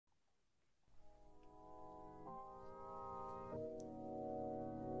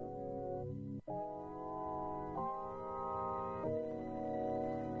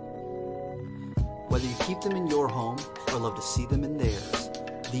Whether you keep them in your home or love to see them in theirs,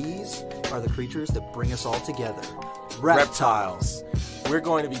 these are the creatures that bring us all together. Reptiles. We're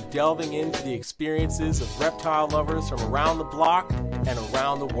going to be delving into the experiences of reptile lovers from around the block and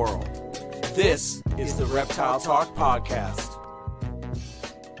around the world. This is the Reptile Talk Podcast.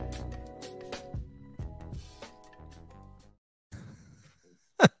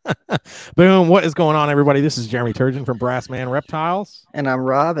 Boom. What is going on, everybody? This is Jeremy Turgeon from Brassman Reptiles. And I'm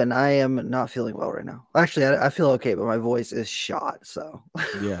Rob, and I am not feeling well right now. Actually, I feel okay, but my voice is shot, so.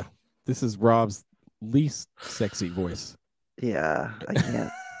 Yeah. This is Rob's least sexy voice. Yeah,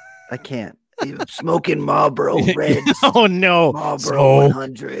 I can't. Even smoking Marlboro Reds. Oh, no. Marlboro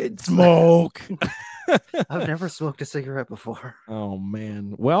 100s. Smoke. I've never smoked a cigarette before. Oh,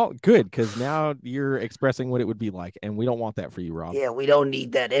 man. Well, good, because now you're expressing what it would be like, and we don't want that for you, Rob. Yeah, we don't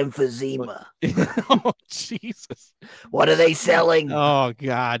need that emphysema. Oh, Jesus. What are they selling? Oh,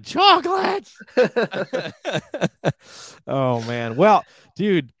 God. Chocolates. Oh, man. Well,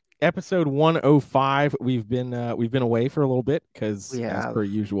 dude, episode 105. We've been away for a little bit because, as per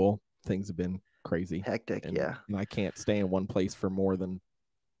usual, things have been crazy. Hectic, and I can't stay in one place for more than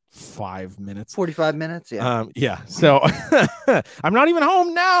 5 minutes. 45 minutes, yeah. Yeah. So I'm not even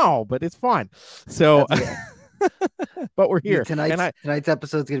home now, but it's fine. So but we're here. Tonight's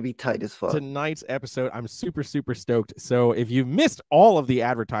episode's gonna be tight as fuck. Tonight's episode, I'm super stoked. So if you missed all of the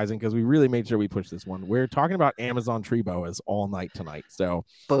advertising, because we really made sure we pushed this one, we're talking about Amazon tree boas all night tonight. So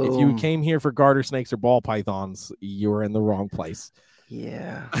If you came here for garter snakes or ball pythons, you're in the wrong place.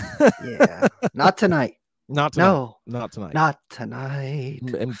 Yeah. Not tonight. Not tonight. No, not tonight. Not tonight.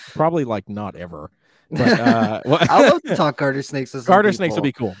 And probably like not ever. But I love to talk garter snakes. Garter snakes would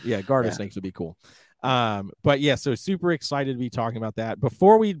be cool. Yeah, garter snakes would be cool. But yeah, so super excited to be talking about that.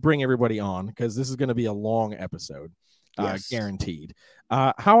 Before we bring everybody on, because this is going to be a long episode, guaranteed.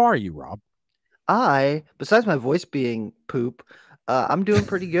 How are you, Rob? Besides my voice being poop, I'm doing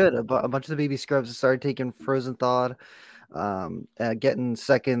pretty good. A bunch of the baby scrubs have started taking frozen thawed. Getting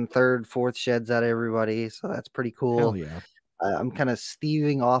second, third, fourth sheds out of everybody, so that's pretty cool. Hell yeah. I'm kind of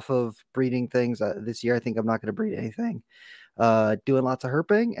steving off of breeding things this year. I think I'm not going to breed anything. Doing lots of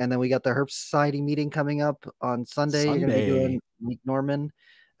herping, and then we got the Herp Society meeting coming up on Sunday. You're going to be doing Lake Norman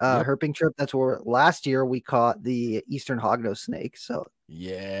herping trip. That's where last year we caught the Eastern hognose snake, so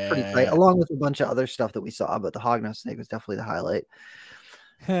pretty tight, along with a bunch of other stuff that we saw, but the hognose snake was definitely the highlight.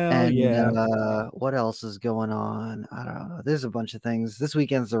 What else is going on? I don't know. There's a bunch of things. This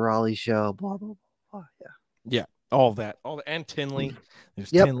weekend's the Raleigh show. Blah blah blah. Yeah. All of that. And Tinley.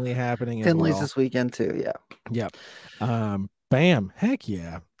 There's Tinley happening. Tinley's this weekend too. Yeah. Bam. Heck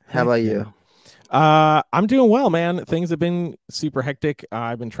yeah. How about you? I'm doing well, man. Things have been super hectic.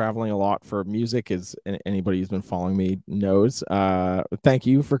 I've been traveling a lot for music, as anybody who's been following me knows. Thank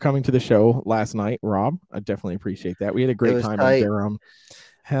you for coming to the show last night, Rob. I definitely appreciate that. We had a great time in Durham.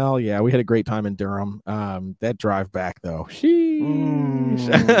 Hell yeah, we had a great time in Durham. That drive back though, sheesh.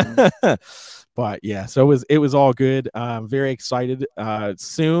 But yeah, so it was all good. Very excited.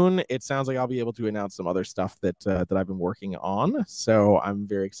 Soon it sounds like I'll be able to announce some other stuff that I've been working on. So I'm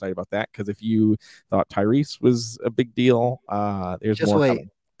very excited about that, because if you thought Tyrese was a big deal, there's just more. Wait.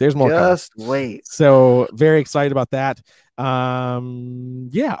 Coming. There's more. Just coming. Wait. So very excited about that. Other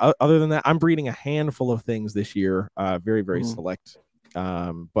than that, I'm breeding a handful of things this year. Very select.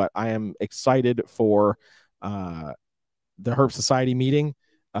 But I am excited for the Herp Society meeting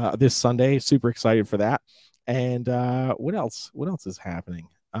this Sunday. Super excited for that. And what else is happening?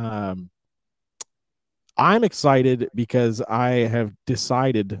 I'm excited because I've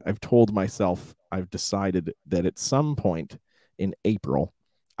decided that at some point in April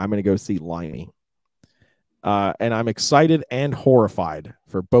I'm going to go see Limey. And I'm excited and horrified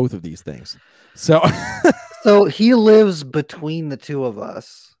for both of these things. So So he lives between the two of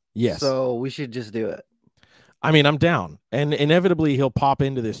us. Yes. So we should just do it. I mean, I'm down. And inevitably he'll pop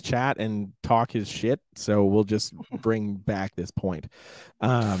into this chat and talk his shit. So we'll just bring back this point.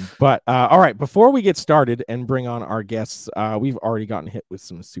 But all right, before we get started and bring on our guests, we've already gotten hit with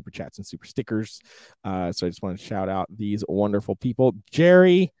some super chats and super stickers. So I just want to shout out these wonderful people.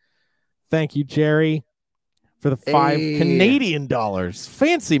 Jerry. Thank you, Jerry, for the $5 Canadian.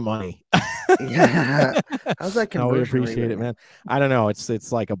 Fancy money. Yeah. How's that conversion? We appreciate it, man. I don't know. It's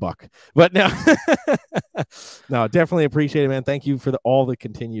like $1, but no, no, definitely appreciate it, man. Thank you for all the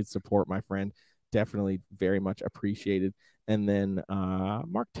continued support, my friend. Definitely very much appreciated. And then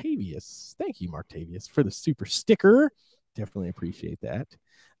Mark Tavius. Thank you, Mark Tavius, for the super sticker. Definitely appreciate that.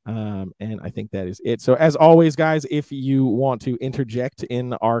 And I think that is it. So as always, guys, if you want to interject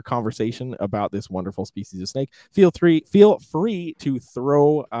in our conversation about this wonderful species of snake, feel free to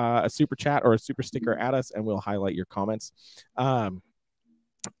throw a super chat or a super sticker at us, and we'll highlight your comments.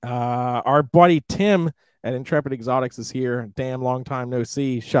 Our buddy Tim at Intrepid Exotics is here. Damn, long time no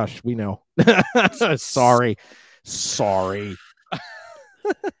see. Shush, we know. Sorry.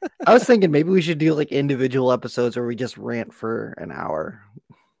 I was thinking maybe we should do like individual episodes where we just rant for an hour.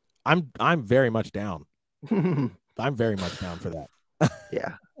 I'm very much down. I'm very much down for that.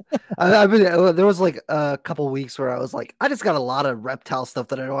 Yeah. There was like a couple weeks where I was like, I just got a lot of reptile stuff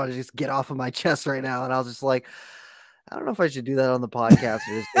that I don't want to just get off of my chest right now. And I was just like, I don't know if I should do that on the podcast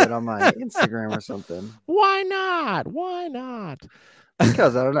or just do it on my Instagram or something. Why not?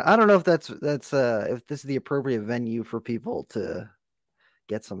 Because I don't know if that's if this is the appropriate venue for people to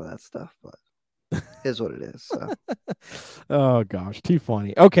get some of that stuff, but it is what it is. So. Oh gosh, too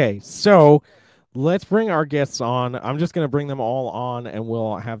funny. Okay, so let's bring our guests on. I'm just going to bring them all on, and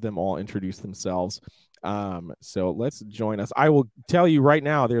we'll have them all introduce themselves. So let's join us. I will tell you right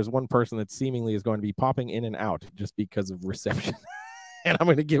now, there's one person that seemingly is going to be popping in and out just because of reception. And I'm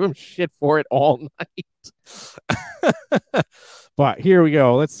going to give him shit for it all night. But here we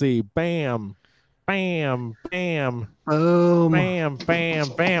go. Let's see. Bam. Boom. Bam. All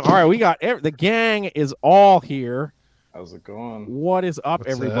right, we got the gang is all here. How's it going? What is up,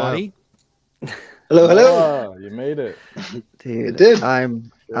 What's everybody? Up? Hello. Oh, you made it. Dude, It did.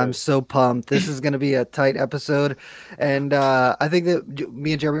 I'm so pumped. This is going to be a tight episode. And I think that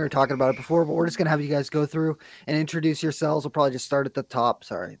me and Jeremy were talking about it before, but we're just going to have you guys go through and introduce yourselves. We'll probably just start at the top.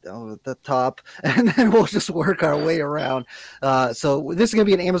 At the top. And then we'll just work our way around. So this is going to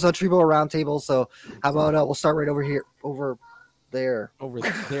be an Amazon Trebo roundtable. So how about we'll start right over here, over there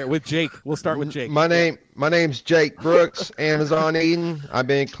with Jake. We'll start with Jake. My name's Jake Brooks, Amazon Eden. I've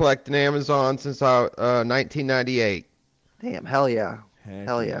been collecting Amazon since 1998. Damn, hell yeah.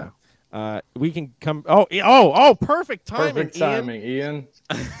 Hell yeah. We can come. Oh, perfect timing. Perfect timing, Ian.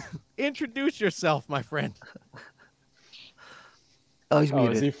 Introduce yourself, my friend. Oh, he's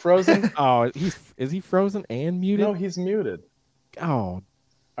muted. Is he frozen? Is he frozen and muted? No, he's muted. Oh. All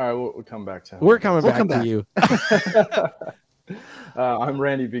right, we'll come back to him. We're coming back to you. I'm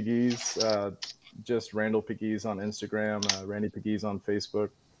Randy Pegues, just Randall Pegues on Instagram, Randy Pegues on Facebook.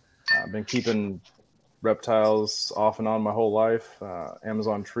 I've been keeping reptiles off and on my whole life.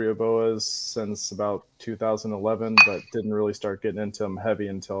 Amazon trio boas since about 2011, but didn't really start getting into them heavy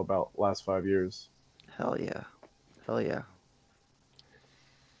until about last 5 years. Hell yeah.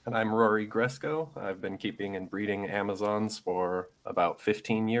 And I'm Rory Gresco. I've been keeping and breeding Amazons for about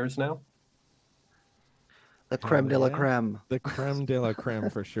 15 years now. The creme de la creme. The creme de la creme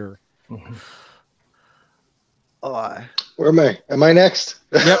for sure. Where am I? Am I next?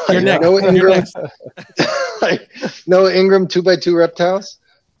 Yep, you're next. No Ingram. You're next. No Ingram 2x2 reptiles.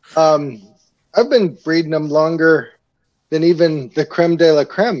 I've been breeding them longer than even the creme de la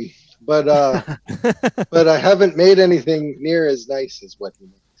creme, but I haven't made anything near as nice as what he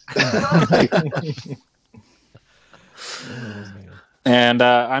makes. And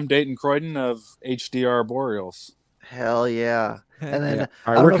I'm Dayton Croydon of HDR Arboreals. Hell yeah. And then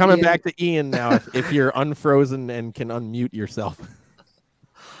all right, we're coming back to Ian now if you're unfrozen and can unmute yourself.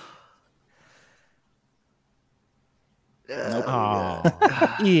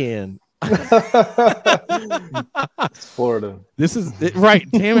 Ian. It's Florida. This is right.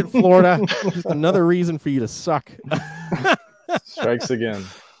 Damn it, Florida. Just another reason for you to suck. Strikes again.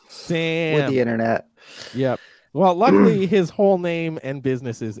 Damn. With the internet. Yep. Well, luckily his whole name and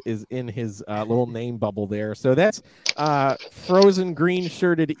business is in his little name bubble there. So that's frozen green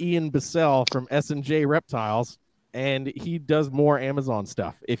shirted Ian Bessell from S&J Reptiles. And he does more Amazon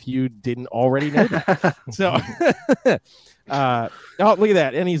stuff if you didn't already know that. So oh, look at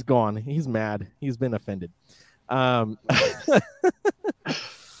that. And he's gone. He's mad. He's been offended.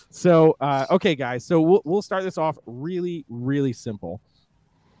 So okay, guys. So we'll start this off really, really simple.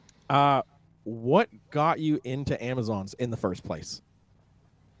 What got you into Amazons in the first place?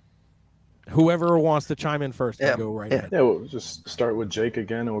 Whoever wants to chime in first, can go right ahead. Yeah, we'll just start with Jake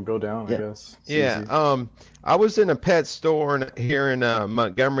again, and we'll go down. I guess. It's easy. I was in a pet store here in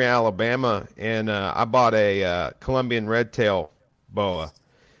Montgomery, Alabama, and I bought a Colombian red-tail boa,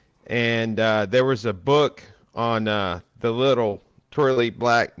 and there was a book on the little twirly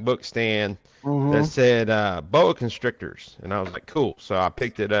black book stand that said boa constrictors, and I was like, cool. So I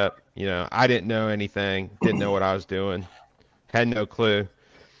picked it up. You know, I didn't know anything, didn't know what I was doing, had no clue.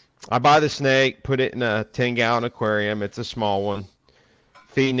 I buy the snake, put it in a 10-gallon aquarium. It's a small one.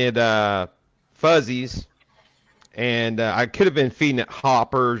 Feeding it fuzzies, And I could have been feeding it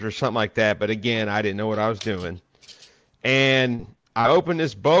hoppers or something like that, but again, I didn't know what I was doing. And I opened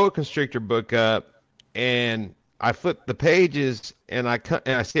this boa constrictor book up, and I flipped the pages, and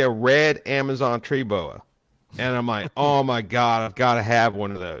I see a red Amazon tree boa. And I'm like, oh my God, I've got to have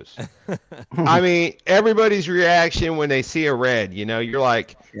one of those. I mean, everybody's reaction when they see a red, you're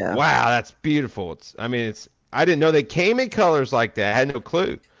like, wow, that's beautiful. I didn't know they came in colors like that. I had no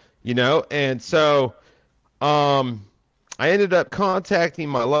clue, And so I ended up contacting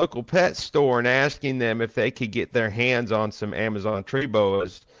my local pet store and asking them if they could get their hands on some Amazon tree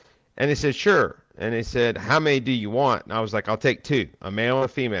boas. And they said, sure. And they said, how many do you want? And I was like, I'll take 2, a male and a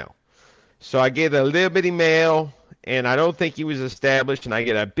female. So I gave a little bitty male, and I don't think he was established, and I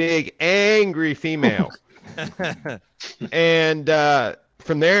get a big, angry female. And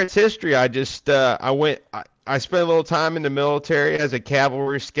from there, it's history. I spent a little time in the military as a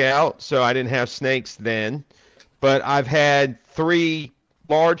cavalry scout, so I didn't have snakes then. But I've had 3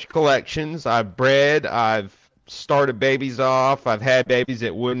 large collections. I've bred. I've started babies off. I've had babies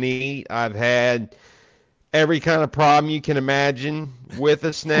that wouldn't eat. I've had every kind of problem you can imagine with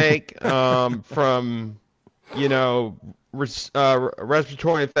a snake, from,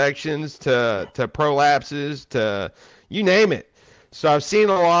 respiratory infections to prolapses to you name it. So I've seen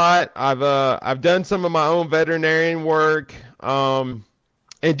a lot. I've done some of my own veterinarian work. And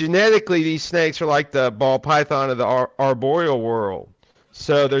genetically, these snakes are like the ball python of the arboreal world.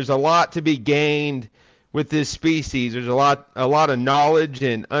 So there's a lot to be gained with this species. There's a lot of knowledge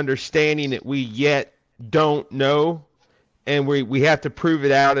and understanding that we yet don't know, and we have to prove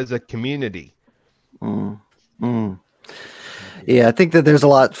it out as a community. Yeah, I think that there's a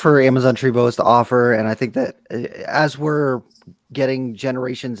lot for Amazon tree boas to offer, and I think that as we're getting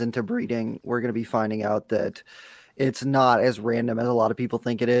generations into breeding, we're going to be finding out that it's not as random as a lot of people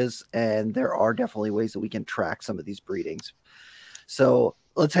think it is, and there are definitely ways that we can track some of these breedings. So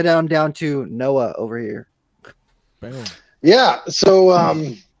let's head down to Noah over here. Boom. Yeah, so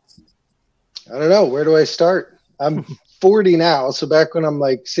I don't know, where do I start? I'm 40 now, so back when I'm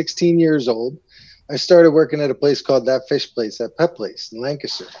like 16 years old, I started working at a place called That Fish Place, that pet place in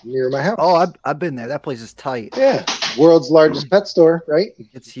Lancaster, near my house. Oh, I've been there. That place is tight. Yeah, world's largest pet store, right?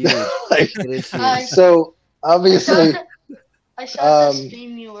 It's huge. It is huge. So obviously, I saw the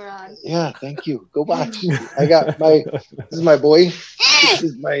stream you were on. Yeah, thank you. Go watch. I got this is my boy. This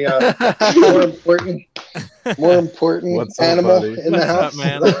is my more important animal in the house.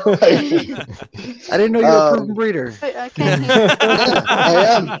 Man? I didn't know you were a proven breeder. I can't hear. Yeah,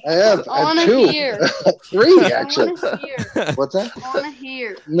 I am. I want to 2. hear. 3, actually. I want to hear. What's that? I want to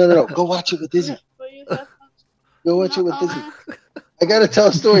hear. No. Go watch it with Izzy. Go watch it with Izzy. I got to tell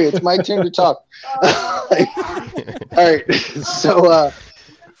a story. It's my turn to talk. All right. So,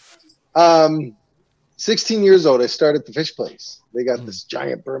 16 years old, I started the fish place. They got this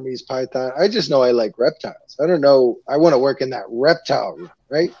giant Burmese python. I just know I like reptiles. I don't know. I want to work in that reptile room,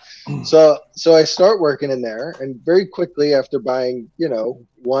 right? So I start working in there, and very quickly after buying,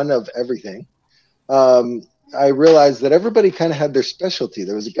 one of everything, I realized that everybody kind of had their specialty.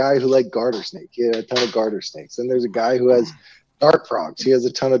 There was a guy who liked garter snake. He had a ton of garter snakes. And there's a guy who has dart frogs. He has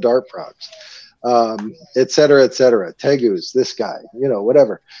a ton of dart frogs, et cetera, et cetera. Pegues, this guy,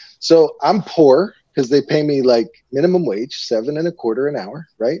 whatever. So I'm poor because they pay me like minimum wage, $7.25 an hour,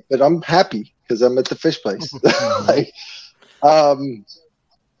 right? But I'm happy because I'm at the fish place.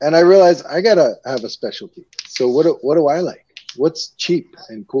 And I realized I gotta have a specialty. So what do I like? What's cheap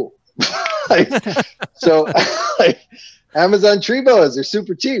and cool? So Amazon tree boas are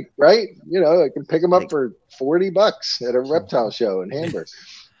super cheap, right? I can pick them up for $40 at a reptile show in Hamburg.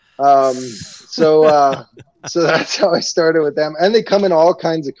 So that's how I started with them, and they come in all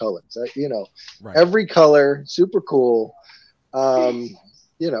kinds of colors. Right. Every color, super cool.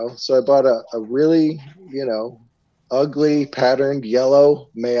 So I bought a really, ugly patterned yellow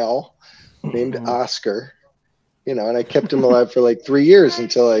male named Oscar. And I kept him alive for like 3 years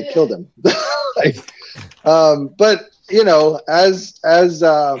until I killed him. But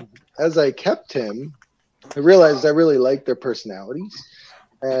as I kept him, I realized I really liked their personalities.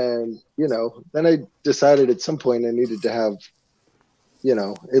 And, then I decided at some point I needed to have,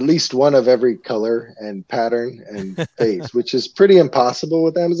 at least one of every color and pattern and phase, which is pretty impossible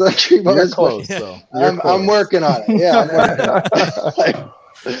with Amazon tree boas. You're close, though. I'm working on it. Yeah, I'm working on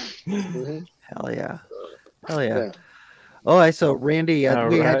it. Hell yeah. All right, so Randy,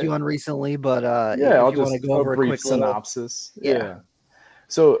 we had you on recently, but I'll if you want to go over a brief quick synopsis. Little... Yeah.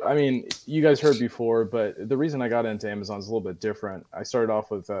 So, you guys heard before, but the reason I got into Amazon is a little bit different. I started off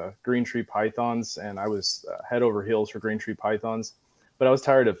with green tree pythons, and I was head over heels for green tree pythons. but I was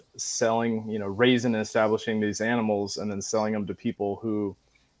tired of selling, raising and establishing these animals and then selling them to people who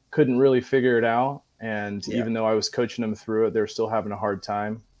couldn't really figure it out. And even though I was coaching them through it, they were still having a hard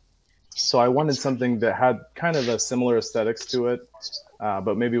time. So I wanted something that had kind of a similar aesthetics to it,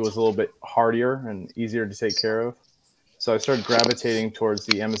 but maybe was a little bit hardier and easier to take care of. So I started gravitating towards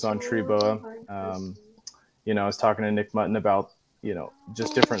the Amazon tree boa. I was talking to Nick Mutton about,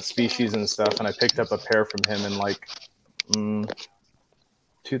 just different species and stuff. And I picked up a pair from him in like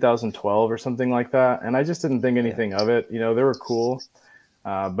 2012 or something like that. And I just didn't think anything of it. They were cool,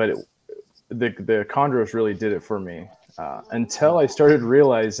 but the chondros really did it for me until I started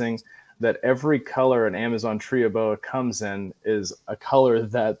realizing that every color an Amazon tree boa comes in is a color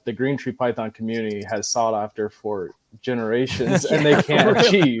that the green tree python community has sought after for generations and they can't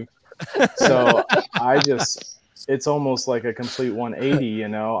achieve. So it's almost like a complete 180,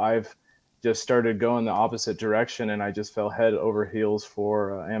 I've just started going the opposite direction and I just fell head over heels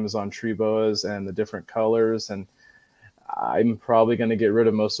for Amazon tree boas and the different colors. And I'm probably going to get rid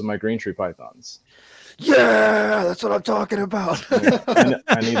of most of my green tree pythons. Yeah, that's what I'm talking about.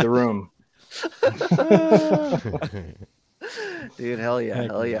 I need the room. Dude, hell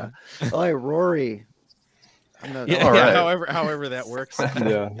yeah. All right, Rory. All right. However that works.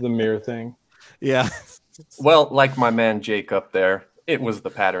 Yeah, the mirror thing. Yeah. Well, like my man Jake up there, it was the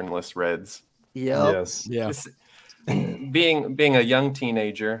patternless reds. Yes. Yeah. Being a young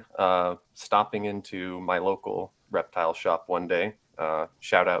teenager, stopping into my local reptile shop one day.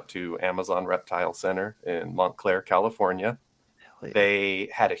 Shout out to Amazon Reptile Center in Montclair, California. Yeah. They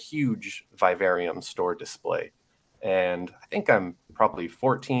had a huge vivarium store display. And I think I'm probably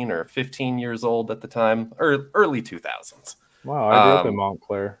 14 or 15 years old at the time, or early 2000s. Wow, I grew up in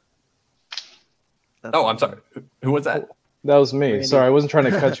Montclair. I'm sorry. Who was that? That was me. Randy. Sorry, I wasn't trying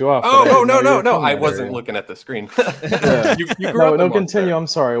to cut you off. No. I wasn't looking at the screen. Yeah. you grew up continue. I'm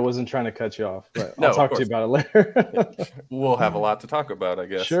sorry. I wasn't trying to cut you off. But I'll talk to you about it later. We'll have a lot to talk about, I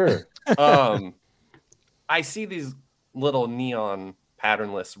guess. Sure. I see these little neon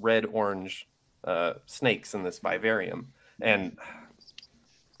patternless red-orange snakes in this vivarium. And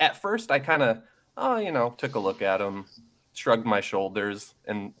at first I kind of, took a look at them, shrugged my shoulders,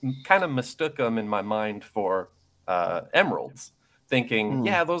 and kind of mistook them in my mind for emeralds, thinking,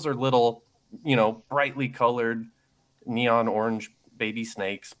 those are little, brightly colored neon orange baby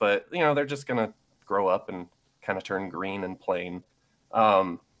snakes, but, they're just going to grow up and kind of turn green and plain.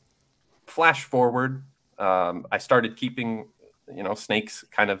 Flash forward, I started keeping, snakes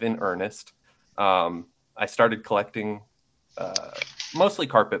kind of in earnest. I started collecting mostly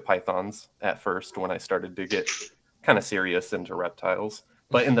carpet pythons at first when I started to get kind of serious into reptiles.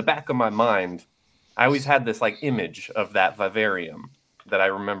 But in the back of my mind, I always had this like image of that vivarium that I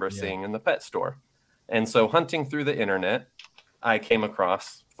remember seeing in the pet store. And so hunting through the internet, I came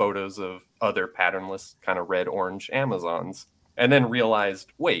across photos of other patternless kind of red-orange Amazons and then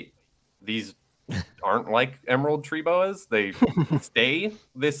realized, wait, these aren't like emerald tree boas. They stay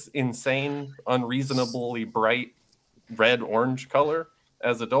this insane, unreasonably bright red-orange color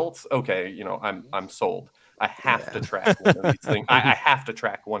as adults. Okay, I'm sold. I have to track one of these things. I have to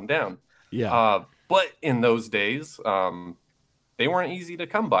track one down. Yeah. But in those days, they weren't easy to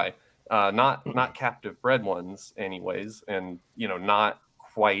come by. Not captive bred ones, anyways, and not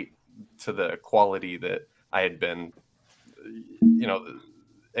quite to the quality that I had been,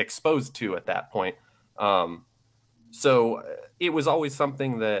 exposed to at that point. So it was always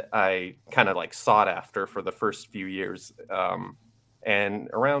something that I kind of like sought after for the first few years. And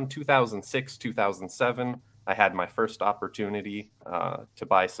around 2006, 2007, I had my first opportunity to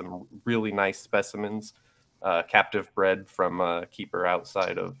buy some really nice specimens, captive bred from a keeper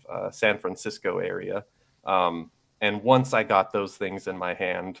outside of San Francisco area. And once I got those things in my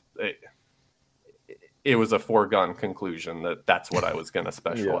hand, it was a foregone conclusion that that's what I was going to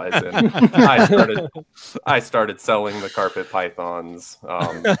specialize in. I started selling the carpet pythons.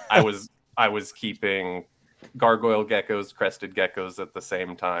 I was keeping gargoyle geckos, crested geckos at the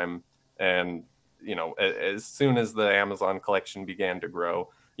same time. And, as soon as the Amazon collection began to grow,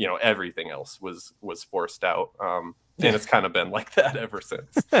 everything else was forced out. And it's kind of been like that ever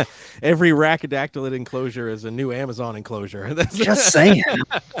since. Every rackadactylid enclosure is a new Amazon enclosure. Just saying.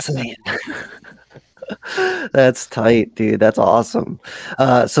 That's tight, dude. That's awesome.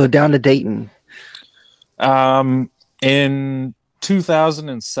 So down to Dayton. In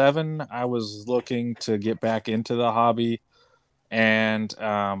 2007, I was looking to get back into the hobby. And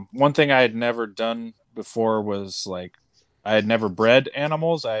one thing I had never done before was I had never bred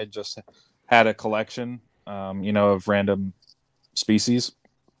animals. I had just had a collection, of random species.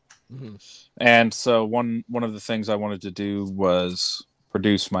 Mm-hmm. And so one of the things I wanted to do was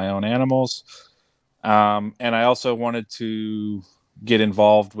produce my own animals. And I also wanted to get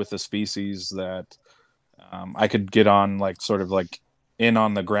involved with a species that I could get on, like, sort of like in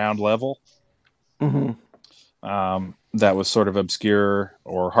on the ground level. Mm-hmm. That was sort of obscure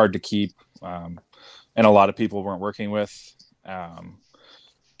or hard to keep, and a lot of people weren't working with.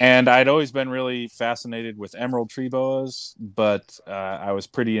 And I'd always been really fascinated with emerald tree boas, but I was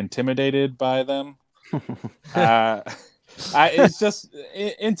pretty intimidated by them. It's just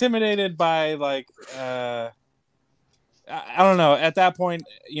intimidated by, like, I don't know. At that point,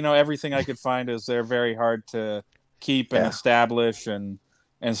 everything I could find is they're very hard to keep and establish and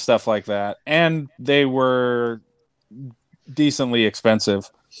stuff like that. And they were decently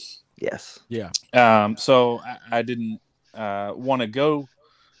expensive. Yes. Yeah. So I didn't want to go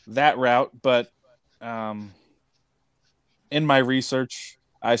that route, but in my research,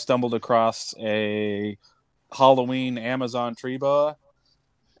 I stumbled across a Halloween Amazon tree boa,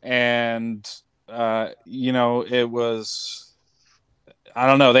 and it was, I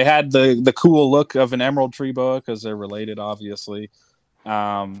don't know, they had the cool look of an emerald tree boa because they're related, obviously,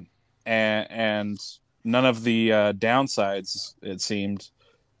 and none of the downsides, it seemed.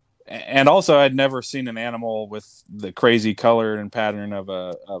 And also, I'd never seen an animal with the crazy color and pattern of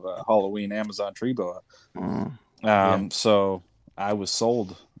a Halloween Amazon tree boa. So I was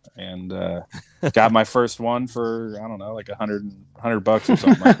sold and got my first one for, I don't know, like $100 or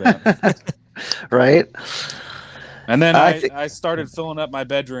something like that. Right. And then I started filling up my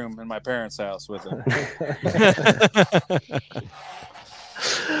bedroom in my parents' house with it.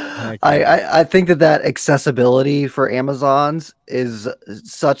 I think that accessibility for Amazons is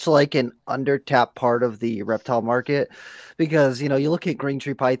such like an undertapped part of the reptile market, because you look at green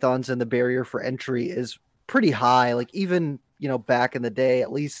tree pythons and the barrier for entry is pretty high. Like, even back in the day,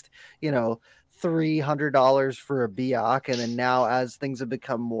 at least $300 for a Biak, and then now as things have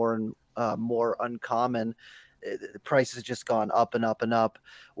become more and more uncommon, the price has just gone up and up and up.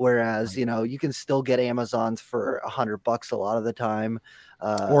 Whereas you can still get Amazons for $100 a lot of the time,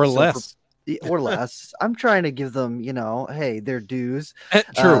 or less. Or less. I'm trying to give them, hey, their dues.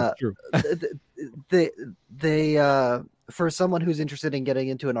 True. They for someone who's interested in getting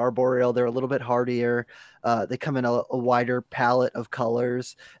into an arboreal, they're a little bit hardier. They come in a wider palette of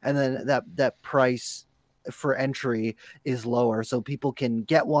colors, and then that price for entry is lower, so people can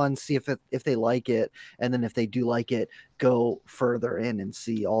get one, see if they like it, and then if they do like it, go further in and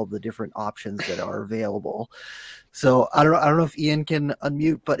see all the different options that are available. So I don't know if Ian can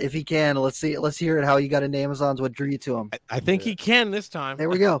unmute, but if he can, let's hear it. How you got into Amazons? What drew you to them? I think he can this time. There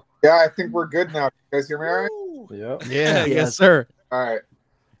we go. Yeah, I think we're good now. You guys hear me all right? Yep. Yeah. Yes, sir. All right.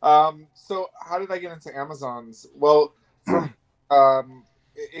 So how did I get into Amazons? Well,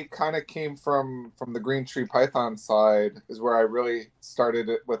 it kind of came from the green tree python side, is where I really started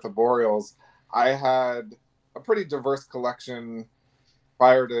it with Arboreals. I had a pretty diverse collection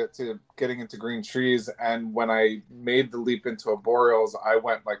prior to getting into green trees, and when I made the leap into Arboreals, I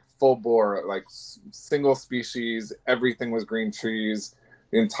went like full bore, like single species, everything was green trees,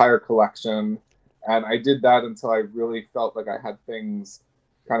 the entire collection. And I did that until I really felt like I had things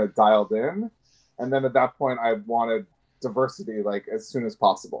kind of dialed in. And then at that point, I wanted diversity like as soon as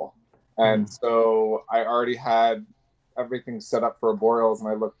possible. And so I already had everything set up for Arboreals, and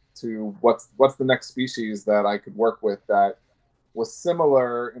I looked to what's the next species that I could work with that was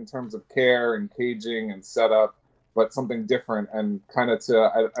similar in terms of care and caging and setup, but something different. And kind of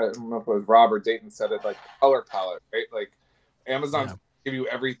I don't know if it was Rob or Dayton said it, like color palette, right? Like Amazon's give you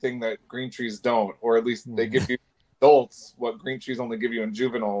everything that green trees don't, or at least they give you adults what green trees only give you in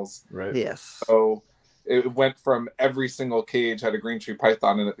juveniles. Right. Yes. So it went from every single cage had a green tree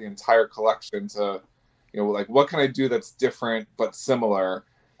python in it, the entire collection, to, like, what can I do that's different but similar?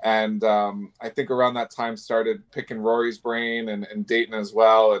 And I think around that time started picking Rory's brain and Dayton as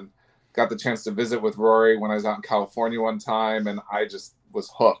well, and got the chance to visit with Rory when I was out in California one time, and I just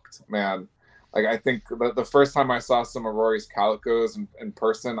was hooked, man. Like, I think the first time I saw some of Rory's calicos in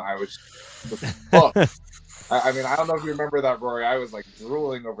person, I was hooked. I mean, I don't know if you remember that, Rory. I was like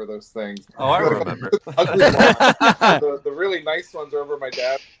drooling over those things. Oh, I remember. Ugly ones. The really nice ones are over my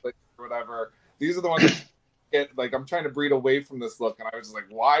dad's, like, or whatever. These are the ones that get, like, I'm trying to breed away from this look, and I was just like,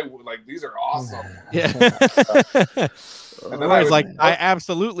 why? Like, these are awesome. Yeah. And then I was like, I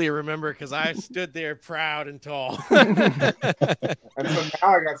absolutely remember, because I stood there proud and tall. And so now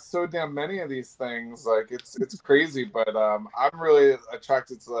I got so damn many of these things, like it's crazy. But I'm really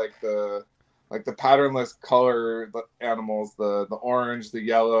attracted to like the patternless color animals, the orange, the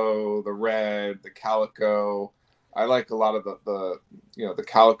yellow, the red, the calico. I like a lot of the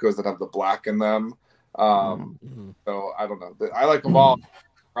calicos that have the black in them. So I don't know. I like them all.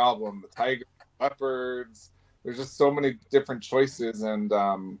 Problem, the tigers, leopards. There's just so many different choices, and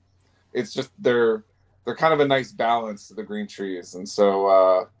it's just they're kind of a nice balance to the green trees. And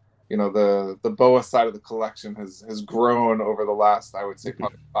so the boa side of the collection has grown over the last, I would say,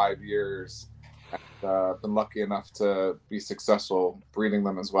 probably 5 years. And been lucky enough to be successful breeding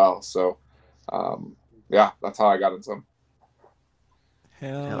them as well. So that's how I got into them.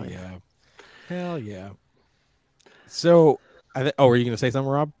 Hell yeah. Hell yeah. So, were you going to say something,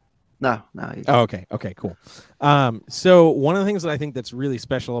 Rob? No. Oh, okay. Okay, cool. So one of the things that I think that's really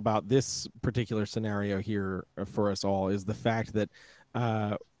special about this particular scenario here for us all is the fact that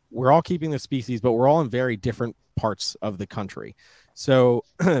we're all keeping the species, but we're all in very different parts of the country. So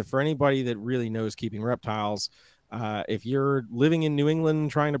for anybody that really knows keeping reptiles, if you're living in New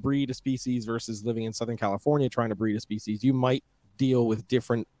England trying to breed a species versus living in Southern California trying to breed a species, you might deal with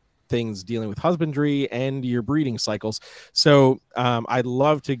different things dealing with husbandry and your breeding cycles. So I'd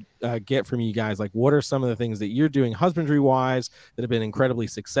love to get from you guys, like, what are some of the things that you're doing husbandry wise that have been incredibly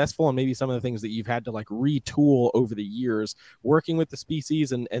successful, and maybe some of the things that you've had to like retool over the years working with the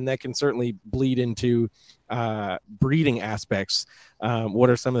species, and that can certainly bleed into breeding aspects. What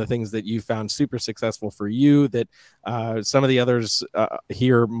are some of the things that you found super successful for you that some of the others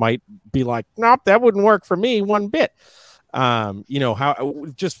here might be like, nope, that wouldn't work for me one bit? How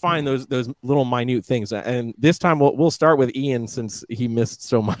just find those little minute things. And this time we'll start with Ian since he missed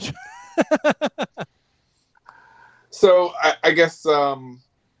so much. So I guess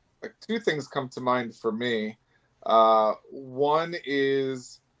like two things come to mind for me. One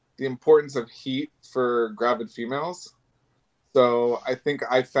is the importance of heat for gravid females. So I think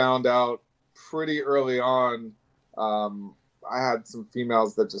I found out pretty early on. I had some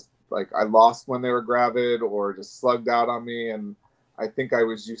females that just like I lost when they were gravid or just slugged out on me, and I think I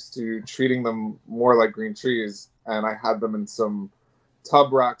was used to treating them more like green trees, and I had them in some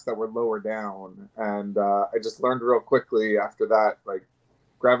tub racks that were lower down, and I just learned real quickly after that, like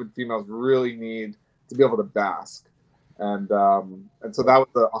gravid females really need to be able to bask, and so that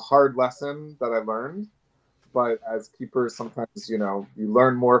was a hard lesson that I learned. But as keepers, sometimes you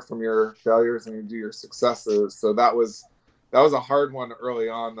learn more from your failures and you do your successes. So that was a hard one early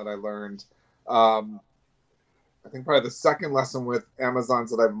on that I learned. I think probably the second lesson with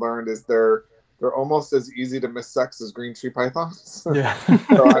Amazons that I've learned is they're almost as easy to missex as green tree pythons. Yeah.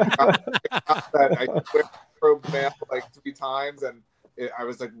 So I probed male like 3 times, and I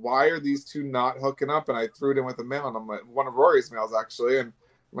was like, why are these two not hooking up? And I threw it in with a male, and I'm like, one of Rory's males actually, and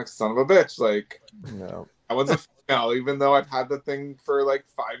I'm like, son of a bitch, like, No. I was a female, even though I've had the thing for like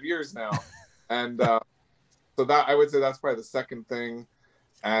 5 years now. And so that I would say that's probably the second thing.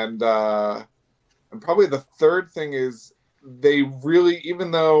 And probably the third thing is they really,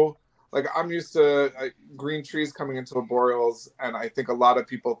 even though like I'm used to green trees coming into arboreals, and I think a lot of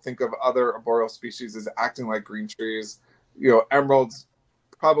people think of other arboreal species as acting like green trees. Emeralds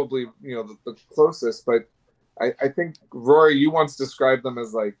probably, the closest, but I think, Rory, you once described them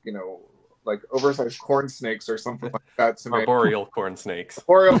as like oversized corn snakes or something like that to me. Arboreal corn snakes.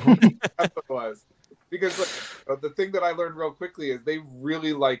 Arboreal, that's what it was. Because the thing that I learned real quickly is they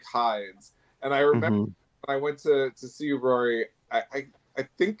really like hides. And I remember when I went to see you, Rory, I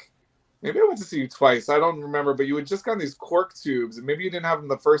think maybe I went to see you twice. I don't remember, but you had just gotten these cork tubes, and maybe you didn't have them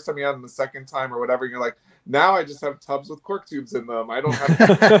the first time, you had them the second time or whatever. And you're like, now I just have tubs with cork tubes in them. I don't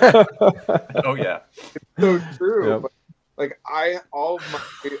have. Oh yeah, it's so true. Yep. But, like all of my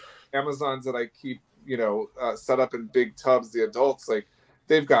Amazons that I keep, set up in big tubs, the adults, like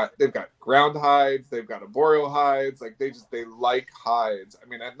they've got ground hides, they've got arboreal hides, like they like hides. I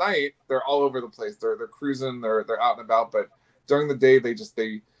mean, at night they're all over the place. They're cruising, they're out and about, but during the day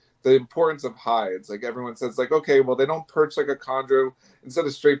the importance of hides, like everyone says, like, okay, well, they don't perch like a chondro. Instead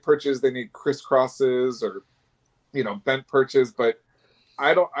of straight perches, they need crisscrosses or, bent perches. But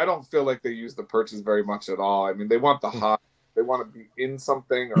I don't feel like they use the perches very much at all. I mean, they want the hide. They want to be in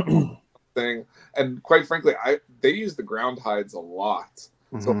something or something. And quite frankly, they use the ground hides a lot.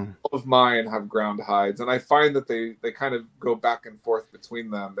 So all of mine have ground hides. And I find that they kind of go back and forth between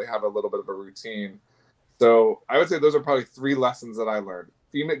them. They have a little bit of a routine. So I would say those are probably 3 lessons that I learned.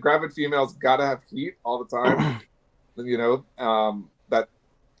 Gravid females gotta have heat all the time. That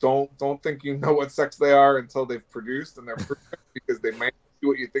don't think you know what sex they are until they've produced, and they're perfect because they might be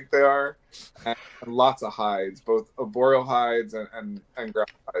what you think they are. And lots of hides, both arboreal hides and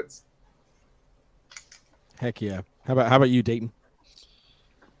ground hides. Heck yeah! How about you, Dayton?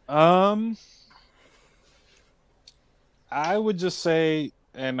 I would just say,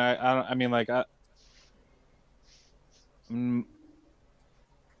 and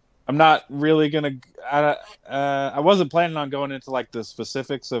I'm not really gonna. I wasn't planning on going into like the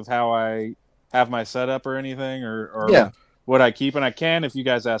specifics of how I have my setup or anything, or what I keep, and I can if you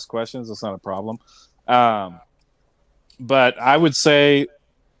guys ask questions. That's not a problem. But I would say,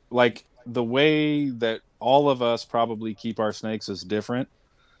 like, the way that all of us probably keep our snakes is different.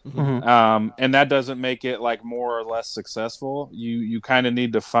 And that doesn't make it like more or less successful. You kind of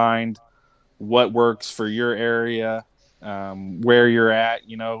need to find what works for your area, where you're at,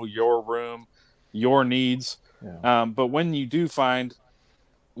 your room, your needs. But when you do find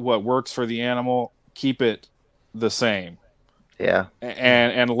what works for the animal, keep it the same.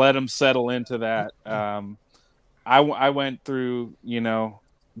 And let them settle into that. I went through,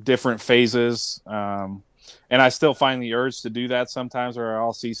 different phases. And I still find the urge to do that sometimes, where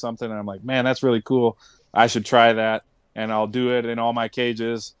I'll see something and I'm like, man, that's really cool. I should try that. And I'll do it in all my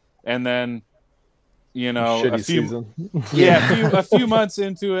cages. And then, a few months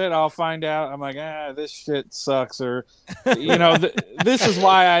into it, I'll find out, I'm like, this shit sucks. Or, this is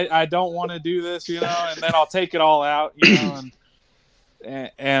why I don't want to do this, and then I'll take it all out,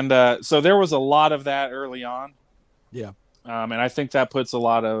 and so there was a lot of that early on. And I think that puts a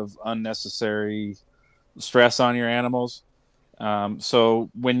lot of unnecessary stress on your animals. So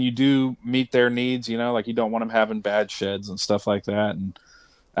when you do meet their needs, like you don't want them having bad sheds and stuff like that. And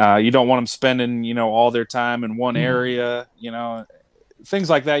you don't want them spending, all their time in one area, things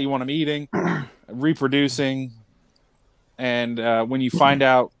like that. You want them eating, reproducing. And when you find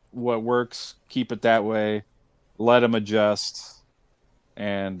out what works, keep it that way, let them adjust,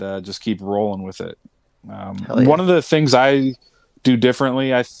 and just keep rolling with it. One of the things I do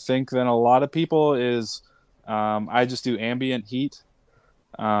differently, I think, than a lot of people is I just do ambient heat.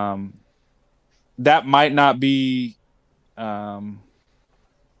 That might not be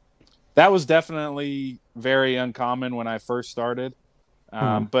that was definitely very uncommon when I first started,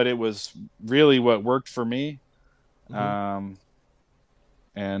 but it was really what worked for me. And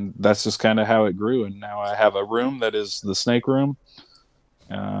that's just kind of how it grew. And now I have a room that is the snake room,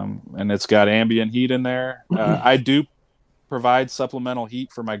 and it's got ambient heat in there. I do provide supplemental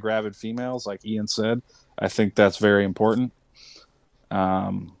heat for my gravid females, like Ian said. I think that's very important.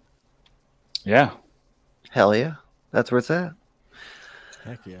 Hell yeah, that's where it's at.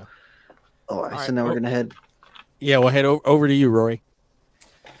 Heck yeah. All right, so now we're gonna head. Yeah, we'll head over to you, Rory.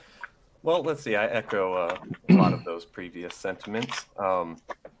 Well, let's see. I echo a lot of those previous sentiments.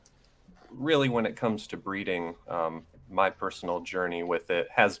 Really, when it comes to breeding, my personal journey with it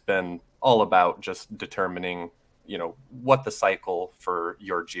has been all about just determining, what the cycle for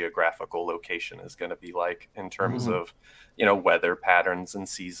your geographical location is going to be like in terms of, weather patterns and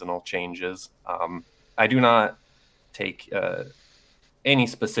seasonal changes. I do not take any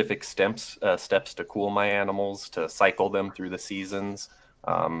specific steps to cool my animals, to cycle them through the seasons.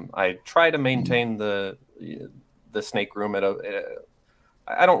 I try to maintain the snake room at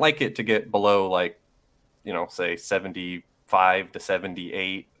I don't like it to get below, like, say 75 to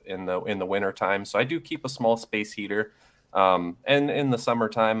 78 in the winter time. So I do keep a small space heater. And in the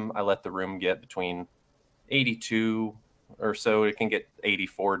summertime, I let the room get between 82 or so. It can get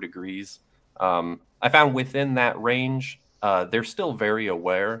 84 degrees. I found within that range, they're still very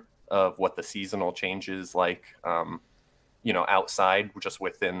aware of what the seasonal changes like, outside, just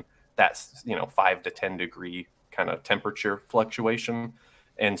within that, 5 to 10 degree kind of temperature fluctuation.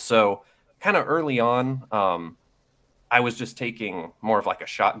 And so kind of early on, I was just taking more of like a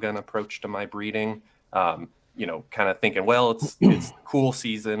shotgun approach to my breeding, kind of thinking, well, it's cool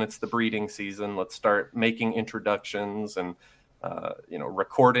season, it's the breeding season. Let's start making introductions and,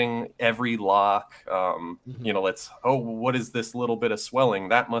 recording every lock. What is this little bit of swelling?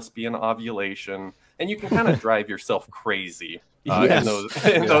 That must be an ovulation. And you can kind of drive yourself crazy in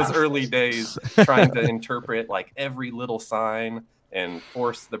those early days, trying to interpret like every little sign and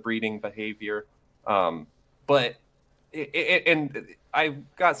force the breeding behavior. But I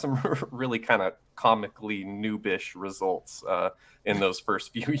got some really kind of comically noobish results in those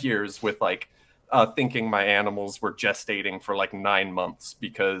first few years with like thinking my animals were gestating for like 9 months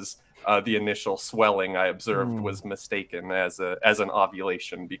because the initial swelling I observed was mistaken as an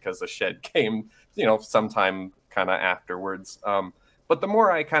ovulation because a shed came, sometime kind of afterwards. But the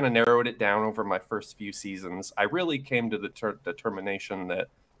more I kind of narrowed it down over my first few seasons, I really came to the determination that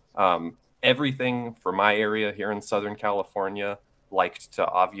everything for my area here in Southern California liked to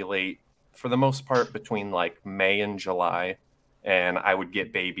ovulate for the most part between like May and July. And I would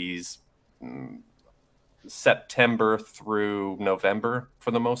get babies September through November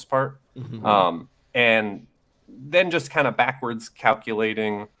for the most part. And then just kind of backwards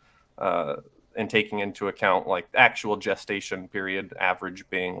calculating and taking into account like actual gestation period, average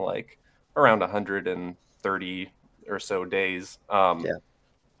being like around 130 or so days.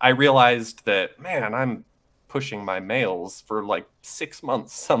 I realized that, man, I'm pushing my males for like 6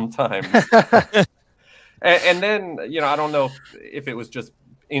 months sometimes. And then, I don't know if it was just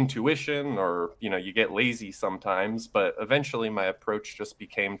intuition or, you get lazy sometimes, but eventually my approach just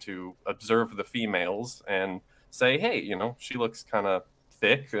became to observe the females and say, hey, she looks kind of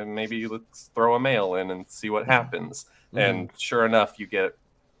thick, and maybe let's throw a male in and see what happens. And sure enough, you get,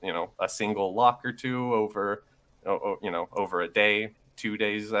 a single lock or two over a day, 2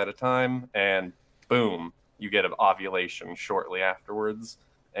 days at a time, and boom, you get an ovulation shortly afterwards,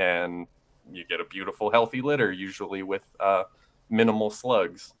 and you get a beautiful healthy litter, usually with minimal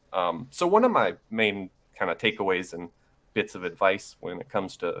slugs. So one of my main kind of takeaways and bits of advice when it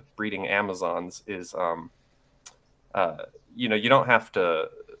comes to breeding Amazons is you don't have to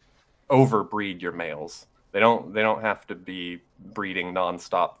overbreed your males. They don't have to be breeding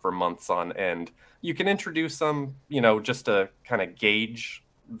nonstop for months on end. You can introduce them, just to kind of gauge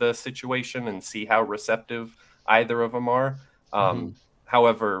the situation and see how receptive either of them are.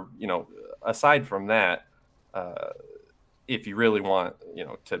 However, aside from that, if you really want,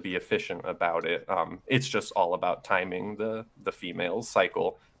 to be efficient about it, it's just all about timing the female's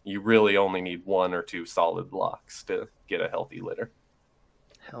cycle. You really only need 1 or 2 solid locks to get a healthy litter.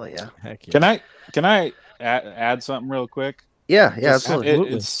 Hell yeah. Heck yeah. Can I add something real quick? Yeah,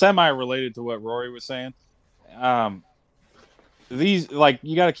 absolutely. It's semi-related to what Rory was saying. These, like,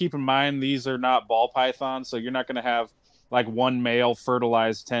 you got to keep in mind, these are not ball pythons, so you're not going to have like 1 male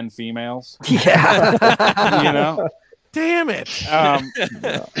fertilize 10 females. Yeah. Damn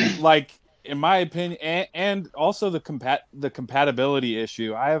it. Like, in my opinion, and also the compatibility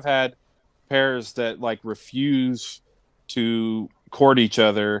issue. I have had pairs that like refuse to court each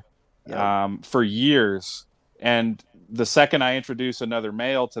other for years, and the second I introduce another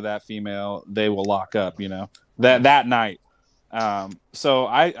male to that female, they will lock up, that night. So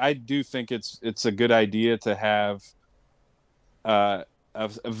I do think it's a good idea to have a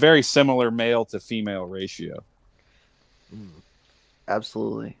very similar male to female ratio.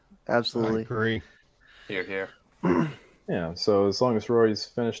 Absolutely. I agree. Here. Yeah. So as long as Rory's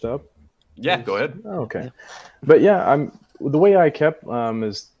finished up. Yeah, go ahead. Okay. But yeah, the way I kept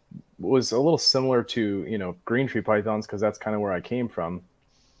was a little similar to green tree pythons, because that's kind of where I came from.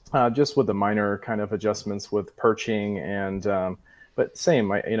 Just with the minor kind of adjustments with perching and but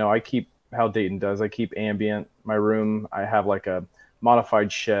same. I keep how Dayton does. I keep ambient. My room, I have like a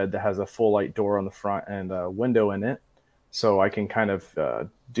modified shed that has a full light door on the front and a window in it, so I can kind of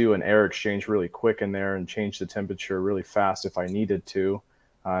do an air exchange really quick in there and change the temperature really fast if I needed to.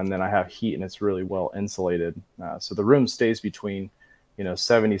 And then I have heat, and it's really well insulated. So the room stays between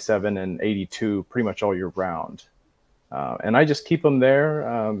 77 and 82 pretty much all year round. And I just keep them there.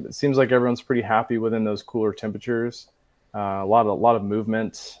 It seems like everyone's pretty happy within those cooler temperatures. A lot of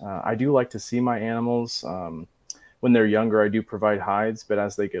movement. I do like to see my animals. When they're younger, I do provide hides, but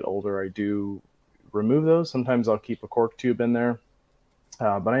as they get older, I do remove those. Sometimes I'll keep a cork tube in there.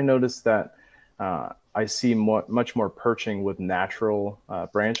 But I noticed that I see much more perching with natural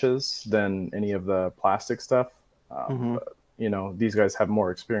branches than any of the plastic stuff. These guys have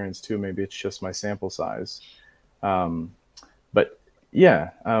more experience too. Maybe it's just my sample size. But yeah,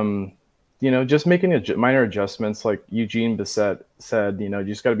 just making minor adjustments, like Eugene Bissett said, you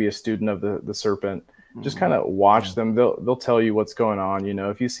just got to be a student of the serpent. Just kind of watch them. They'll tell you what's going on.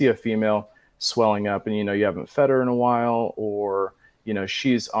 If you see a female swelling up and you haven't fed her in a while, or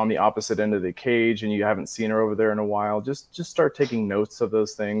she's on the opposite end of the cage and you haven't seen her over there in a while, just start taking notes of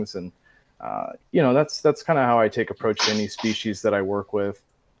those things. And that's kind of how I approach any species that I work with.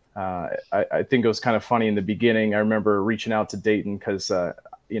 I think it was kind of funny in the beginning. I remember reaching out to Dayton because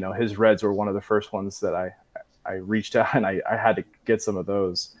his reds were one of the first ones that I reached out, and I had to get some of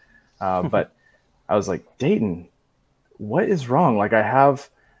those. But I was like, Dayton, what is wrong? Like, I have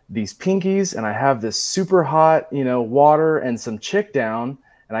these pinkies and I have this super hot, water and some chick down,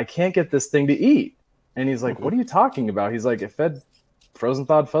 and I can't get this thing to eat. And he's like, what are you talking about? He's like, it fed frozen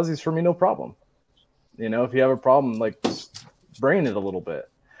thawed fuzzies for me, no problem. If you have a problem, like, just brain it a little bit.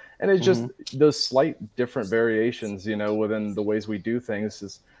 And it's just those slight different variations, within the ways we do things.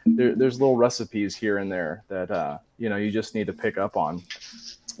 Is there's little recipes here and there that, you just need to pick up on.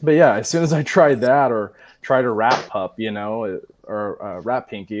 But yeah, as soon as I tried that or tried a rat pup, or a rat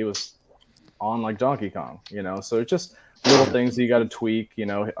pinky, it was on like Donkey Kong, So it's just little things that you got to tweak,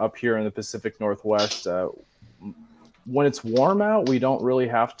 up here in the Pacific Northwest. When it's warm out, we don't really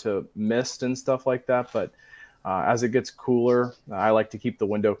have to mist and stuff like that. But As it gets cooler, I like to keep the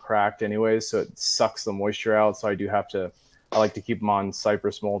window cracked anyways, so it sucks the moisture out. So I like to keep them on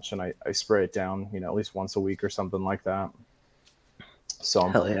cypress mulch, and I spray it down, at least once a week or something like that. So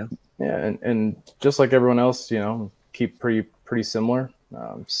Hell yeah. Yeah, and just like everyone else, keep pretty similar,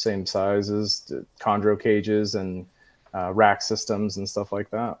 same sizes, chondro cages and rack systems and stuff like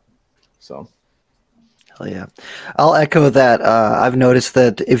that. So. Hell yeah. I'll echo that. I've noticed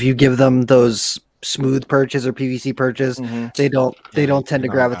that if you give them those smooth perches or PVC perches, they don't tend to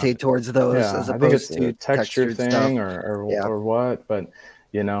gravitate towards those as I think it's opposed to a texture thing stuff. or what, but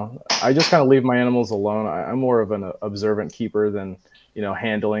I just kind of leave my animals alone. I'm more of an observant keeper than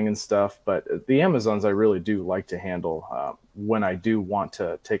handling and stuff, but the Amazons I really do like to handle when I do want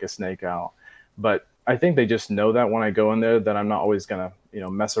to take a snake out. But I think they just know that when I go in there that I'm not always gonna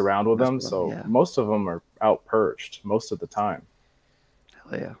mess around with them, so most of them are out perched most of the time.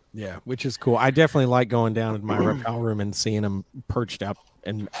 Yeah, which is cool. I definitely like going down in my reptile room and seeing them perched up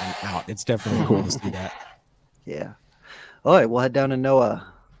and out. It's definitely cool to see that. Yeah. All right, we'll head down to Noah.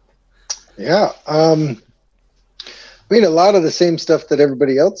 Yeah. I mean, a lot of the same stuff that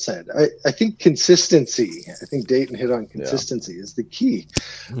everybody else said. I think consistency. I think Dayton hit on consistency is the key.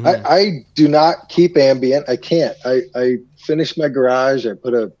 I do not keep ambient. I can't. I finished my garage. I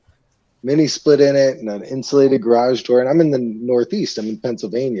put a mini split in it and an insulated garage door. And I'm in the Northeast. I'm in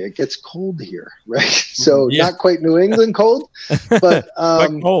Pennsylvania. It gets cold here, right? So not quite New England cold, but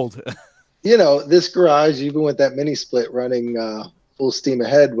quite cold. This garage, even with that mini split running full steam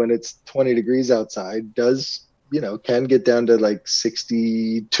ahead when it's 20 degrees outside, does can get down to like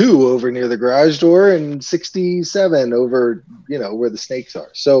 62 over near the garage door and 67 over, where the snakes are.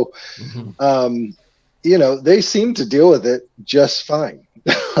 So, they seem to deal with it just fine.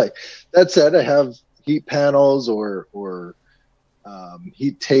 Like that said, I have heat panels or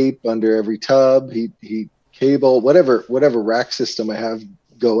heat tape under every tub, heat cable, whatever rack system I have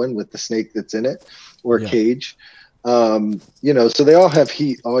going with the snake that's in it or cage. So they all have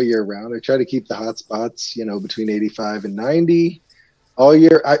heat all year round. I try to keep the hot spots, between 85 and 90 all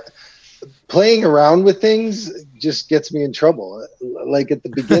year. Playing around with things just gets me in trouble. Like at the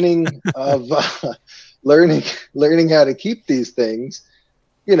beginning of learning how to keep these things,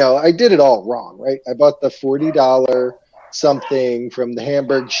 I did it all wrong, right? I bought the $40 something from the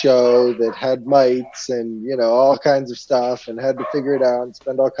Hamburg show that had mites and, all kinds of stuff, and had to figure it out and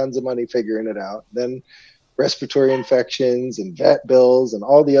spend all kinds of money figuring it out. Then respiratory infections and vet bills and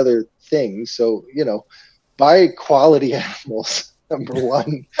all the other things. So, buy quality animals, number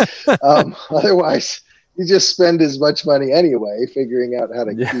one. Otherwise, you just spend as much money anyway figuring out how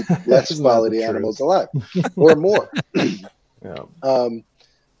to keep less quality animals alive or more.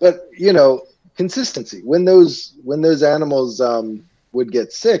 But, consistency. When those animals would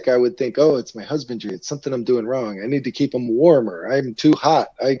get sick, I would think, oh, it's my husbandry. It's something I'm doing wrong. I need to keep them warmer. I'm too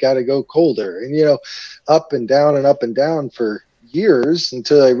hot. I got to go colder. And, up and down for years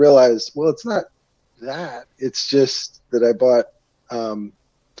until I realized, well, it's not that. It's just that I bought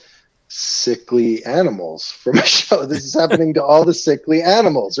sickly animals from a show. This is happening to all the sickly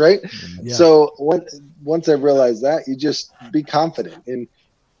animals, right? Yeah. So once I realized that, you just be confident. And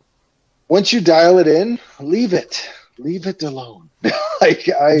once you dial it in, leave it alone. I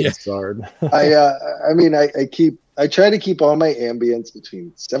try to keep all my ambience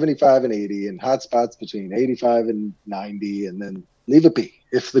between 75 and 80 and hot spots between 85 and 90, and then leave it be.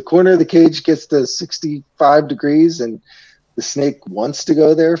 If the corner of the cage gets to 65 degrees and the snake wants to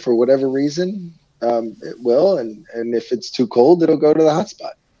go there for whatever reason, it will. And if it's too cold, it'll go to the hot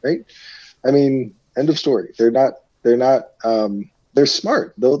spot, right? I mean, end of story. They're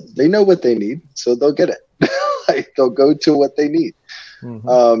smart. They know what they need, so they'll get it. Like they'll go to what they need.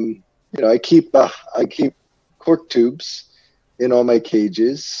 I keep cork tubes in all my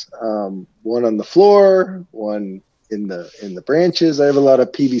cages. One on the floor, one in the branches. I have a lot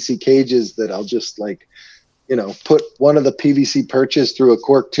of PVC cages that I'll just put one of the PVC perches through a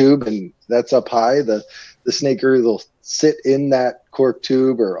cork tube, and that's up high. The snaker will sit in that cork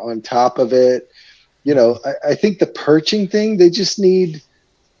tube or on top of it. I think the perching thing, they just need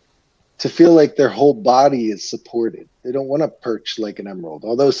to feel like their whole body is supported. They don't want to perch like an emerald,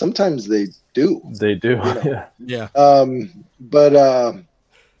 although sometimes they do. They do. Yeah. But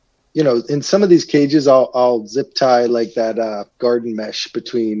in some of these cages, I'll zip tie like that garden mesh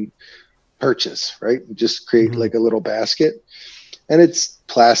between perches, right? Just create like a little basket, and it's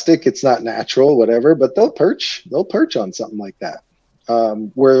plastic. It's not natural, whatever, but they'll perch on something like that.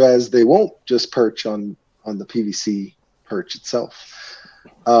 Whereas they won't just perch on the PVC perch itself.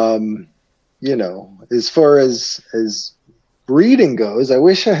 As far as breeding goes, I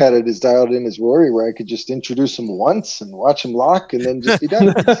wish I had it as dialed in as Rory, where I could just introduce him once and watch him lock and then just be done.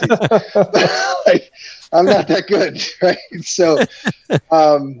 Like, I'm not that good, right? So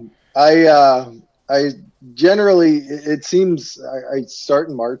I generally, it seems I start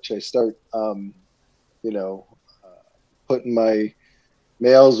in March. I start, putting my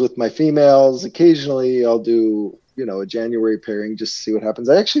males with my females. Occasionally I'll do, a January pairing just to see what happens.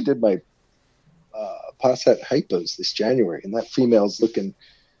 I actually did my Posset hypos this January, and that female's looking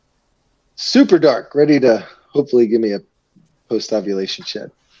super dark, ready to hopefully give me a post-ovulation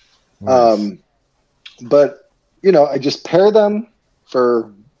shed. Nice. But I just pair them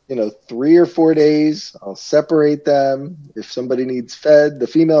for 3 or 4 days. I'll separate them. If somebody needs fed, the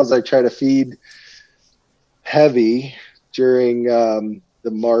females I try to feed heavy during the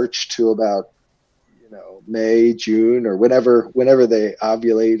March to about May, June, or whenever they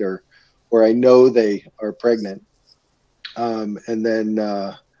ovulate or I know they are pregnant. And then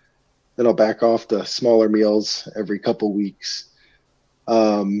I'll back off the smaller meals every couple weeks.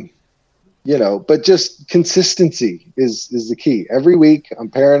 But just consistency is the key. Every week I'm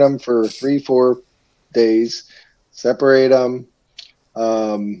pairing them for 3-4 days, separate them,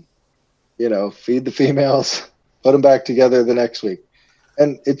 feed the females, put them back together the next week.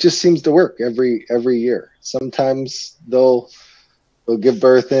 And it just seems to work every year. Sometimes they'll give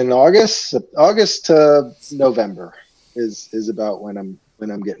birth in August to November is about when I'm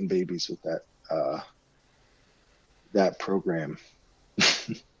getting babies with that program.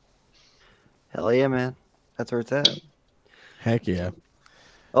 Hell yeah, man. That's where it's at. Heck yeah.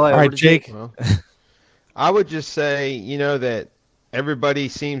 Oh, all right, Jake. Well, I would just say, that everybody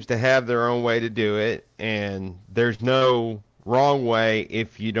seems to have their own way to do it, and there's no wrong way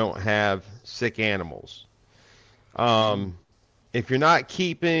if you don't have sick animals. If you're not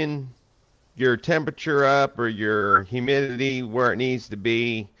keeping your temperature up or your humidity where it needs to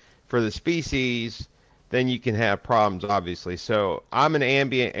be for the species, then you can have problems, obviously. So I'm an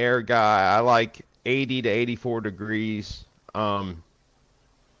ambient air guy. I like 80 to 84 degrees.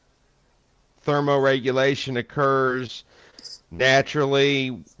 Thermoregulation occurs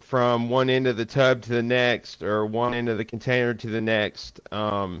naturally from one end of the tub to the next, or one end of the container to the next.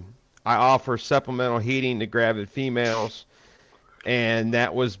 I offer supplemental heating to gravid females, and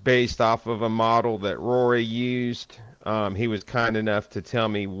that was based off of a model that Rory used. He was kind enough to tell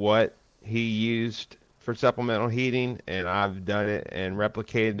me what he used for supplemental heating, and I've done it and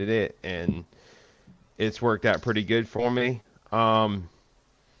replicated it, and it's worked out pretty good for me. I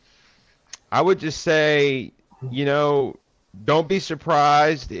would just say, don't be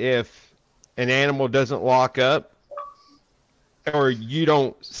surprised if an animal doesn't lock up, or you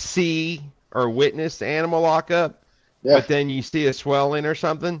don't see or witness the animal lock up, but then you see a swelling or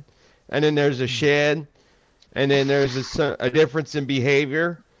something, and then there's a shed, and then there's a difference in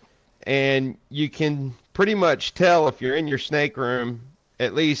behavior, and you can pretty much tell if you're in your snake room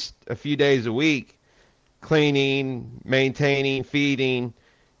at least a few days a week, cleaning, maintaining, feeding.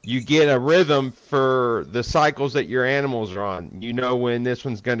 You get a rhythm for the cycles that your animals are on. You know when this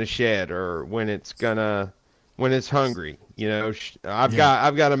one's going to shed, or when it's hungry. I've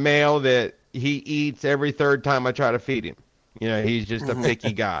got a male that he eats every third time I try to feed him. He's just a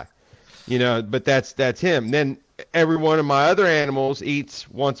picky guy. But that's him. Then every one of my other animals eats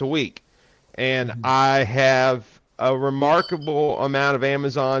once a week. And I have a remarkable amount of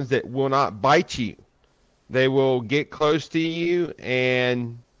Amazons that will not bite you. They will get close to you,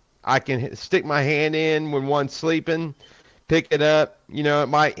 and I can stick my hand in when one's sleeping, pick it up. It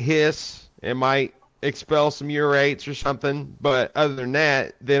might hiss, it might expel some urates or something, but other than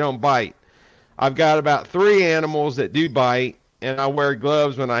that, they don't bite. I've got about 3 animals that do bite, and I wear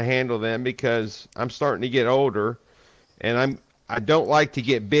gloves when I handle them because I'm starting to get older, and I don't like to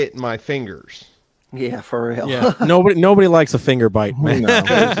get bit in my fingers. Yeah, for real. Yeah, nobody likes a finger bite.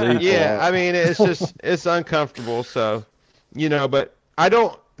 Yeah, I mean, it's uncomfortable. So, but I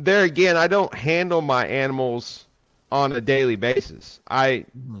don't handle my animals on a daily basis.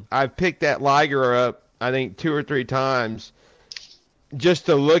 I've picked that liger up, I think 2 or 3 times, just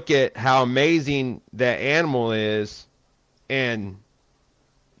to look at how amazing that animal is, and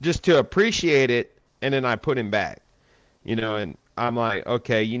just to appreciate it. And then I put him back, and I'm like,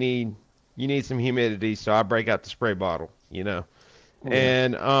 okay, you need some humidity, so I break out the spray bottle,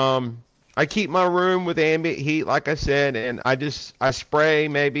 and I keep my room with ambient heat, like I said, and I spray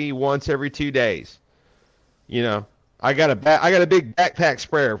maybe once every 2 days. I got a big backpack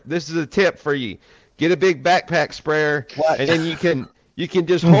sprayer. This is a tip for you: get a big backpack sprayer, and then you can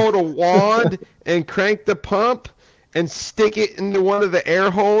just hold a wand and crank the pump, and stick it into one of the air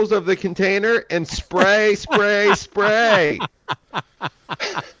holes of the container and spray, spray, spray.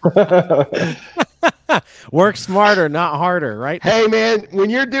 Work smarter, not harder, right? Hey man, when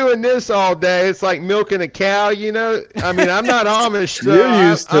you're doing this all day, it's like milking a cow, you know. I mean, I'm not Amish, so You're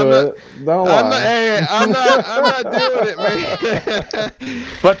used to it. Don't lie. I'm not doing it, man.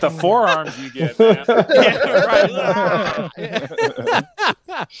 But the forearms you get, man.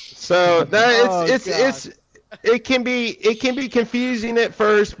 So it can be confusing at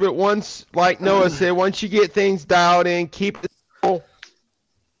first, but once, like Noah said, once you get things dialed in, keep it simple.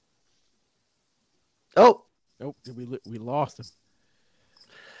 Oh, nope, we lost him.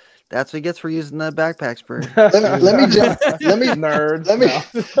 That's what he gets for using the backpack spray. Let me jump. Let me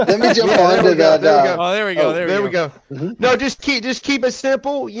jump onto that. There we go. There we go. Mm-hmm. No, just keep it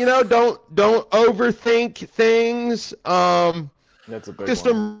simple. You know, don't overthink things. That's a big just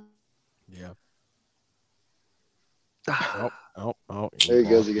one. Yeah. Oh. There he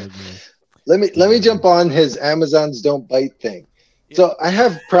goes again. Let me jump on his Amazons don't bite thing. So I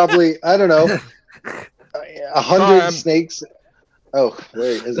have probably, I don't know, 100 snakes. Oh,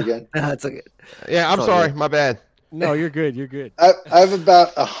 there he is again. That's okay. Yeah, I'm sorry. My bad. No, you're good. You're good. I have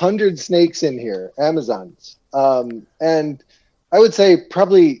about 100 snakes in here, Amazons. And I would say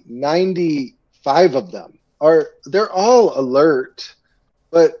probably 95 of them they're all alert,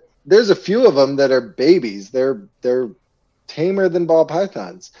 but there's a few of them that are babies. They're tamer than ball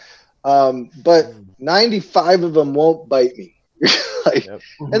pythons. But 95 of them won't bite me.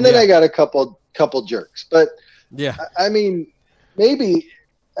 And then I got a couple jerks. But yeah, I mean, maybe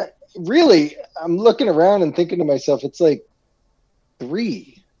really I'm looking around and thinking to myself, it's like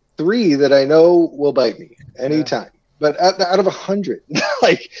three that I know will bite me anytime. But out of 100,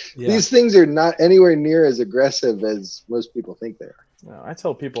 these things are not anywhere near as aggressive as most people think they are. No, I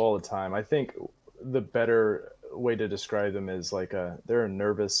tell people all the time, I think the better way to describe them is like they're a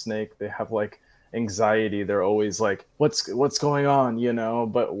nervous snake. They have like anxiety. They're always like, what's going on, you know?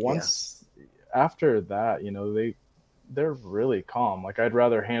 But once after that, you know, they're really calm. Like I'd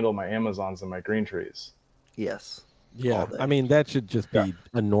rather handle my Amazons than my green trees. Yes. Yeah. I mean, that should just be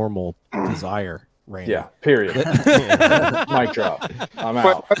a normal desire, Randy. Yeah. Period. Mic drop. I'm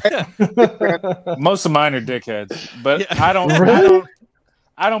out. Most of mine are dickheads, but I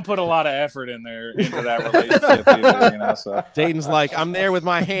don't put a lot of effort into that relationship either, you know. So Dayton's like, I'm there with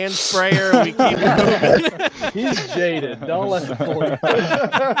my hand sprayer. And we keep it moving. He's jaded. Don't let him fool you.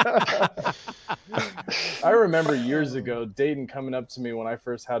 I remember years ago, Dayton coming up to me when I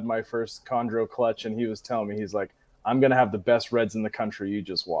first had my first chondro clutch, and he was telling me, he's like, I'm gonna have the best reds in the country. You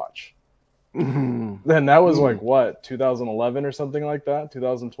just watch. Then that was like what, 2011 or something like that,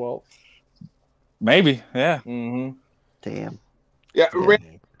 2012. Maybe, yeah. Mm-hmm. Damn. Yeah,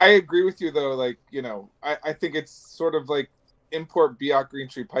 I agree with you though. Like, you know, I think it's sort of like import Biak green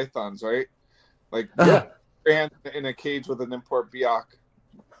tree pythons, right? Like, in a cage with an import Biak.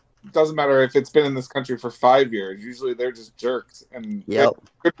 Doesn't matter if it's been in this country for 5 years. Usually they're just jerks, and good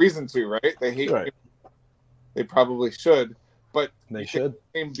reason to, right? They hate. Right. They probably should, but they should.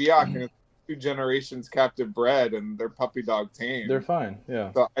 Same Biak, and it's 2 generations captive bred, and they're puppy dog tame. They're fine.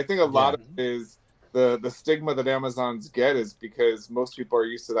 Yeah. So I think a lot of it is the stigma that Amazons get is because most people are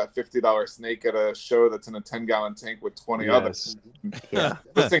used to that $50 snake at a show that's in a 10-gallon tank with 20 others. Yeah.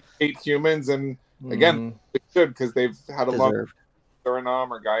 This thing hate humans, and again, they should, because they've had a long Suriname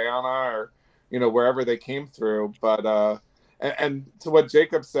or Guyana or, you know, wherever they came through. But and to what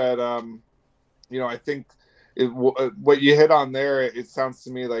Jacob said, you know, I think what you hit on there, it sounds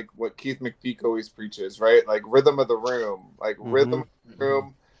to me like what Keith McPeak always preaches, right? Like rhythm of the room, rhythm of the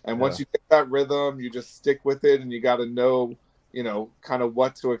room. And once you get that rhythm, you just stick with it, and you got to know, you know, kind of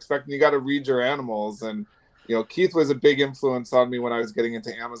what to expect, and you got to read your animals. And, you know, Keith was a big influence on me when I was getting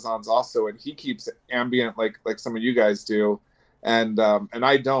into Amazons also, and he keeps ambient like some of you guys do, and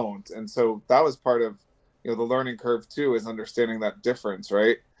I don't. And so that was part of, you know, the learning curve too, is understanding that difference,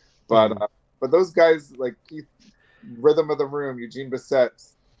 right? But those guys like Keith, rhythm of the room, Eugene Bissett,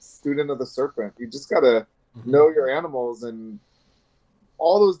 student of the serpent, you just got to know your animals and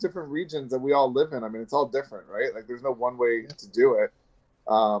all those different regions that we all live in. I mean, it's all different, right? Like there's no one way to do it.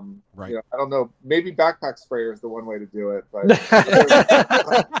 Right. You know, I don't know, maybe backpack sprayer is the one way to do it, but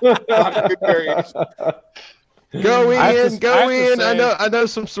not a good variation. Go in. I know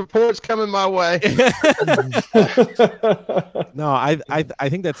some support's coming my way. No, I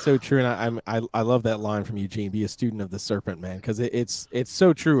think that's so true, and I love that line from Eugene. Be a student of the serpent, man, because it's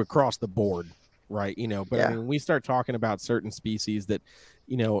so true across the board, right? You know, but I mean, when we start talking about certain species that,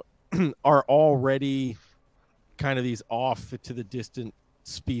 you know, are already kind of these off to the distant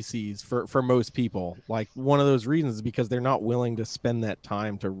species for most people. Like, one of those reasons is because they're not willing to spend that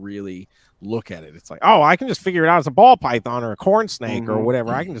time to really look at it. It's like, oh, I can just figure it out as a ball python or a corn snake or whatever.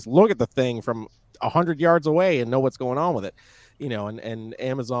 I can just look at the thing from 100 yards away and know what's going on with it, you know. And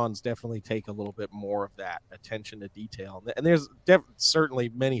Amazons definitely take a little bit more of that attention to detail, and there's certainly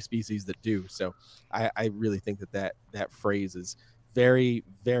many species that do. So I really think that phrase is very,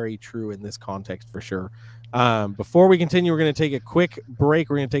 very true in this context for sure. Before we continue, we're going to take a quick break.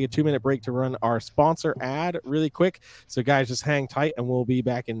 We're going to take a 2-minute break to run our sponsor ad really quick. So guys, just hang tight and we'll be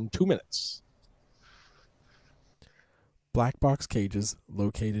back in 2 minutes. Black Box Cages,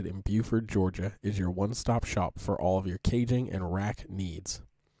 located in Buford, Georgia, is your one-stop shop for all of your caging and rack needs.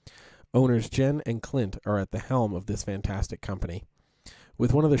 Owners Jen and Clint are at the helm of this fantastic company.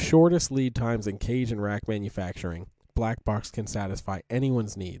 With one of the shortest lead times in cage and rack manufacturing, Black Box can satisfy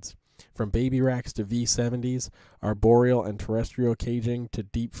anyone's needs. From baby racks to V70s, arboreal and terrestrial caging to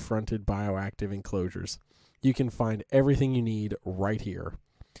deep-fronted bioactive enclosures. You can find everything you need right here.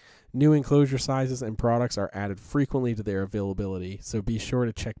 New enclosure sizes and products are added frequently to their availability, so be sure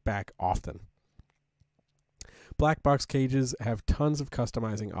to check back often. Black Box Cages have tons of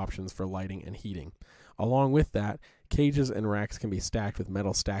customizing options for lighting and heating. Along with that, cages and racks can be stacked with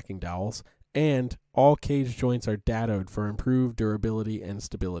metal stacking dowels, and all cage joints are dadoed for improved durability and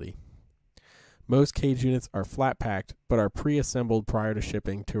stability. Most cage units are flat packed, but are pre-assembled prior to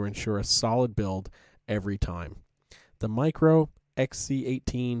shipping to ensure a solid build every time. The Micro,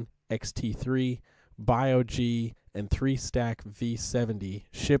 XC18, XT3, Bio-G, and 3-stack V70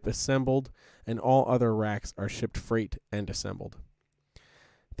 ship assembled, and all other racks are shipped freight and assembled.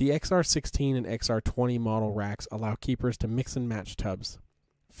 The XR16 and XR20 model racks allow keepers to mix and match tubs.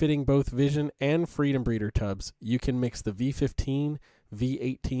 Fitting both Vision and Freedom Breeder tubs, you can mix the V15,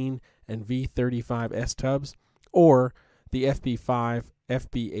 V18, and V35S tubs, or the FB5,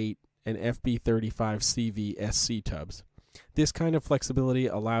 FB8, and FB35CV SC tubs. This kind of flexibility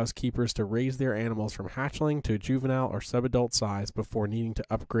allows keepers to raise their animals from hatchling to juvenile or subadult size before needing to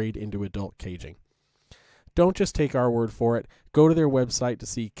upgrade into adult caging. Don't just take our word for it. Go to their website to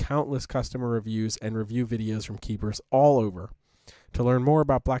see countless customer reviews and review videos from keepers all over. To learn more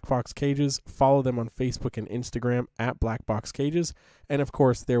about Black Box Cages, follow them on Facebook and Instagram at Black Box Cages, and of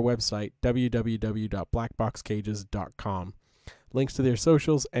course their website, www.blackboxcages.com. Links to their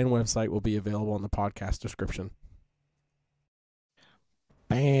socials and website will be available in the podcast description.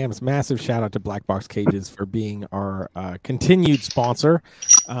 Bam! Massive shout out to Black Box Cages for being our continued sponsor.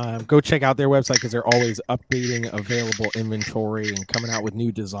 Go check out their website because they're always updating available inventory and coming out with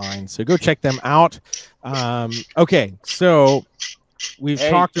new designs. So go check them out. Okay, so we've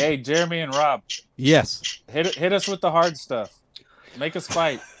talked. Hey, Jeremy and Rob. Yes. Hit us with the hard stuff. Make us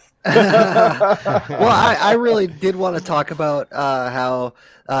fight. Well, I really did want to talk about how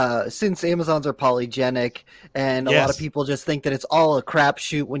since Amazons are polygenic and a lot of people just think that it's all a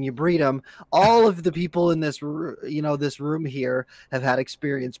crapshoot when you breed them, all of the people in this this room here have had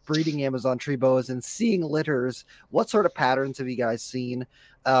experience breeding Amazon tree boas and seeing litters. What sort of patterns have you guys seen?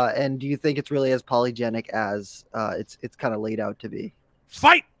 And do you think it's really as polygenic as it's kind of laid out to be?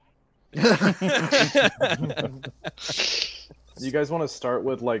 Fight! You guys want to start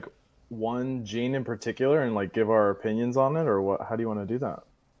with like one gene in particular and like give our opinions on it, or what? How do you want to do that?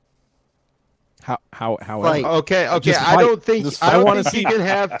 How? Okay. I don't think you can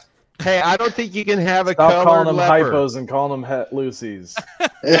have. Hey, I don't think you can have a Stop colored calling them leopard. hypos and calling them het Lucy's.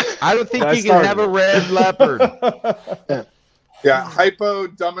 I don't think you can have a red leopard. Yeah, hypo,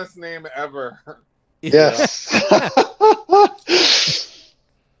 dumbest name ever. Yes.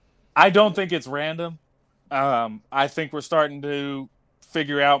 I don't think it's random. I think we're starting to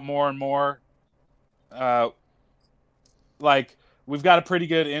figure out more and more. Like, we've got a pretty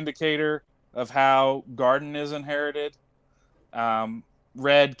good indicator of how garden is inherited.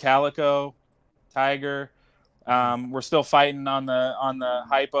 Red, calico, tiger. We're still fighting on the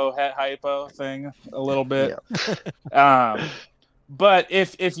het hypo thing a little bit. Yeah. But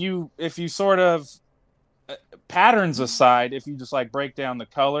if you sort of patterns aside, if you just like break down the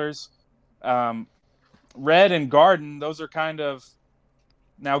colors, red and garden, those are kind of,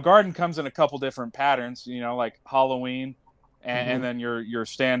 now garden comes in a couple different patterns, like Halloween and then your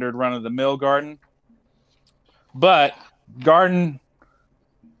standard run of the mill garden. But garden,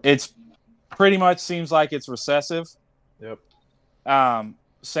 it's pretty much seems like it's recessive. Yep.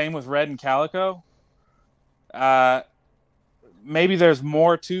 Same with red and calico. Maybe there's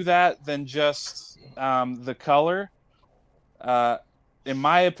more to that than just the color. In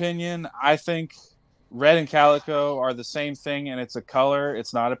my opinion, I think red and calico are the same thing, and it's a color.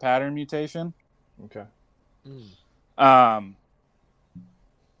 It's not a pattern mutation. Okay.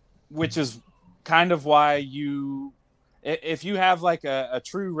 which is kind of why if you have like a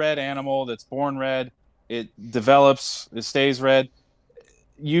true red animal that's born red, it develops, it stays red,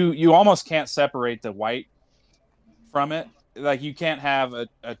 you almost can't separate the white from it. Like you can't have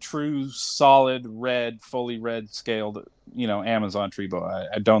a true solid red, fully red scaled, Amazon tree boa.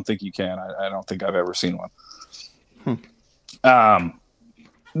 I don't think you can. I don't think I've ever seen one.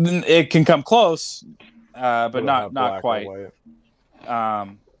 It can come close, but not quite.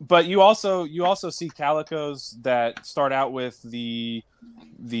 But you also see calicos that start out with the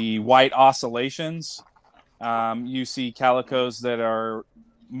white oscillations. You see calicos that are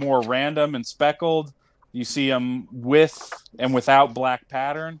more random and speckled. You see them with and without black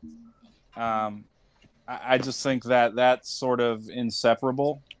pattern. I just think that that's sort of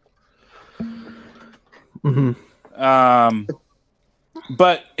inseparable. Mm-hmm.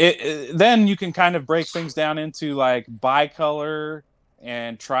 But then you can kind of break things down into like bicolor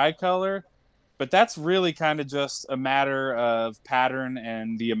and tricolor, but that's really kind of just a matter of pattern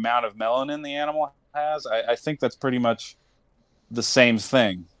and the amount of melanin the animal has. I think that's pretty much the same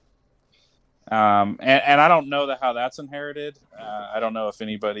thing. And I don't know how that's inherited. I don't know if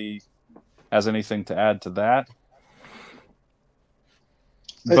anybody has anything to add to that.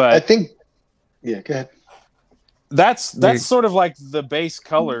 But I think, yeah, go ahead. That's sort of like the base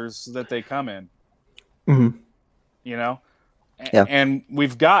colors that they come in. Mm-hmm. Yeah. And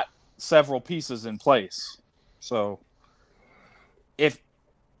we've got several pieces in place. So if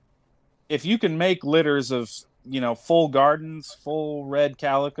you can make litters of, full gardens, full red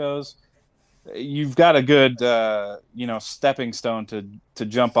calicos, you've got a good, stepping stone to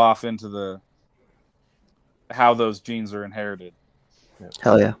jump off into how those genes are inherited.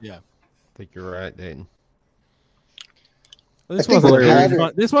 Hell yeah. Yeah. I think you're right, Dayton. This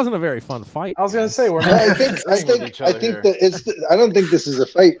wasn't a very fun fight. I was going to say, I think that I don't think this is a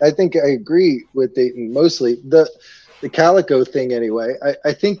fight. I think I agree with Dayton mostly. The calico thing anyway.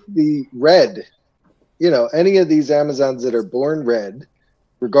 I think the red, any of these Amazons that are born red,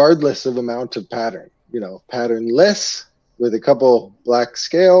 regardless of amount of pattern, patternless with a couple black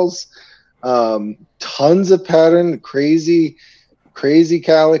scales, tons of pattern, crazy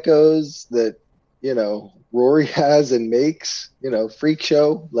calicos that, Rory has and makes, freak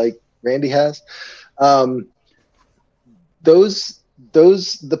show like Randy has. The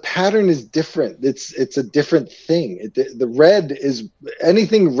pattern is different. It's a different thing. The red is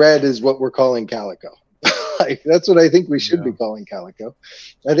anything red is what we're calling calico. Like that's what I think we should be calling calico.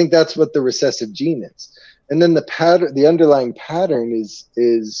 I think that's what the recessive gene is. And then the pattern, the underlying pattern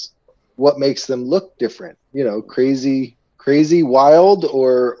is what makes them look different. Crazy, wild,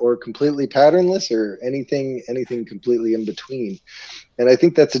 or completely patternless, or anything completely in between. And I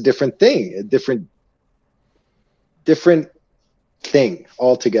think that's a different thing, a different thing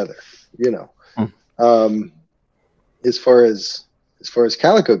altogether. As far as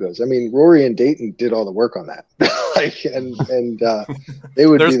calico goes, I mean, Rory and Dayton did all the work on that, and they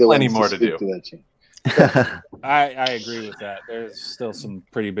would be the plenty ones more to to speak do. to that gene. I agree with that. There's still some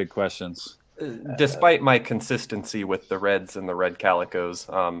pretty big questions. Despite my consistency with the reds and the red calicos,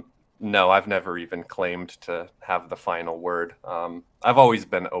 no, I've never even claimed to have the final word. I've always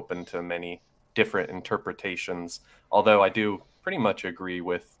been open to many different interpretations, although I do pretty much agree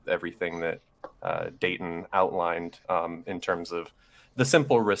with everything that Dayton outlined in terms of the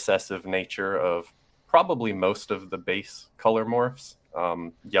simple recessive nature of probably most of the base color morphs,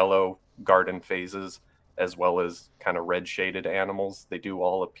 yellow garden phases, as well as kind of red shaded animals. They do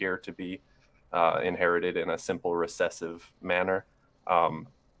all appear to be inherited in a simple recessive manner.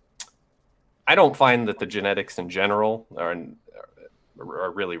 I don't find that the genetics in general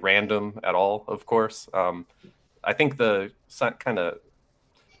are really random at all, of course. I think the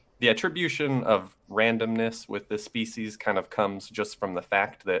attribution of randomness with this species kind of comes just from the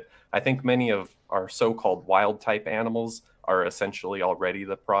fact that I think many of our so-called wild type animals are essentially already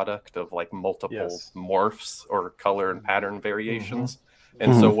the product of like multiple morphs or color and pattern variations.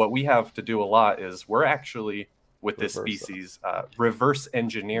 And so what we have to do a lot is we're actually, with this species, reverse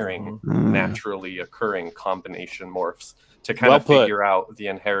engineering naturally occurring combination morphs to kind of figure out the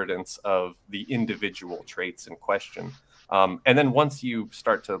inheritance of the individual traits in question. And then once you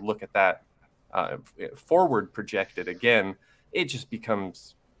start to look at that forward projected again, it just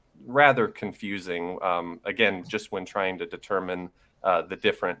becomes rather confusing. Again, just when trying to determine the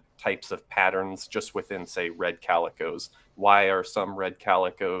different types of patterns just within, say, red calicos. Why are some red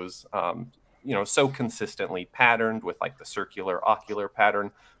calicos, so consistently patterned with like the circular ocular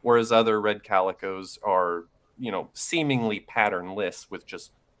pattern, whereas other red calicos are, seemingly patternless with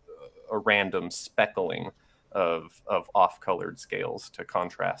just a random speckling. of off-colored scales to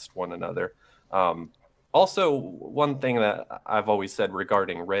contrast one another. Also, one thing that I've always said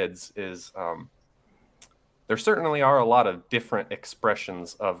regarding reds is there certainly are a lot of different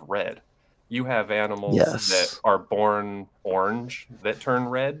expressions of red. You have animals that are born orange that turn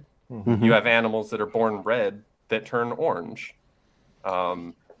red. Mm-hmm. You have animals that are born red that turn orange.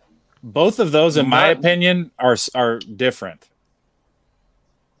 Both of those, in my opinion, are different.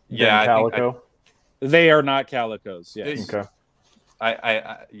 Yeah, calico. They are not calicos. Yes. Okay.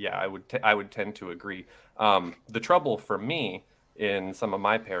 I would tend to agree. The trouble for me in some of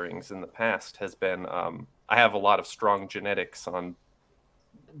my pairings in the past has been I have a lot of strong genetics on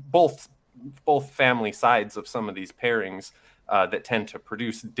both family sides of some of these pairings that tend to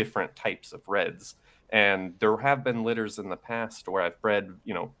produce different types of reds. And there have been litters in the past where I've bred,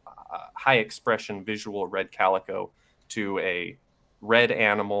 high expression visual red calico to a red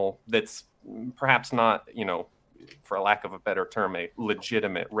animal that's perhaps not, for a lack of a better term, a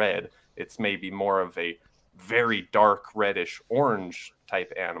legitimate red. It's maybe more of a very dark reddish orange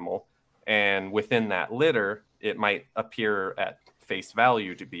type animal. And within that litter, it might appear at face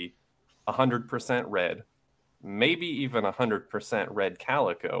value to be 100% red, maybe even 100% red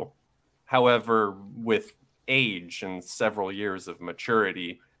calico. However, with age and several years of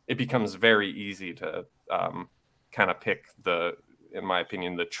maturity, it becomes very easy to kind of pick in my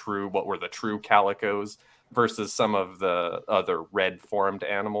opinion, what were the true calicos versus some of the other red formed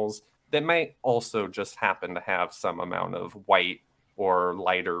animals that might also just happen to have some amount of white or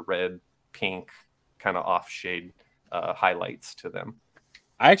lighter red, pink, kind of off shade highlights to them.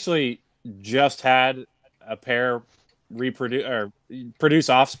 I actually just had a pair produce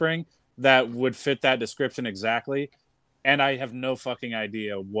offspring that would fit that description exactly, and I have no fucking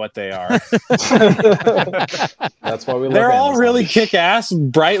idea what they are. That's why they're all really kick-ass,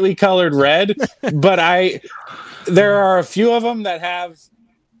 brightly colored red, but there are a few of them that have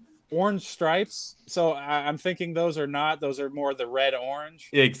orange stripes, so I'm thinking those are more the red orange.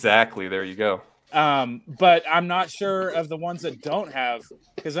 Exactly, there you go. But I'm not sure of the ones that don't have,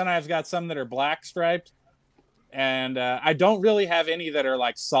 because then I've got some that are black striped, and I don't really have any that are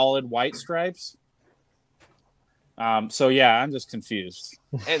like solid white stripes. So yeah, I'm just confused.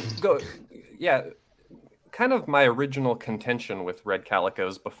 And kind of my original contention with red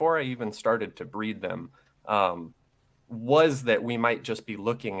calicos before I even started to breed them was that we might just be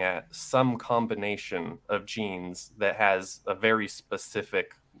looking at some combination of genes that has a very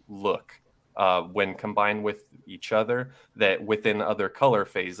specific look when combined with each other, that within other color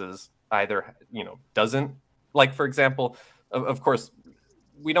phases either doesn't. Like, for example, of course,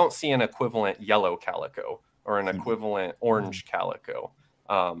 we don't see an equivalent yellow calico or an equivalent orange calico,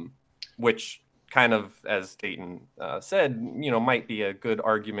 which kind of, as Dayton said, might be a good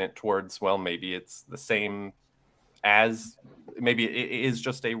argument towards, well, maybe it's the same as, maybe it is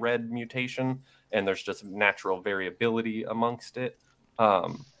just a red mutation and there's just natural variability amongst it. I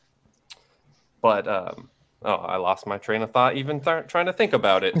lost my train of thought even trying to think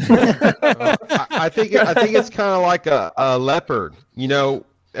about it. I think it's kind of like a leopard.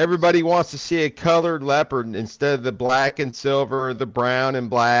 Everybody wants to see a colored leopard instead of the black and silver, or the brown and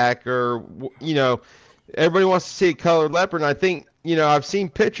black, or everybody wants to see a colored leopard. And I think I've seen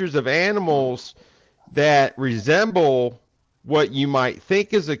pictures of animals that resemble what you might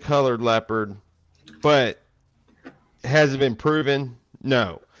think is a colored leopard, but has it been proven?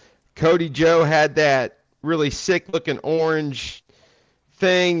 No. Cody Joe had that really sick looking orange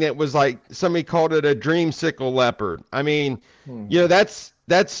thing that was like, somebody called it a dreamsicle leopard. I mean,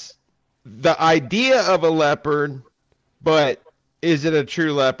 that's the idea of a leopard, but is it a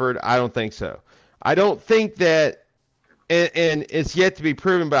true leopard? I don't think so. I don't think that, and it's yet to be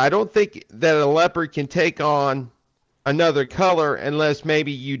proven, but I don't think that a leopard can take on another color unless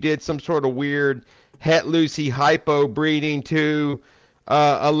maybe you did some sort of weird het Lucy hypo breeding to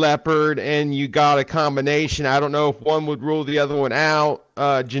a leopard and you got a combination. I don't know if one would rule the other one out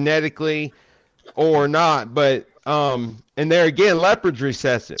genetically or not, but and there again, leopard's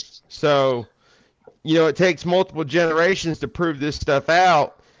recessive, so it takes multiple generations to prove this stuff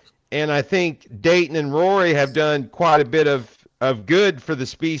out. And I think Dayton and Rory have done quite a bit of good for the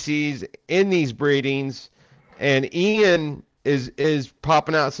species in these breedings, and Ian is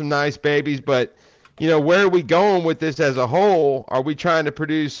popping out some nice babies. But where are we going with this as a whole? Are we trying to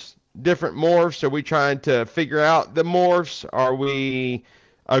produce different morphs? Are we trying to figure out the morphs? Are we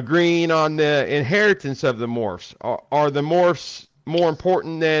agreeing on the inheritance of the morphs? Are the morphs more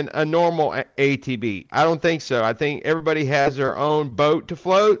important than a normal ATB? I don't think so. I think everybody has their own boat to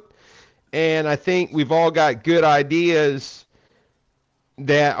float, and I think we've all got good ideas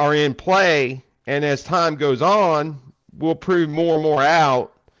that are in play, And as time goes on, we'll prove more and more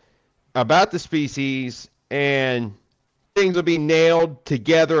out about the species, and things will be nailed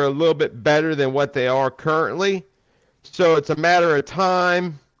together a little bit better than what they are currently. So it's a matter of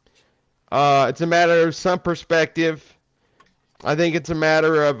time. It's a matter of some perspective. I think it's a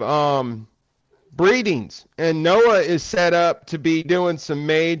matter of breedings. And Noah is set up to be doing some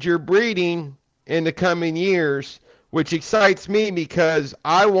major breeding in the coming years, which excites me because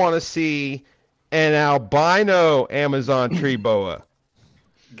I want to see an albino Amazon tree boa.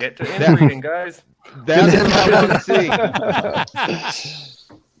 Get to inbreeding, guys. That's what I want to see.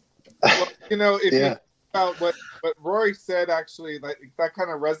 Well, you know, if you think about what Rory said, actually, like that kind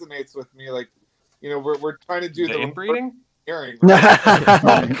of resonates with me. Like, you know, we're trying to do the inbreeding. Hearing, right?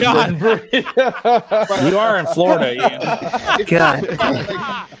 Oh, God. You are in Florida, Ian. God.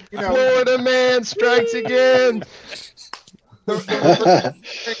 Like, you know, Florida man strikes again.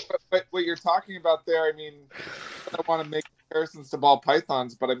 But what you're talking about there, I mean, I don't want to make comparisons to ball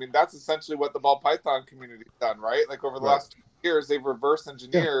pythons, but I mean, that's essentially what the ball python community's done, right? Like over the last 2 years, they've reverse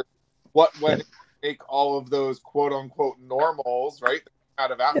engineered what went to make all of those quote unquote normals, right,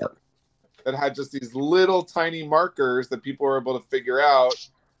 out of Africa, that had just these little tiny markers that people were able to figure out,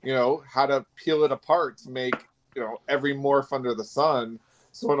 you know, how to peel it apart to make, you know, every morph under the sun.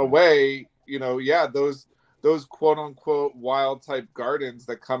 So in a way, you know, yeah, those quote unquote wild type gardens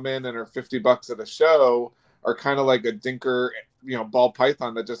that come in and are $50 at a show are kind of like a dinker, you know, ball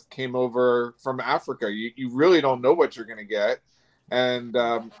python that just came over from Africa. You really don't know what you're going to get. And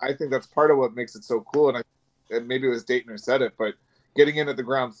I think that's part of what makes it so cool. And maybe it was Dayton who said it, but getting in at the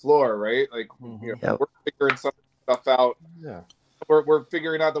ground floor, right? Like, you know, we're figuring some stuff out. Yeah. We're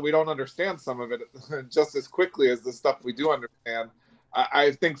figuring out that we don't understand some of it just as quickly as the stuff we do understand.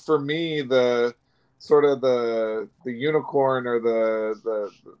 I think for me, the sort of the unicorn or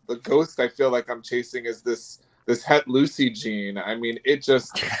the ghost I feel like I'm chasing is this Het Lucy gene. I mean, it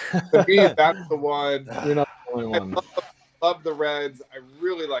just, to me, that's the one. You're not the only one. I love the reds. I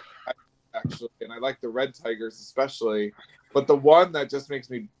really like actually, and I like the red tigers especially. But the one that just makes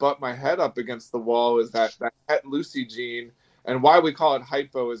me butt my head up against the wall is that Het Lucy gene. And why we call it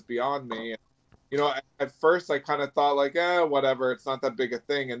hypo is beyond me. You know, at first I kind of thought like, whatever, it's not that big a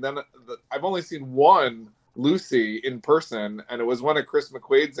thing. And then I've only seen one Lucy in person, and it was one of Chris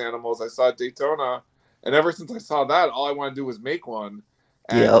McQuaid's animals I saw at Daytona. And ever since I saw that, all I want to do was make one.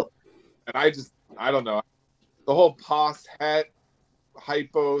 And, and I don't know, the whole pos het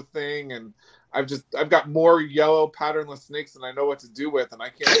hypo thing, and I've got more yellow patternless snakes than I know what to do with, and I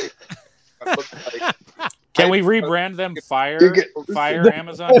can't. Like, can we rebrand them Fire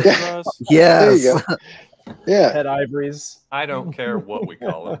Amazon Heroes? Yes. There you go. Yeah. Head ivories. I don't care what we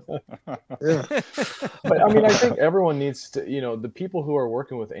call them. But I mean, I think everyone needs to, you know, the people who are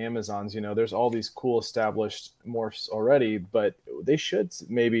working with Amazons, you know, there's all these cool established morphs already, but they should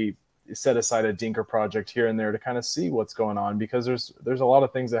maybe set aside a dinker project here and there to kind of see what's going on, because there's a lot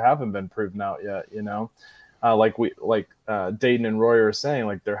of things that haven't been proven out yet, you know. Like Dayton and Rory are saying,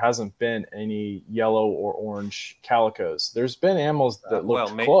 like there hasn't been any yellow or orange calicos. There's been animals that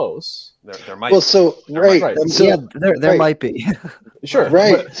look close. There might. Well, so right. So, yeah, there might be. Sure,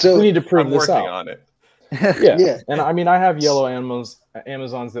 right. So we need to prove I'm this working out. on it. Yeah. And I mean, I have yellow Amazons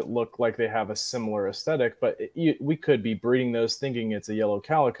that look like they have a similar aesthetic, but we could be breeding those thinking it's a yellow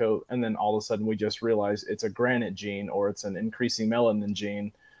calico, and then all of a sudden we just realize it's a granite gene or it's an increasing melanin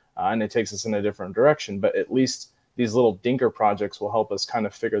gene. And it takes us in a different direction, but at least these little dinker projects will help us kind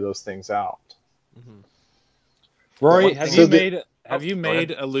of figure those things out. Mm-hmm. Rory, have you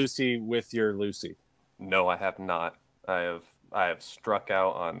made a Lucy with your Lucy? No, I have not. I have struck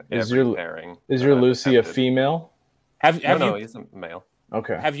out on every pairing. Is your Lucy a female? No, he's a male.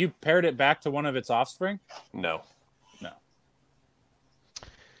 Okay. Have you paired it back to one of its offspring? No.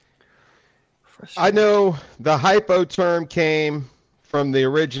 I know the hypo term came from the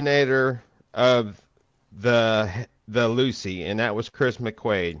originator of the Lucy, and that was Chris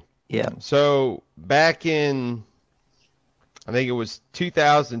McQuaid. Yeah. So back in, I think it was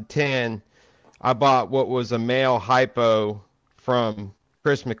 2010, I bought what was a male hypo from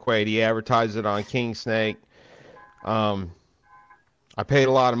Chris McQuaid. He advertised it on King Snake. I paid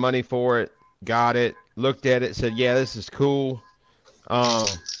a lot of money for it, got it, looked at it, said, yeah, this is cool. I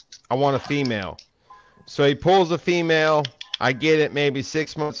want a female. So he pulls a female. I get it maybe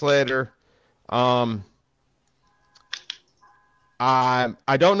 6 months later. I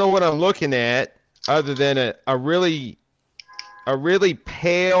don't know what I'm looking at other than a really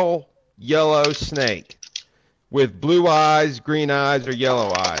pale yellow snake with blue eyes, green eyes, or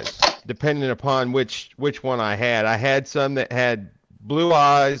yellow eyes, depending upon which one I had. I had some that had blue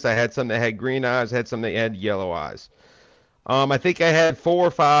eyes. I had some that had green eyes. I had some that had yellow eyes. I think I had 4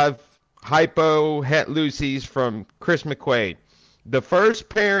 or 5 hypo het Lucy's from Chris McQuaid. The first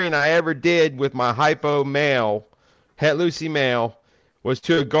pairing I ever did with my hypo male, het Lucy male, was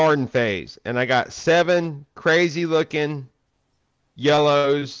to a garden phase, and I got 7 crazy looking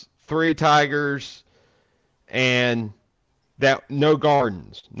yellows, 3 tigers, and that no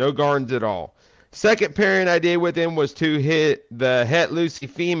gardens at all. Second pairing I did with him was to hit the het Lucy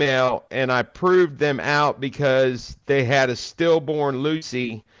female, and I proved them out because they had a stillborn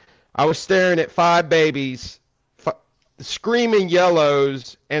Lucy. I was staring at 5 babies, screaming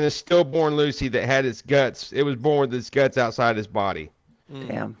yellows, and a stillborn Lucy that had its guts. It was born with its guts outside its body.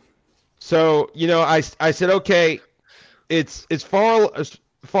 Damn. So, I said, okay, it's as far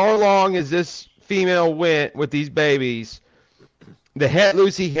along as this female went with these babies. The het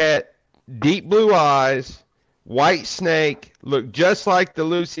Lucy had deep blue eyes, white snake, looked just like the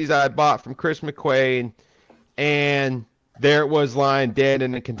Lucy's I bought from Chris McQuaid, and there it was lying dead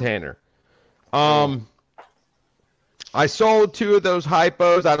in a container. I sold 2 of those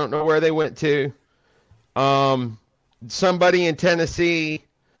hypos. I don't know where they went to. Somebody in Tennessee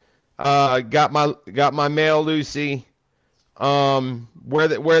got my male Lucy. Where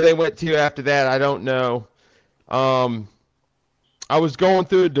they went to after that, I don't know. I was going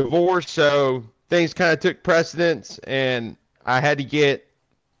through a divorce, so things kind of took precedence, and I had to get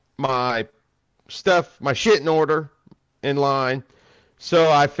my shit in order, in line. So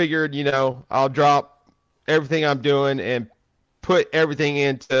I figured, I'll drop everything I'm doing and put everything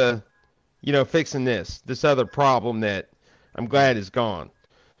into, fixing this other problem that I'm glad is gone.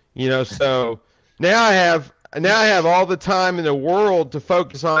 So now I have all the time in the world to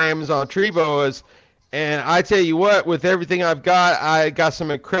focus on Amazon tree boas. And I tell you what, with everything I've got, I got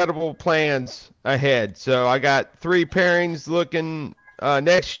some incredible plans ahead. So I got 3 pairings looking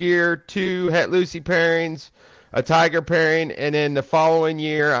next year, 2 het Lucy pairings, a tiger pairing, and then the following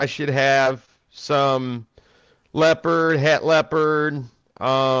year I should have some leopard, het leopard,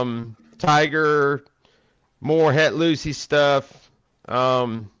 tiger, more het Lucy stuff.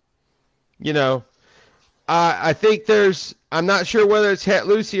 I think I'm not sure whether it's het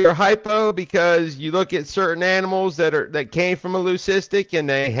Lucy or hypo, because you look at certain animals that came from a leucistic and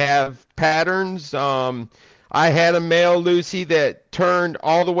they have patterns. I had a male Lucy that turned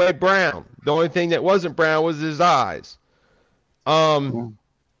all the way brown. The only thing that wasn't brown was his eyes. It's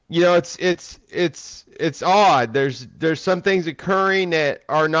odd. There's some things occurring that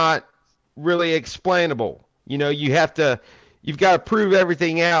are not really explainable. You've got to prove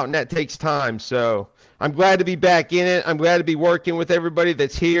everything out, and that takes time. So I'm glad to be back in it. I'm glad to be working with everybody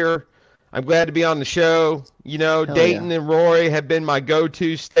that's here. I'm glad to be on the show. Dayton and Rory have been my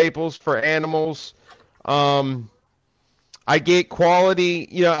go-to staples for animals. I get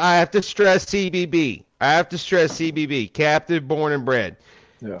quality. I have to stress CBB. Captive, born, and bred.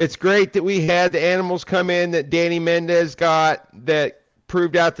 Yeah. It's great that we had the animals come in that Danny Mendez got that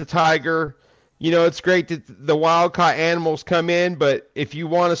proved out the tiger. It's great that the wild caught animals come in, but if you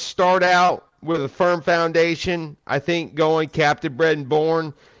want to start out with a firm foundation, I think going captive, bred, and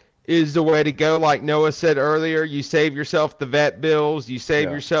born is the way to go. Like Noah said earlier, you save yourself the vet bills, you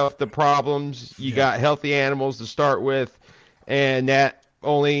save yourself the problems, you got healthy animals to start with, and that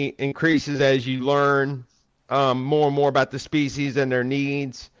only increases as you learn more and more about the species and their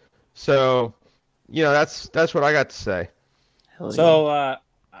needs. So, that's what I got to say. So,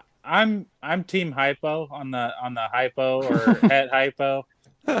 I'm team hypo on the hypo or het hypo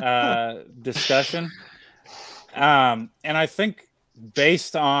discussion. And I think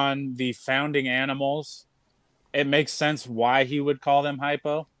based on the founding animals, it makes sense why he would call them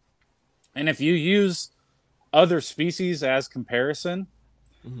hypo. And if you use other species as comparison,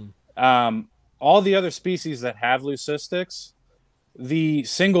 all the other species that have leucistics, the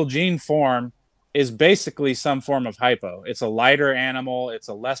single gene form is basically some form of hypo. It's a lighter animal. It's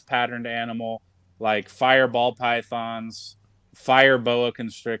a less patterned animal, like fireball pythons, fire boa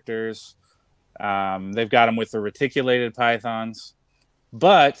constrictors. They've got them with the reticulated pythons.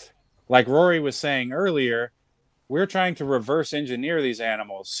 But like Rory was saying earlier, we're trying to reverse engineer these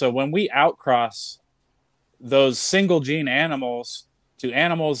animals. So when we outcross those single gene animals to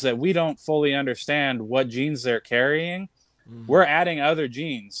animals that we don't fully understand what genes they're carrying, we're adding other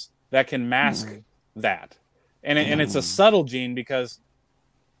genes that can mask that. And it's a subtle gene, because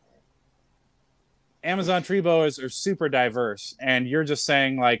Amazon tree boas are super diverse, and you're just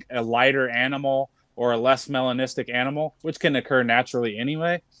saying like a lighter animal or a less melanistic animal, which can occur naturally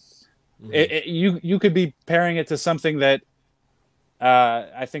anyway. You could be pairing it to something that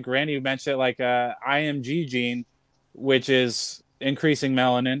I think Randy mentioned, like a IMG gene, which is increasing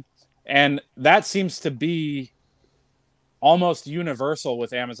melanin. And that seems to be almost universal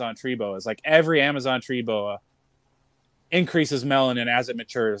with Amazon tree boas. Like every Amazon tree boa increases melanin as it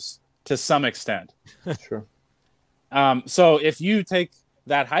matures to some extent. Sure. So if you take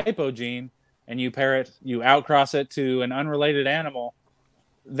that hypo gene and you outcross it to an unrelated animal,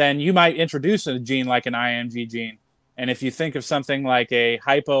 then you might introduce a gene like an IMG gene. And if you think of something like a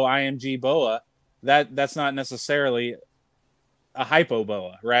hypo IMG boa, that's not necessarily a hypo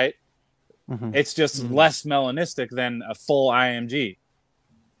boa, right? Mhm. It's just less melanistic than a full IMG.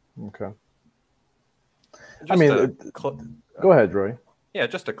 Okay. Just I mean, go ahead, Rory. Yeah,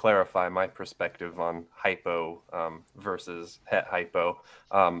 just to clarify my perspective on hypo versus het hypo,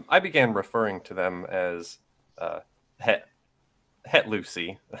 I began referring to them as het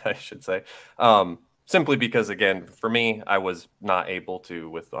Lucy, I should say, simply because, again, for me, I was not able to,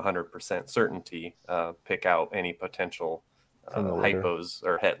 with 100% certainty, pick out any potential hypos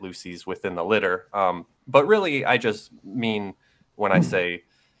or het Lucies within the litter. But really, I just mean when I say,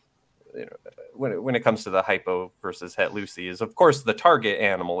 when it comes to the hypo versus het Lucy, is of course the target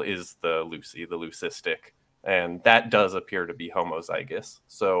animal is the Lucy, the leucistic, and that does appear to be homozygous.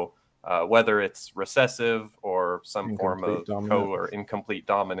 So whether it's recessive or some form of co or incomplete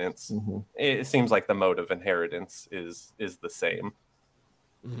dominance, it seems like the mode of inheritance is the same.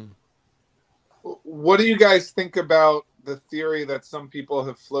 What do you guys think about the theory that some people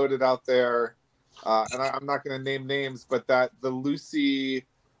have floated out there, and I'm not going to name names, but that the Lucy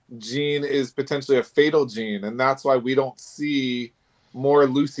gene is potentially a fatal gene, and that's why we don't see more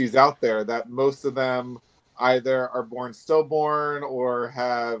Lucys out there, that most of them either are born stillborn or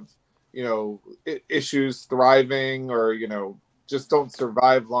have issues thriving, or just don't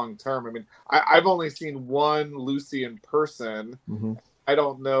survive long term. I mean, I've only seen one Lucy in person. I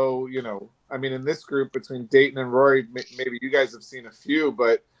don't know, I mean, in this group between Dayton and Rory, maybe you guys have seen a few,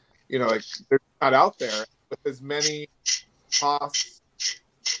 but like they're not out there with as many Haas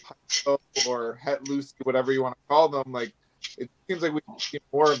or het Lucy, whatever you want to call them. Like, it seems like we see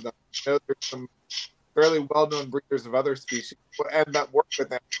more of them. There's some fairly well-known breeders of other species and that work with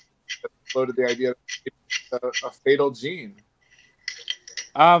them that floated the idea that it's a fatal gene.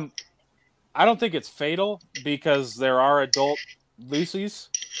 I don't think it's fatal because there are adult Lucys,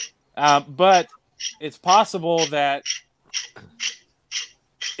 but it's possible that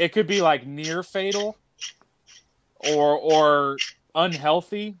it could be like near fatal or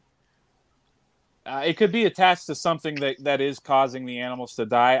unhealthy. It could be attached to something that is causing the animals to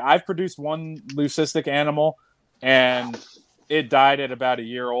die. I've produced one leucistic animal, and it died at about a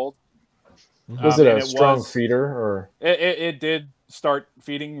year old. Was it a strong feeder, or it did start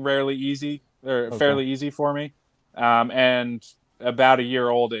feeding fairly easy for me, and about a year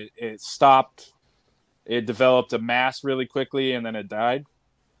old, it stopped. It developed a mass really quickly, and then it died.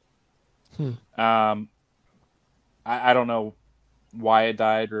 I don't know why it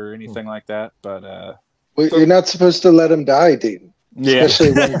died or anything like that, but well, you're not supposed to let them die, Dayton. Yeah.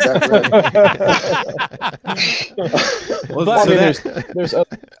 Especially when it's that there's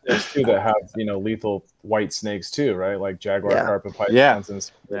others too that have lethal white snakes too, right? Like jaguar carpet pythons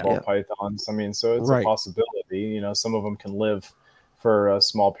and ball pythons. I mean, so it's a possibility. Some of them can live for a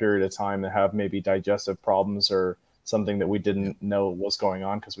small period of time that have maybe digestive problems or something that we didn't know was going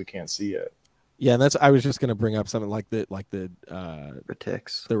on because we can't see it. Yeah, and I was just going to bring up something like the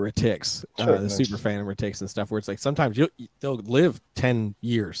retics, the super phantom retics and stuff, where it's like sometimes they'll live 10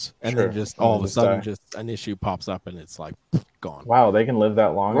 years and then just all of a sudden just an issue pops up and it's like gone. Wow, they can live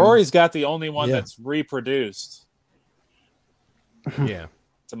that long. Rory's got the only one that's reproduced. Yeah,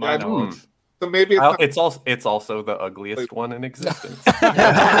 to my knowledge. So maybe it's also the ugliest one in existence.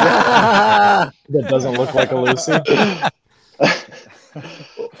 That doesn't look like a Lucy.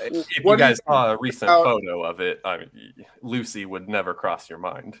 If you guys saw a recent photo of it, Lucy would never cross your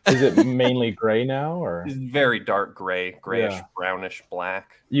mind. Is it mainly gray now, or it's very dark gray, grayish, brownish,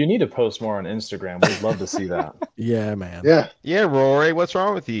 black? You need to post more on Instagram. We'd love to see that. Yeah, man. Yeah, Rory, what's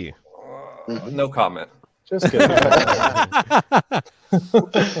wrong with you? No comment. Just kidding.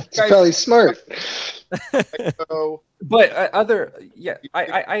 It's probably smart. But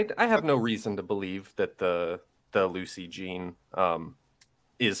I have no reason to believe that the Lucy gene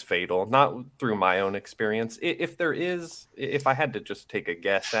is fatal, not through my own experience. If I had to just take a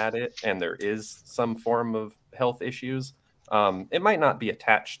guess at it and there is some form of health issues, it might not be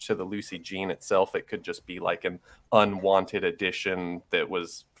attached to the Lucy gene itself. It could just be like an unwanted addition that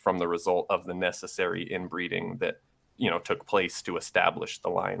was from the result of the necessary inbreeding that took place to establish the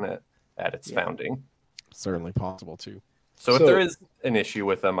line at its founding. Certainly possible too. So if there is an issue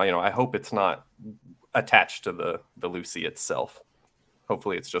with them, I hope it's not attached to the Lucy itself.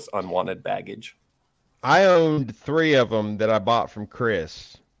 hopefully it's just unwanted baggage. I owned 3 of them that I bought from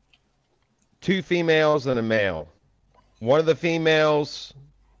Chris. 2 females and a male. One of the females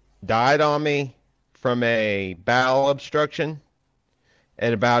died on me from a bowel obstruction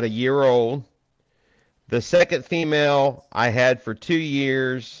at about a year old. The second female I had for 2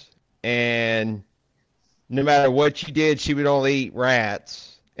 years, and no matter what you did, she would only eat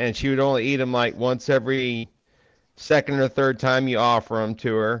rats, and she would only eat them like once every second or third time you offer them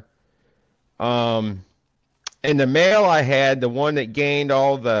to her. And the male I had, the one that gained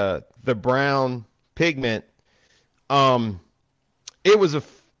all the brown pigment, it was a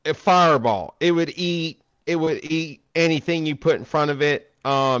fireball. It would eat anything you put in front of it.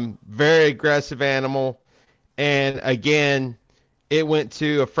 Very aggressive animal. And again, it went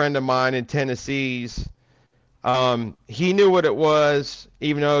to a friend of mine in Tennessee's. He knew what it was,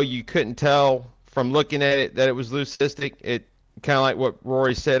 even though you couldn't tell from looking at it that it was leucistic. It kind of like what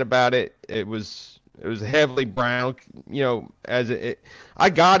Rory said about it. It was heavily brown, I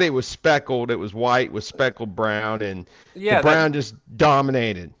got it was speckled. It was white with speckled brown, and the brown just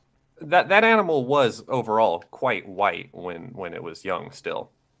dominated. That animal was overall quite white when it was young still.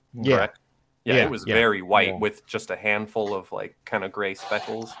 Correct? Yeah, it was very white with just a handful of like kind of gray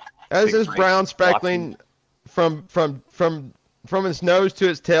speckles. As this brown speckling from its nose to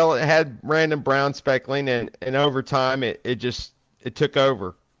its tail, it had random brown speckling, and over time it took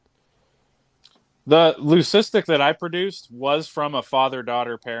over. The leucistic that I produced was from a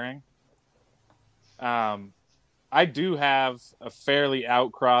father-daughter pairing. I do have a fairly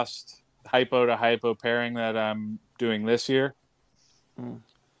outcrossed hypo to hypo pairing that I'm doing this year.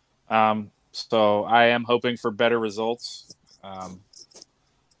 So I am hoping for better results.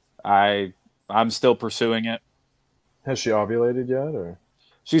 I'm still pursuing it. Has she ovulated yet, or?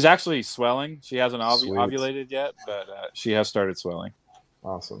 She's actually swelling. She hasn't ovulated yet, but she has started swelling.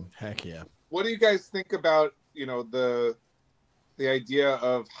 Awesome. Heck yeah. What do you guys think about, the idea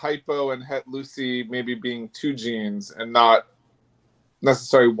of hypo and het Lucy maybe being 2 genes and not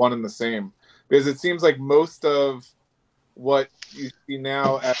necessarily one and the same? Because it seems like most of what you see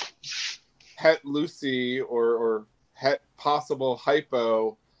now as het Lucy or het possible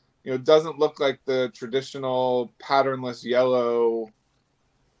hypo, doesn't look like the traditional patternless yellow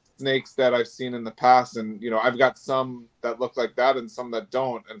snakes that I've seen in the past. And, I've got some that look like that and some that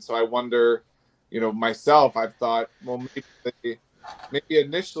don't. And so I wonder, myself, I've thought, well, maybe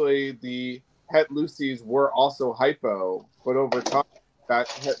initially the het Lucys were also hypo, but over time that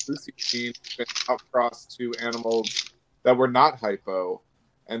het Lucy gene has been outcrossed to animals that were not hypo.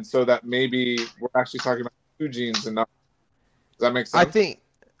 And so that maybe we're actually talking about 2 genes and not. Does that make sense?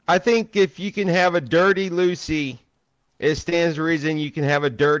 I think if you can have a dirty Lucy, it stands to reason you can have a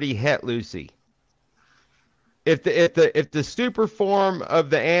dirty het Lucy. If the super form of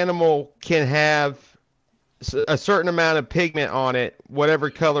the animal can have a certain amount of pigment on it, whatever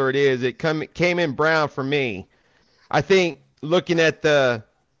color it is, it came in brown for me. I think looking at the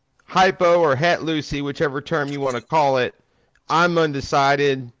hypo or het Lucy, whichever term you want to call it, I'm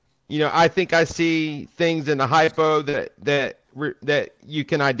undecided. I think I see things in the hypo that you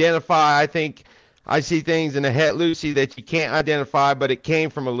can identify. I think I see things in a het Lucy that you can't identify, but it came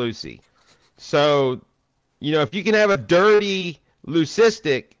from a Lucy. So, if you can have a dirty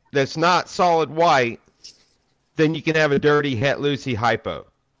leucistic that's not solid white, then you can have a dirty het Lucy hypo.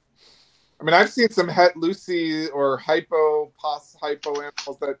 I mean, I've seen some het Lucy or hypo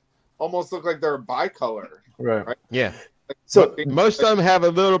animals that almost look like they're bicolor. Right? Yeah. So most of them have a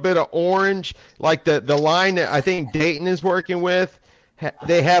little bit of orange, like the line that I think Dayton is working with.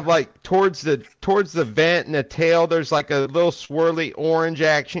 They have like towards the vent and the tail, there's like a little swirly orange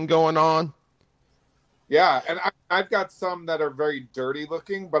action going on. Yeah, and I've got some that are very dirty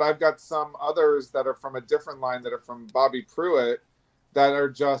looking, but I've got some others that are from a different line that are from Bobby Pruitt that are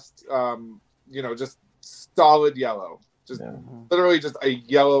just, just solid yellow, literally just a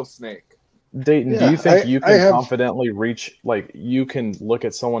yellow snake. Dayton, do you think you can confidently reach, like, you can look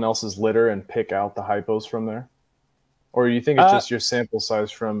at someone else's litter and pick out the hypos from there? Or do you think it's just your sample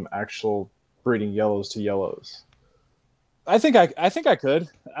size from actual breeding yellows to yellows? I think I could.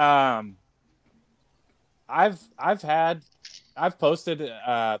 I've posted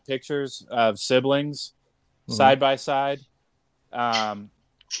pictures of siblings side by side,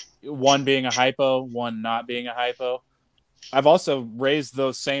 one being a hypo, one not being a hypo. I've also raised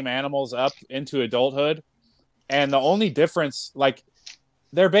those same animals up into adulthood, and the only difference, like,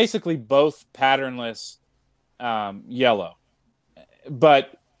 they're basically both patternless yellow,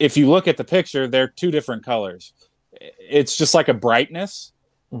 but if you look at the picture, they're 2 different colors. It's just like a brightness,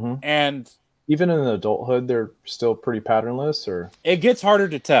 and even in adulthood, they're still pretty patternless, or it gets harder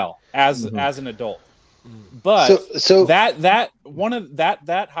to tell as an adult. But so that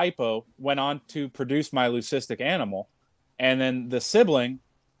hypo went on to produce my leucistic animal, and then the sibling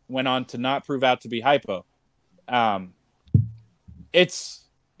went on to not prove out to be hypo. It's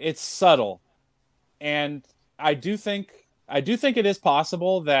subtle, and I do think it is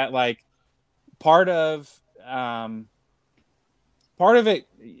possible that like part of it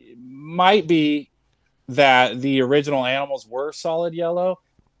might be that the original animals were solid yellow,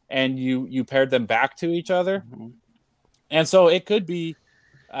 and you paired them back to each other, and so it could be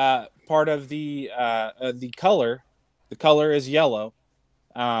part of the color. The color is yellow.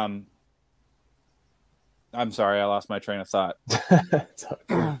 I'm sorry, I lost my train of thought.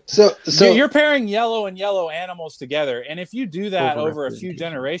 So you're pairing yellow and yellow animals together, and if you do that over a few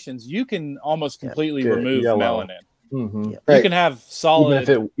generations, you can almost completely remove melanin. Mm-hmm. You can have solid,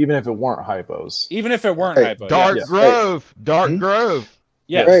 even if it weren't hypos. Even if it weren't hypo. Dark Grove.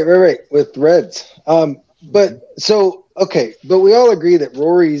 Yeah. Right. With reds. But so okay, but we all agree that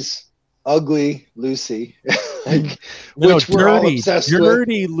Rory's ugly Lucy, which we're all obsessed with.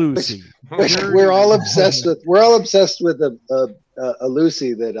 Dirty Lucy. Which we're all obsessed with. We're all obsessed with a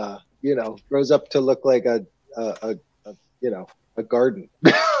Lucy that grows up to look like a garden,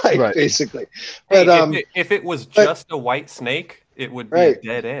 right. Basically. But if it was just a white snake, it would be a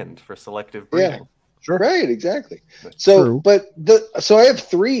dead end for selective breeding. Yeah. Sure. Right, exactly. So, so I have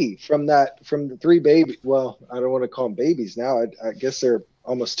three from the three baby. Well, I don't want to call them babies now. I guess they're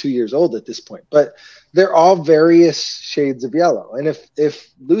almost 2 years old at this point, but they're all various shades of yellow. And if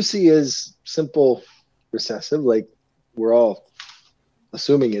Lucy is simple recessive, like we're all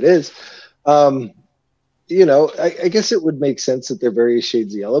assuming it is, I guess it would make sense that they're various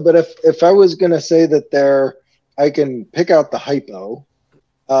shades of yellow. But if I was going to say that I can pick out the hypo,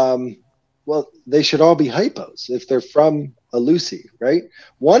 well, they should all be hypos if they're from a Lucy, right?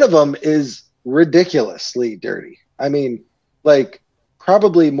 One of them is ridiculously dirty. I mean, like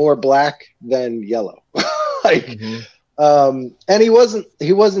probably more black than yellow. And he was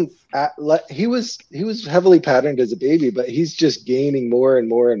heavily patterned as a baby, but he's just gaining more and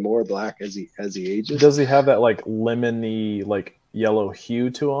more and more black as he ages. Does he have that like lemony, like yellow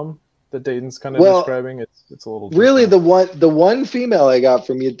hue to him that Dayton's kind of describing? It's a little different. Really the one female I got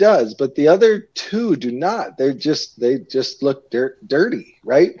from you does, but the other two do not. They just look dirty,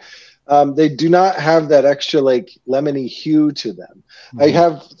 right? They do not have that extra like lemony hue to them. I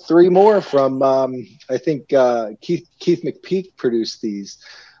have three more from I think Keith McPeak produced these,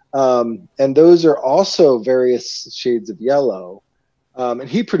 and those are also various shades of yellow, and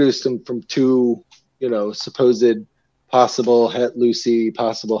he produced them from two supposed possible het Lucy,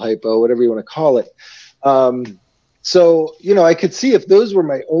 possible hypo, whatever you want to call it. So I could see if those were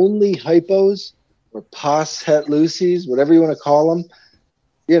my only hypos or pos het Lucies, whatever you want to call them.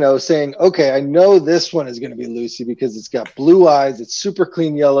 Saying, okay, I know this one is going to be Lucy because it's got blue eyes. It's super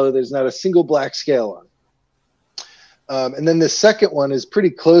clean yellow. There's not a single black scale on it. And then the second one is pretty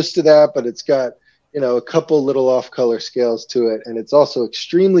close to that, but it's got, a couple little off-color scales to it. And it's also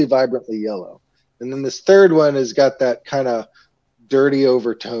extremely vibrantly yellow. And then this third one has got that kind of dirty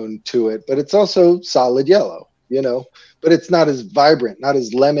overtone to it, but it's also solid yellow, but it's not as vibrant, not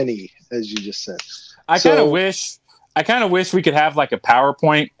as lemony as you just said. I kind of wish we could have like a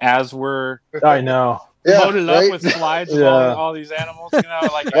PowerPoint as we're loaded up with slides of all these animals.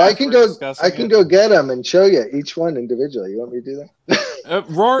 Like well, I can go get them and show you each one individually. You want me to do that?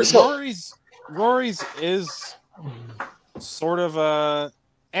 Rory's is sort of a,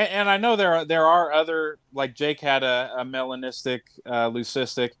 and I know there are other, like Jake had a melanistic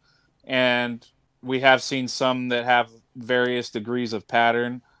leucistic, and we have seen some that have various degrees of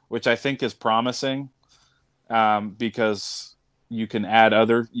pattern, which I think is promising. Because you can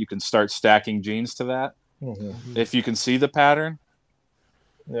start stacking genes to that if you can see the pattern.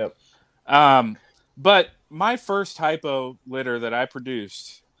 Yep. But my first hypo litter that I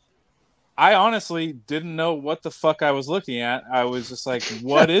produced, I honestly didn't know what the fuck I was looking at. I was just like,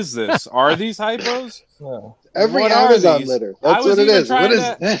 what is this? Are these hypos? No. Every Amazon litter. That's what it is. What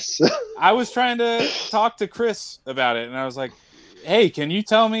is this? I was trying to talk to Chris about it, and I was like, hey, can you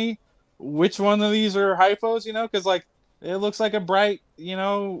tell me which one of these are hypos, because like it looks like a bright,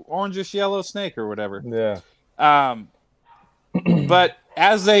 orangish yellow snake or whatever. Yeah. But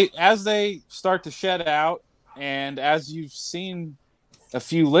as they start to shed out, and as you've seen a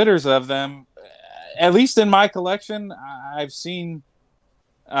few litters of them, at least in my collection, I've seen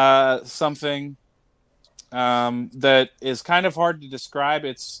something that is kind of hard to describe.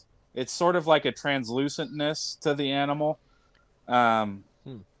 It's sort of like a translucentness to the animal.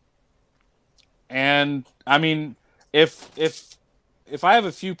 And I mean, if I have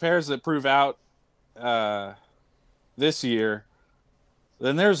a few pairs that prove out this year,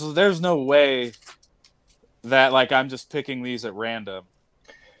 then there's no way that like I'm just picking these at random.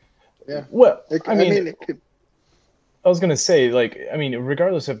 Yeah. Well, I mean, it could. I was gonna say, like, I mean,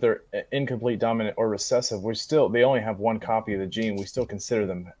 regardless if they're incomplete dominant or recessive, they only have one copy of the gene. We still consider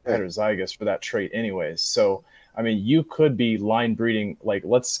them heterozygous for that trait, anyways. So, I mean, you could be line breeding, like,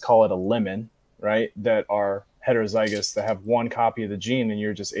 let's call it a lemon, right? That are heterozygous that have one copy of the gene, and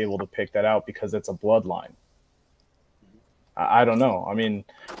you're just able to pick that out because it's a bloodline. I don't know. I mean,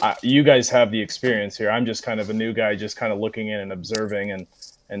 you guys have the experience here. I'm just kind of a new guy, just kind of looking in and observing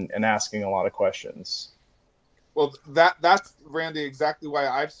and asking a lot of questions. Well, that's Randy, exactly why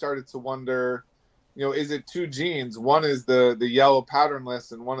I've started to wonder, is it two genes? One is the yellow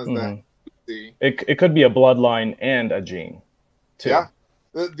patternless, and one is the It could be a bloodline and a gene, too. Yeah.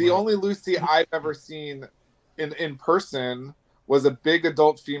 The only Lucy I've ever seen in person was a big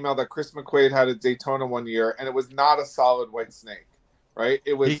adult female that Chris McQuaid had at Daytona one year, and it was not a solid white snake, right?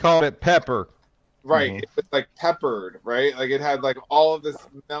 It was. He called it pepper. Right. It was like peppered, right? Like it had like all of this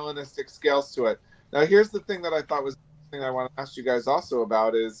melanistic scales to it. Now, here's the thing that I thought was the thing I want to ask you guys also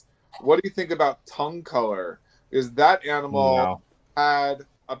about is, what do you think about tongue color? Is that animal had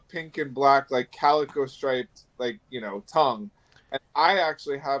a pink and black, like calico striped, like, tongue? And I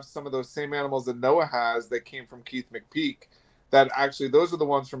actually have some of those same animals that Noah has that came from Keith McPeak, that actually, those are the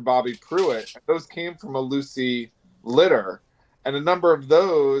ones from Bobby Pruitt. And those came from a Lucy litter. And a number of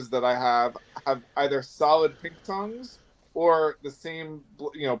those that I have either solid pink tongues or the same,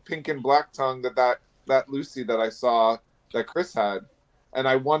 pink and black tongue that Lucy that I saw that Chris had. And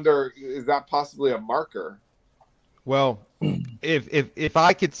I wonder, is that possibly a marker? Well, if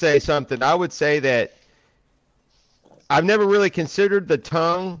I could say something, I would say that I've never really considered the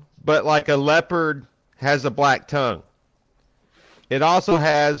tongue, but like a leopard has a black tongue. It also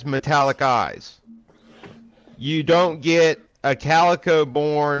has metallic eyes. You don't get a calico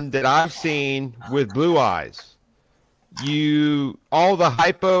born that I've seen with blue eyes. All the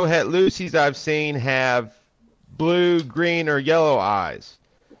hypo het Lucy's I've seen have blue, green, or yellow eyes.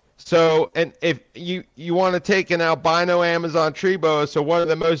 So, and if you want to take an albino Amazon tree boa, so one of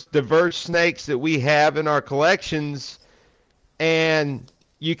the most diverse snakes that we have in our collections, and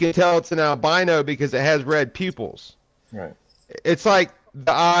you can tell it's an albino because it has red pupils. Right. It's like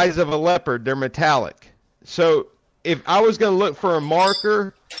the eyes of a leopard. They're metallic. So if I was going to look for a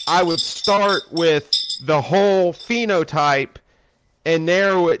marker, I would start with the whole phenotype and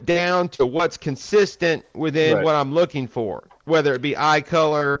narrow it down to what's consistent within what I'm looking for, whether it be eye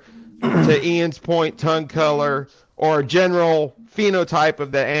color, to Ian's point, tongue color, or general phenotype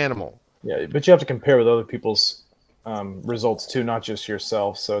of the animal. Yeah, but you have to compare with other people's results too, not just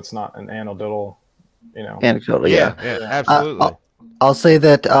yourself. So it's not an anecdotal, Anecdotal, yeah, absolutely. I'll say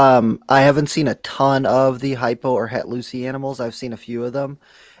that I haven't seen a ton of the hypo or het Lucy animals. I've seen a few of them,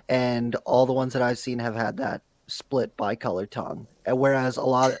 and all the ones that I've seen have had that split bicolor tongue. And whereas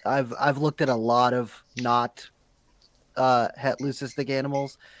I've looked at a lot of not het leucistic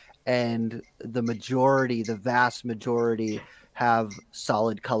animals, and the vast majority have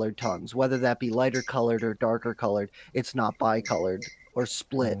solid colored tongues, whether that be lighter colored or darker colored. It's not bicolored or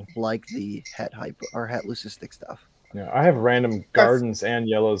split like the het hypo or het leucistic stuff. Yeah, I have random gardens and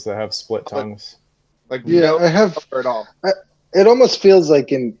yellows that have split tongues. Like, I have at all. It almost feels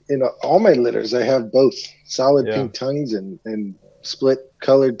like in all my litters, I have both solid pink tongues and split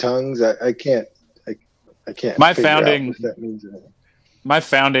colored tongues. I can't. My figure out founding what that means. My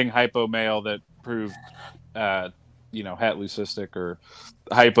founding hypo male that proved, het leucistic or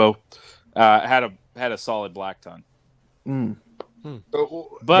hypo, had a solid black tongue. Mm.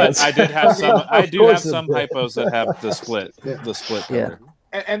 But I did have some. I do have some hypos that have the split. The split. Yeah.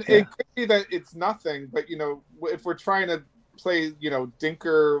 And it could be that it's nothing, but if we're trying to play,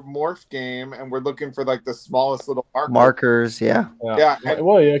 Dinker morph game, and we're looking for like the smallest little markers, keep a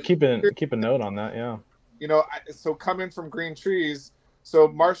note on that. Yeah. So coming from Green Trees, so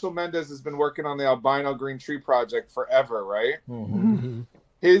Marshall Mendez has been working on the albino green tree project forever, right? Mm-hmm.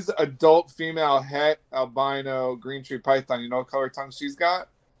 His adult female het albino green tree python, you know what color tongue she's got?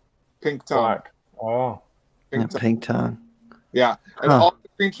 Pink tongue. Black. Oh. Pink tongue. Yeah. And all the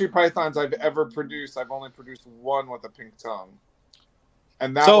green tree pythons I've ever produced, I've only produced one with a pink tongue.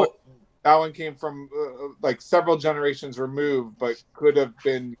 And that one came from like several generations removed, but could have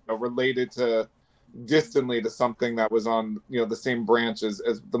been related to distantly to something that was on the same branch as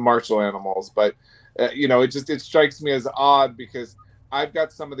the Marshall animals. But it strikes me as odd because I've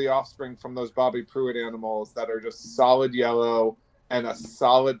got some of the offspring from those Bobby Pruitt animals that are just solid yellow and a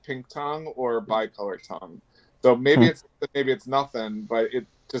solid pink tongue or a bicolor tongue. So maybe it's nothing, but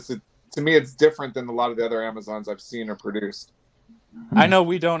to me it's different than a lot of the other Amazons I've seen or produced. I know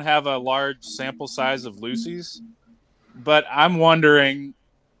we don't have a large sample size of Lucy's, but I'm wondering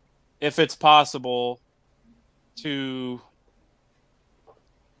if it's possible to.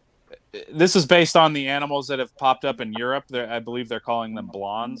 This is based on the animals that have popped up in Europe. I believe they're calling them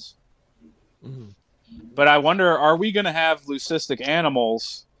blondes. Mm-hmm. But I wonder, are we going to have leucistic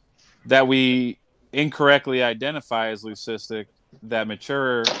animals that we incorrectly identify as leucistic that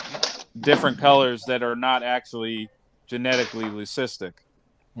mature different colors that are not actually genetically leucistic?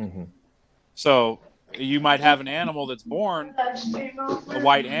 Mm-hmm. So you might have an animal that's born a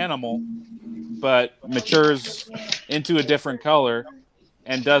white animal, but matures into a different color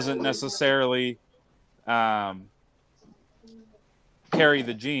and doesn't necessarily carry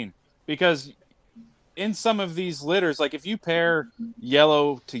the gene. Because in some of these litters, like if you pair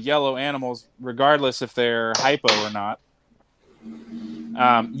yellow to yellow animals, regardless if they're hypo or not,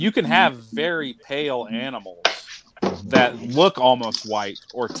 you can have very pale animals that look almost white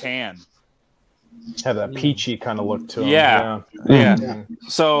or tan. Have that peachy kind of look to them. Yeah.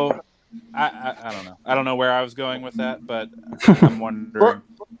 So I don't know. I don't know where I was going with that, but I'm wondering.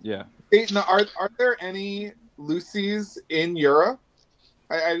 Yeah. Dayton, are there any Lucy's in Europe?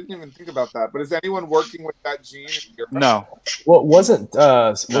 I didn't even think about that. But is anyone working with that gene in Europe? No. Well, wasn't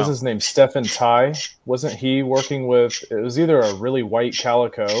what's his name? Stefan Ty? Wasn't he working with? It was either a really white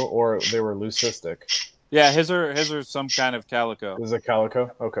calico or they were leucistic. Yeah, his are some kind of calico. Is it calico?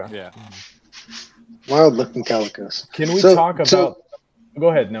 Okay. Yeah. Wild looking calicos. Can we talk about? Go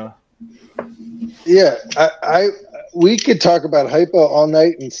ahead, Noah. Yeah, we could talk about hypo all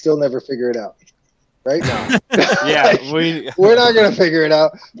night and still never figure it out, right? Yeah, we're not gonna figure it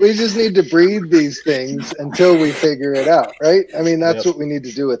out. We just need to breed these things until we figure it out, right? I mean, that's what we need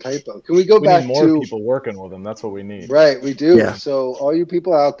to do with hypo. Can we go back need more people working with them? That's what we need. Right, we do. Yeah. So all you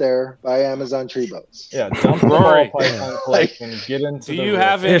people out there, buy Amazon tree boats. Yeah, dump the ball python collection. Get into. Do you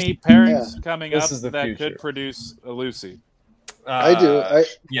have any pairings coming up that could produce a Lucy? I do.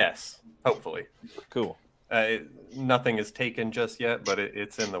 Yes, hopefully. Cool. Nothing is taken just yet, but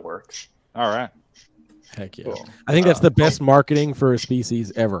it's in the works. All right. Heck yeah. Cool. I think that's the best marketing for a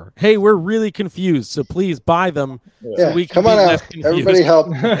species ever. Hey, we're really confused, so please buy them so we can come on be out. less confused. Everybody help.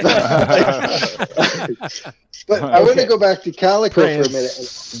 But I want to go back to calico for a minute.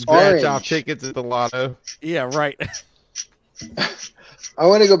 Scratch off tickets at the lotto. Yeah, right. I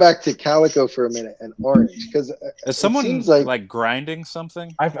want to go back to calico for a minute and orange because is someone like grinding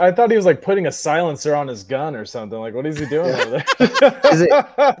something? I thought he was like putting a silencer on his gun or something. Like, what is he doing over there?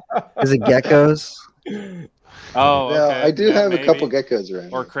 Is it geckos? Oh, okay. I do have a couple geckos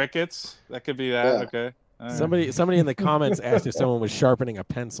around. Or crickets. That could be that. Yeah. Okay. Somebody in the comments asked if someone was sharpening a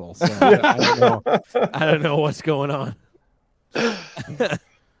pencil. So I don't know what's going on.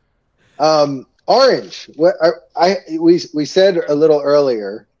 Orange. What we said a little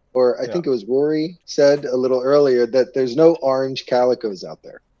earlier, or I think it was Rory said a little earlier that there's no orange calicos out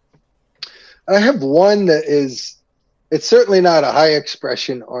there. I have one that is. It's certainly not a high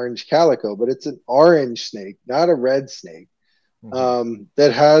expression orange calico, but it's an orange snake, not a red snake,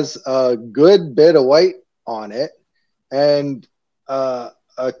 that has a good bit of white on it, and a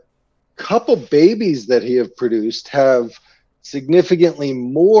couple babies that he have produced have significantly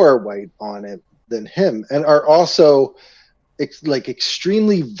more white on it than him, and are also like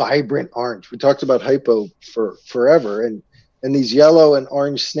extremely vibrant orange. We talked about hypo for forever, and these yellow and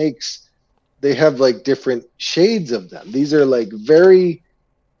orange snakes, they have like different shades of them. These are like very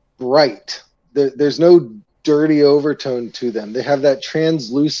bright. There's no dirty overtone to them. They have that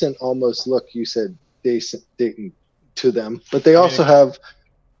translucent almost look you said, Dayton, to them, but they also have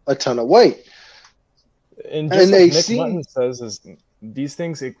a ton of white. And just like Nick Mutton says, is these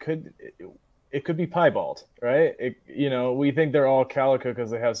things it could be piebald, right? We think they're all calico because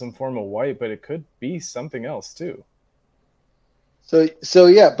they have some form of white, but it could be something else too. So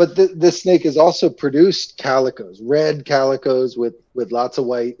yeah, but the snake has also produced calicos, red calicos with lots of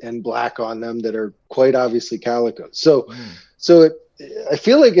white and black on them that are quite obviously calicos. So I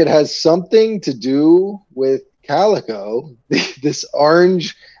feel like it has something to do with calico, this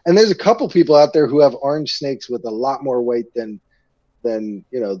orange. And there's a couple people out there who have orange snakes with a lot more white than the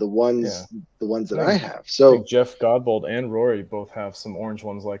ones that I have. So I think Jeff Godbold and Rory both have some orange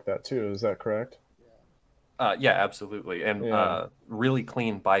ones like that too. Is that correct? Yeah, absolutely, and really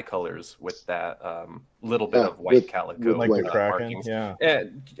clean bicolors with that little bit of white calico, like the Kraken. Yeah,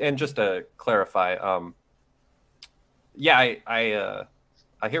 and just to clarify, I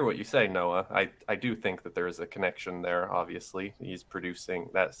I hear what you say, Noah. I do think that there is a connection there. Obviously,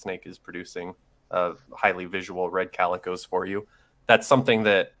 that snake is producing highly visual red calicos for you. That's something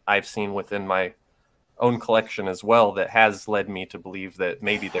that I've seen within my own collection as well that has led me to believe that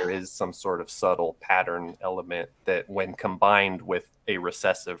maybe there is some sort of subtle pattern element that, when combined with a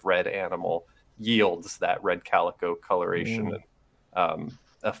recessive red animal, yields that red calico coloration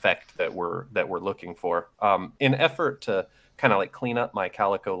effect that we're looking for. In effort to kind of like clean up my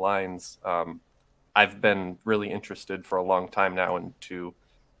calico lines, I've been really interested for a long time now into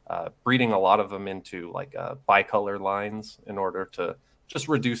breeding a lot of them into like bicolor lines in order to just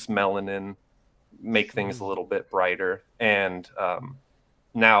reduce melanin, make things a little bit brighter. And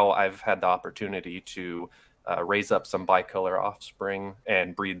now I've had the opportunity to raise up some bicolor offspring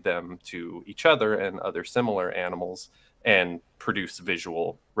and breed them to each other and other similar animals and produce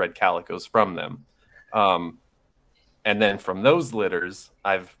visual red calicos from them. And then from those litters,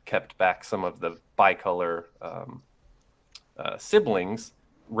 I've kept back some of the bicolor siblings,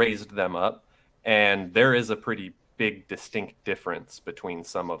 raised them up, and there is a pretty big distinct difference between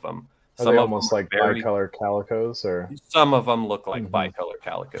some of them. Are they almost like bicolor calicos, or some of them look like bicolor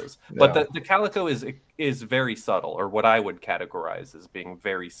calicos? But the calico is very subtle, or what I would categorize as being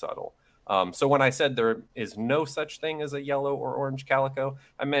very subtle. So when I said there is no such thing as a yellow or orange calico,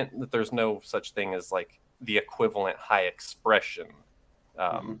 I meant that there's no such thing as like the equivalent high expression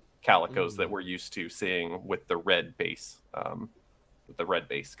calicos that we're used to seeing with the red base. With the red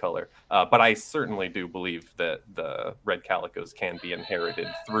base color. But I certainly do believe that the red calicos can be inherited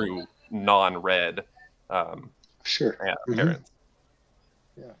through non-red parents.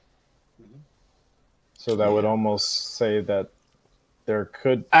 Yeah. So that would almost say that there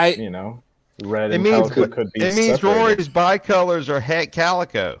could, red and calico could be It means separated. Rory's bicolors are het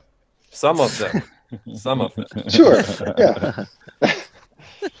calico. Some of them. Some of them. Sure. Yeah.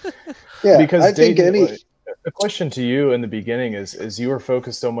 Yeah. Because I think Dayton, the question to you in the beginning is you were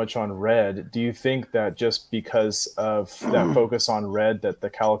focused so much on red. Do you think that just because of that focus on red, that the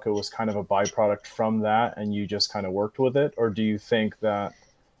calico was kind of a byproduct from that and you just kind of worked with it? Or do you think that,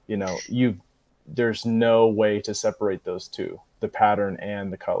 there's no way to separate those two, the pattern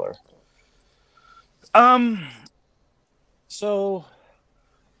and the color? So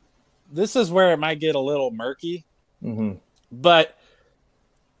this is where it might get a little murky, but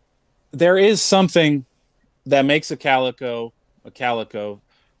there is something that makes a calico,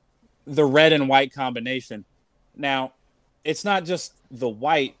 the red and white combination. Now, it's not just the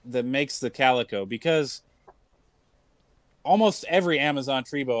white that makes the calico, because almost every Amazon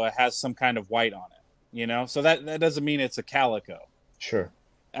tree boa has some kind of white on it, so that doesn't mean it's a calico. Sure.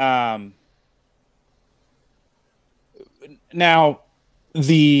 Now,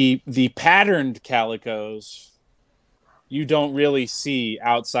 the patterned calicos you don't really see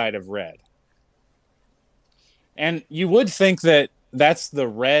outside of red. And you would think that that's the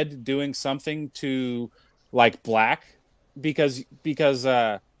red doing something to like black, because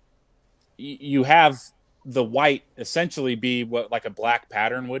you have the white essentially be what like a black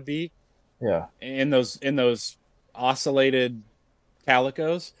pattern would be. Yeah. In those oscillated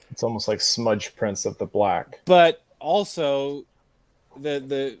calicos. It's almost like smudge prints of the black. But also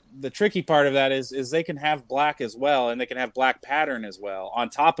the tricky part of that is they can have black as well, and they can have black pattern as well on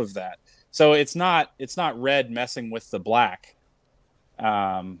top of that. So it's not red messing with the black.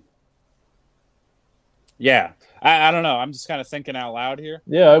 Yeah, I don't know. I'm just kind of thinking out loud here.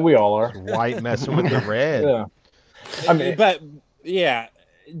 Yeah, we all are. White messing with the red. Yeah. I mean, but yeah,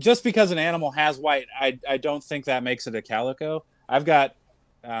 just because an animal has white, I don't think that makes it a calico. I've got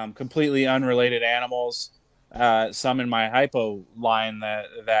completely unrelated animals, some in my hypo line that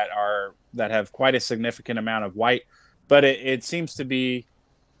have quite a significant amount of white, but it seems to be.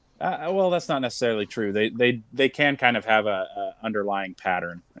 Well, that's not necessarily true. They can kind of have a underlying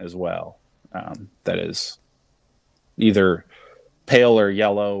pattern as well, that is either pale or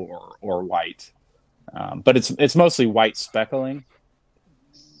yellow or white, but it's mostly white speckling.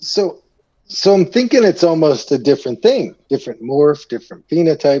 So I'm thinking it's almost a different thing, different morph, different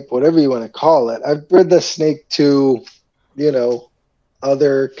phenotype, whatever you want to call it. I've bred the snake to,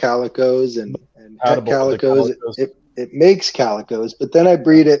 other calicos and het calicos. It makes calicos, but then I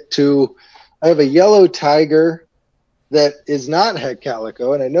breed it to, I have a yellow tiger that is not het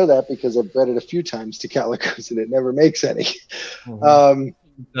calico, and I know that because I've bred it a few times to calicos and it never makes any.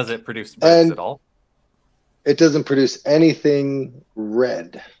 Does it produce birds at all? It doesn't produce anything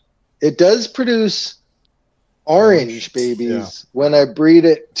red. It does produce orange babies when I breed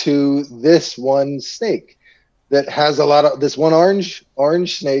it to this one snake that has a lot of this one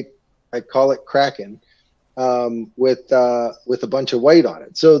orange snake. I call it Kraken. with a bunch of white on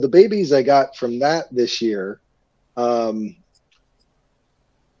it. So the babies I got from that this year,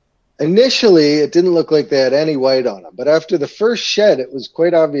 initially it didn't look like they had any white on them, but after the first shed, it was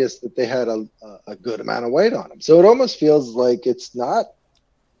quite obvious that they had a good amount of white on them. So it almost feels like it's not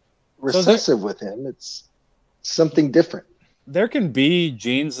recessive with him. It's something different. There can be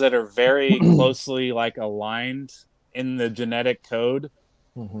genes that are very closely like aligned in the genetic code.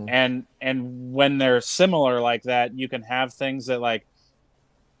 And when they're similar like that, you can have things that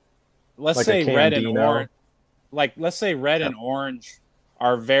let's Like say a red and Candino. orange, let's say red and orange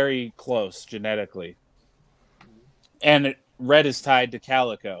are very close genetically, and red is tied to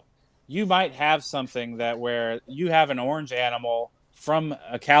calico. You might have something that where you have an orange animal from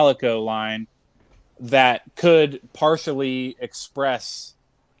a calico line that could partially express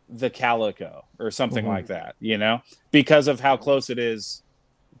the calico or something like that, because of how close it is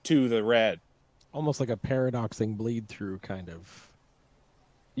to the red. Almost like a paradoxing bleed through kind of.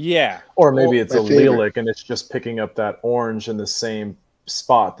 Yeah. Or maybe it's my allelic and it's just picking up that orange in the same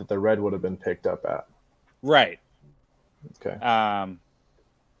spot that the red would have been picked up at. Right. Okay.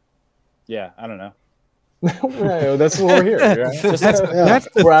 Yeah, I don't know. Yeah, that's what we're here. Right? That's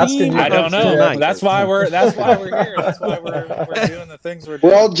the we're asking theme you I don't know. tonight. That's why we're here. That's why we're doing the things we're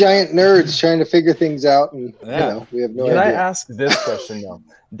doing. We're all giant nerds trying to figure things out, and we have no Can I idea. ask this question though?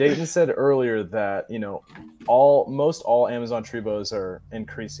 Dayton said earlier that most all Amazon tree boas are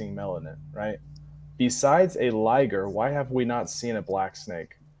increasing melanin, right? Besides a liger, why have we not seen a black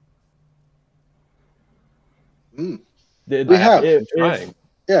snake? We have.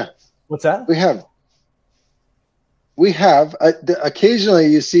 Yeah. What's that? We have. Occasionally,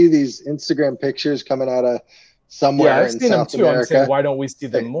 you see these Instagram pictures coming out of somewhere I've in seen them South too. I'm America. saying, why don't we see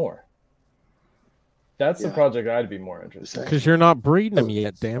them more? That's the project I'd be more interested in. Because you're not breeding them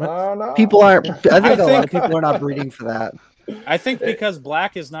yet, damn it. No. People aren't. I think a lot of people are not breeding for that. I think because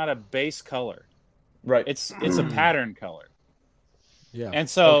black is not a base color. Right. It's a pattern color. Yeah. And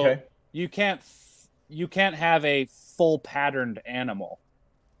so Okay. you can't have a full patterned animal.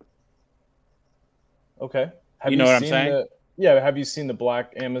 Okay. You know what I'm seen saying? Have you seen the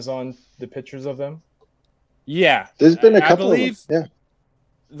black Amazon, the pictures of them? Yeah. There's been a I couple believe of them.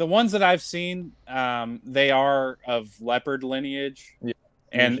 the ones that I've seen, they are of leopard lineage,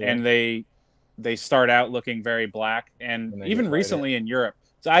 and they start out looking very black, and they even get recently in Europe.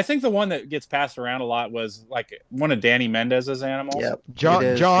 So I think the one that gets passed around a lot was like one of Danny Mendez's animals. Yep.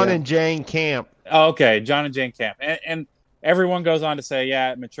 John and Jane Camp. Oh, okay, John and Jane Camp, and everyone goes on to say,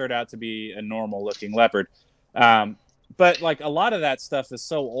 yeah, it matured out to be a normal looking leopard. But like a lot of that stuff is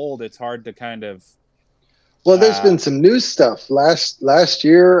so old, it's hard to kind of. Well, there's been some new stuff. Last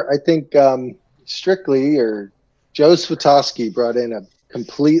year, I think Strictly or Joe Swatowski brought in a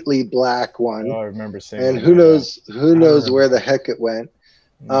completely black one. Oh, I remember seeing. And that. who knows where the heck it went.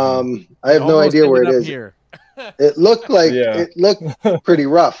 I have no idea where it is. Here. It looked like it looked pretty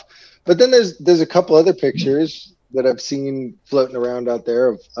rough. But then there's a couple other pictures that I've seen floating around out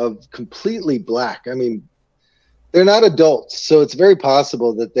there of completely black. I mean, they're not adults, so it's very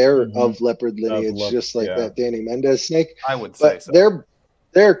possible that they're of leopard lineage, just like that Danny Mendez snake. I would say But so.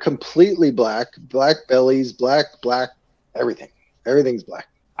 they're completely black bellies, black, everything. Everything's black.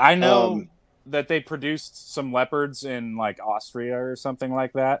 I know that they produced some leopards in like Austria or something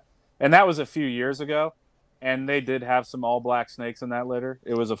like that, and that was a few years ago. And they did have some all black snakes in that litter.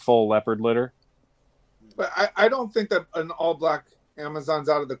 It was a full leopard litter. But I don't think that an all black Amazon's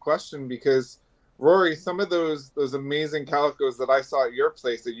out of the question, because Rory, some of those amazing calicos that I saw at your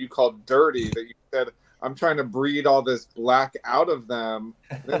place that you called dirty, that you said, I'm trying to breed all this black out of them.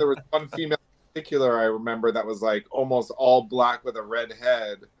 And then there was one female in particular I remember that was like almost all black with a red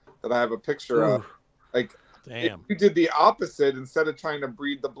head that I have a picture of. Like, damn. If you did the opposite, instead of trying to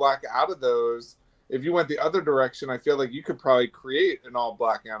breed the black out of those, if you went the other direction, I feel like you could probably create an all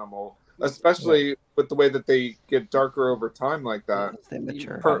black animal, especially with the way that they get darker over time like that. They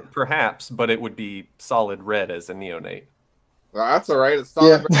mature. Perhaps, but it would be solid red as a neonate. Well, that's all right. It's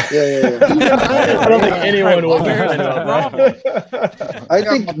solid. Yeah. I don't think anyone will. I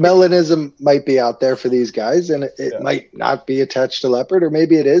think melanism might be out there for these guys, and it might not be attached to leopard, or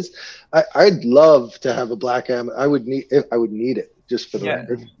maybe it is. I'd love to have a black I would need it. Just for the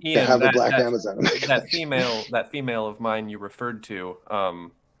record, Ian, to have a black Amazon. that female of mine you referred to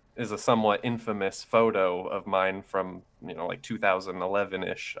is a somewhat infamous photo of mine from like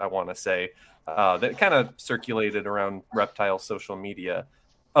 2011-ish, I want to say, that kind of circulated around reptile social media,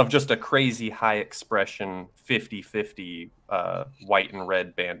 of just a crazy high expression 50-50 white and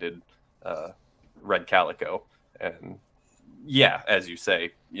red banded red calico, and yeah, as you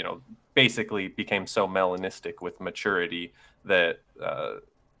say, basically became so melanistic with maturity that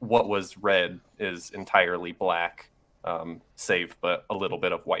what was red is entirely black, save but a little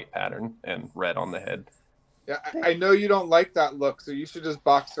bit of white pattern and red on the head. Yeah, I know you don't like that look, so you should just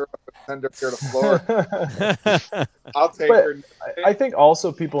box her up and send her here to Florida. I'll take her. I think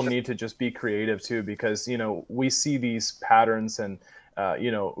also people need to just be creative too, because we see these patterns and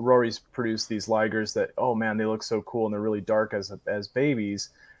Rory's produced these ligers that, oh man, they look so cool and they're really dark as babies,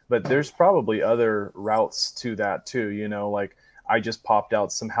 but there's probably other routes to that too. Like I just popped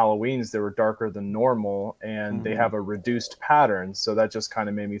out some Halloweens that were darker than normal and they have a reduced pattern, so that just kind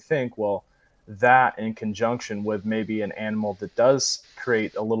of made me think, well, that in conjunction with maybe an animal that does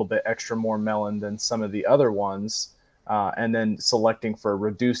create a little bit extra more melon than some of the other ones, and then selecting for a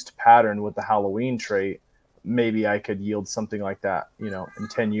reduced pattern with the Halloween trait, maybe I could yield something like that, in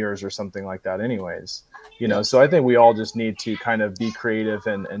 10 years or something like that anyways, so I think we all just need to kind of be creative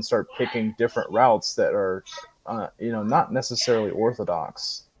and start picking different routes that are, not necessarily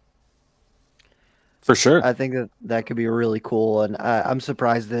orthodox. For sure. I think that could be really cool, and I'm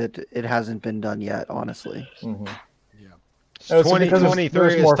surprised that it hasn't been done yet, honestly. Mm-hmm. Yeah.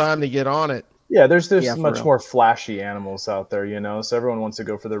 2023 is time to get on it. Yeah, there's much more flashy animals out there, so everyone wants to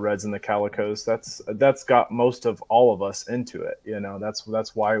go for the reds and the calicos. That's got most of all of us into it,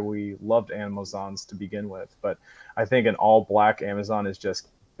 that's why we loved Amazons to begin with. But I think an all black Amazon is just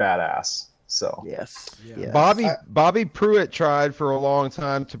badass. So yes. Bobby Pruitt tried for a long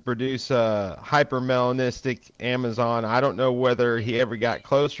time to produce a hyper melanistic Amazon. I don't know whether he ever got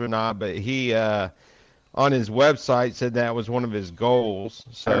close or not, but he on his website said that was one of his goals.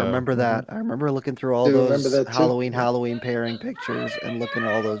 So I remember that. I remember looking through all those Halloween pairing pictures and looking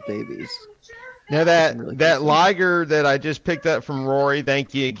at all those babies. Now that liger that I just picked up from Rory,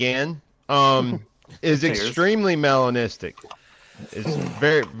 thank you again, is extremely melanistic. It's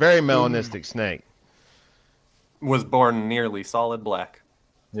very, very melanistic snake. Was born nearly solid black.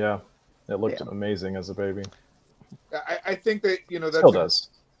 Yeah, it looked amazing as a baby. I think that that still does.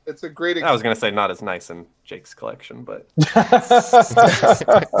 It's a great. I was gonna say not as nice in Jake's collection, but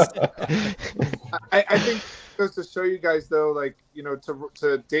I think just to show you guys though, like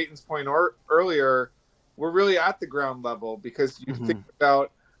to Dayton's point earlier, we're really at the ground level because you think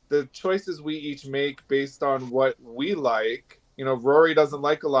about the choices we each make based on what we like. Rory doesn't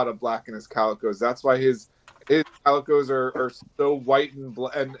like a lot of black in his calicos. That's why his calicos are so white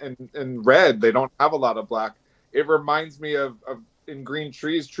and red. They don't have a lot of black. It reminds me of in Green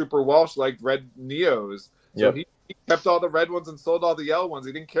Trees, Trooper Walsh liked red Neos. So he kept all the red ones and sold all the yellow ones.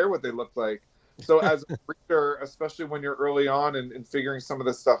 He didn't care what they looked like. So as a breeder, especially when you're early on and figuring some of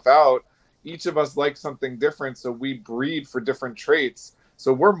this stuff out, each of us likes something different. So we breed for different traits.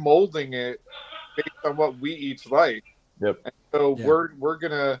 So we're molding it based on what we each like. Yep. And so we're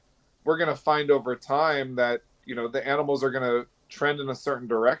gonna find over time that the animals are gonna trend in a certain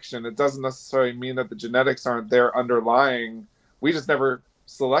direction. It doesn't necessarily mean that the genetics aren't there underlying. We just never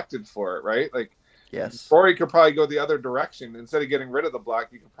selected for it, right? Like, yes, Rory could probably go the other direction. Instead of getting rid of the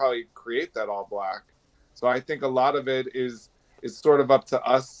black, you could probably create that all black. So I think a lot of it is sort of up to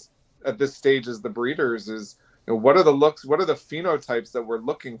us at this stage as the breeders. Is what are the looks, what are the phenotypes that we're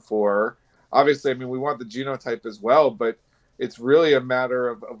looking for? Obviously, I mean, we want the genotype as well, but it's really a matter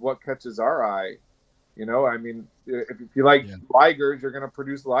of what catches our eye. I mean, if you like ligers, you're going to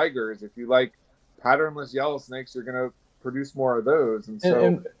produce ligers. If you like patternless yellow snakes, you're going to produce more of those.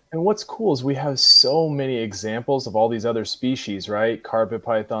 And what's cool is we have so many examples of all these other species, right? Carpet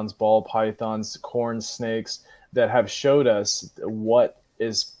pythons, ball pythons, corn snakes that have showed us what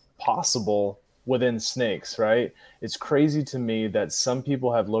is possible within snakes, right? It's crazy to me that some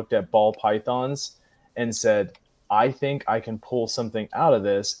people have looked at ball pythons and said, I think I can pull something out of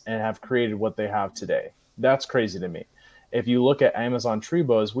this, and have created what they have today. That's crazy to me. If you look at Amazon tree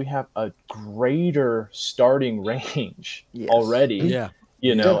boas, we have a greater starting range already. Yeah.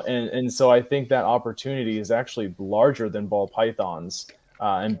 And so I think that opportunity is actually larger than ball pythons.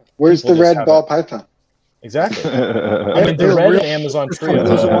 And where's the red ball python? Exactly. I mean, the red Amazon tree.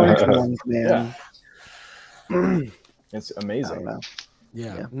 Those orange ones, man. Yeah. It's amazing.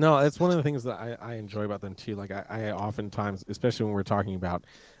 Yeah. No, that's one of the things that I enjoy about them too. Like I oftentimes, especially when we're talking about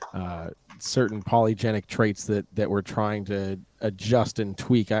certain polygenic traits that we're trying to adjust and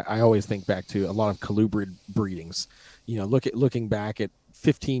tweak, I always think back to a lot of colubrid breedings. Looking back at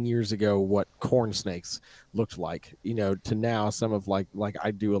 15 years ago, what corn snakes looked like, to now some of like I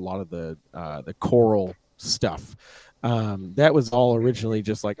do a lot of the coral stuff. That was all originally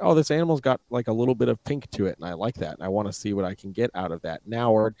just like, oh, this animal's got like a little bit of pink to it, and I like that, and I want to see what I can get out of that.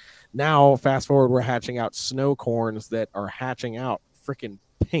 Now fast forward, we're hatching out snow corns that are hatching out freaking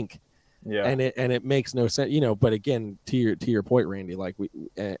pink. Yeah, and it makes no sense, but again, to your point, Randy, like we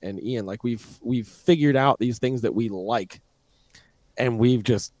and Ian, like we've figured out these things that we like, and we've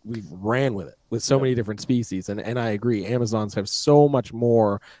ran with it with so many different species. And I agree, Amazons have so much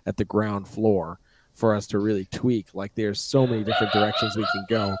more at the ground floor for us to really tweak. Like there's so many different directions we can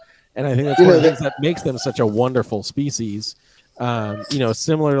go, and I think that's one of the things that makes them such a wonderful species.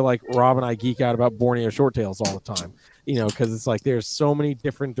 Similar to like Rob and I geek out about Borneo shorttails all the time, because it's like there's so many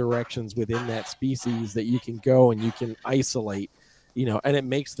different directions within that species that you can go and you can isolate, and it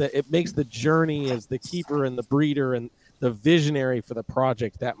makes the journey as the keeper and the breeder and the visionary for the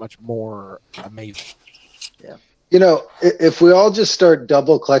project that much more amazing. Yeah. If we all just start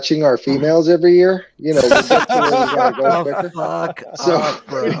double clutching our females every year, we get to where we gotta go quicker. Fuck So up,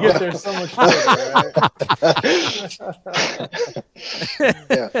 bro. We get there so much quicker, right?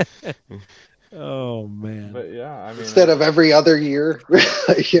 Yeah. Oh man. But yeah, I mean, Instead of every other year,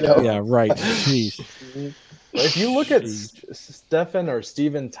 Yeah, right. Jeez. if you look at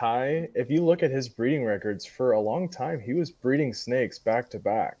Stephen Ty, if you look at his breeding records for a long time, he was breeding snakes back to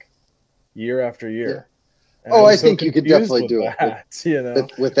back, year after year. And I was think you could definitely do that,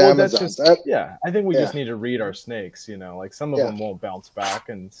 it with Well, Amazons. I think we just need to read our snakes. Like some of them won't bounce back,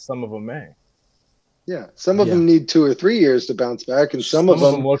 and some of them may. Yeah, some of them need 2 or 3 years to bounce back, and some of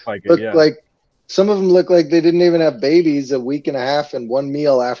them look like some of them look like they didn't even have babies a week and a half and one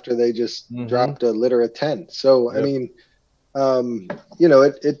meal after they just dropped a litter of 10. So I mean,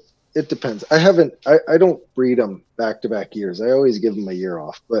 it depends. I don't breed them back to back years. I always give them a year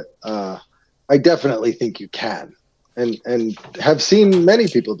off, but I definitely think you can, and have seen many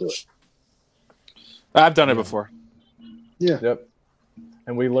people do it. I've done it before. Yeah. Yep.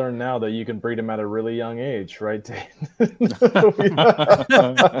 And we learn now that you can breed them at a really young age, right, Dayton?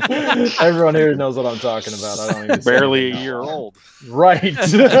 Everyone here knows what I'm talking about. I don't even barely a year old. Right.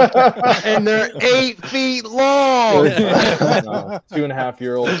 And they're 8 feet long.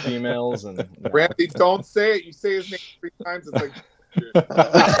 2.5-year-old females. And Randy, don't say it. You say his name 3 times. It's like.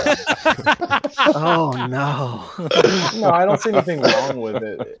 Oh no. No, I don't see anything wrong with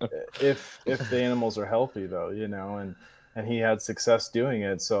it if the animals are healthy, though, and he had success doing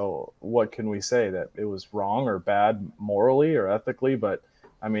it. So what can we say? That it was wrong or bad morally or ethically? But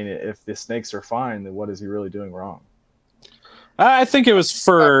I mean, if the snakes are fine, then what is he really doing wrong? I think it was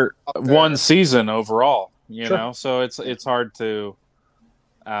for one season overall, so it's hard to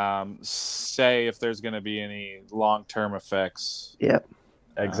say if there's going to be any long-term effects. Yep.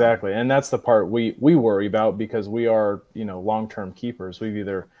 Exactly. And that's the part we worry about, because we are, long-term keepers. We've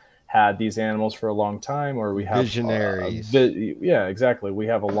either had these animals for a long time, or we have visionaries. Yeah, exactly. We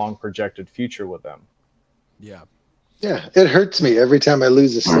have a long projected future with them. Yeah. Yeah, it hurts me every time I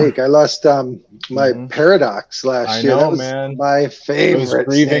lose a snake. I lost my paradox last year. That was my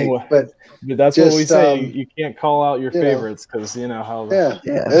favorite snake. But that's what we say. You can't call out your favorites, because you know how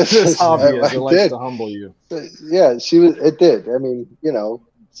this hobby is. It likes to humble you. Yeah, it did. I mean,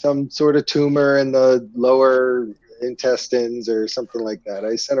 some sort of tumor in the lower intestines or something like that.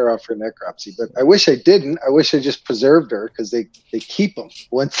 I sent her off for necropsy, but I wish I didn't. I wish I just preserved her, because they keep them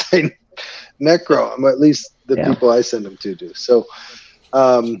once they necro them. At least the people I send them to do. So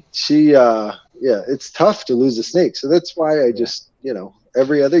it's tough to lose a snake. So that's why I just,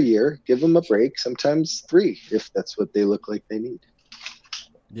 every other year, give them a break, sometimes 3, if that's what they look like they need.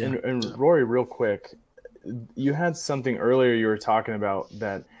 Yeah. And Rory, real quick, you had something earlier you were talking about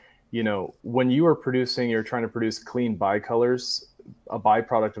that, when you were producing, you're trying to produce clean bicolors, a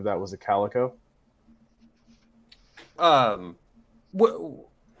byproduct of that was a calico?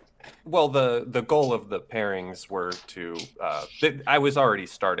 Well, the goal of the pairings were to. I was already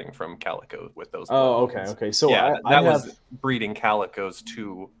starting from calico with those. Oh, okay. So yeah, that was breeding calicos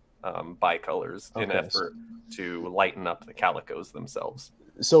to bicolors in effort to lighten up the calicos themselves.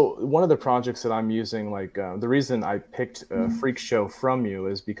 So one of the projects that I'm using, the reason I picked Freak Show from you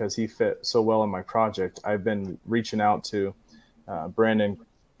is because he fit so well in my project. I've been reaching out to Brandon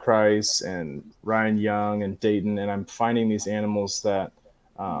Kreis and Ryan Young and Dayton, and I'm finding these animals that.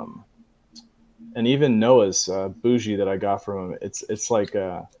 And even Noah's bougie that I got from him, it's like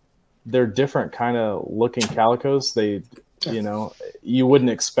they're different kind of looking calicos. They, you wouldn't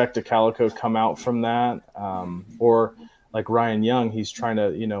expect a calico come out from that. Or like Ryan Young, he's trying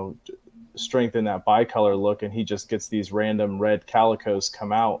to, strengthen that bicolor look, and he just gets these random red calicos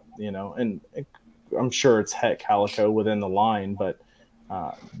come out, and I'm sure it's het calico within the line, but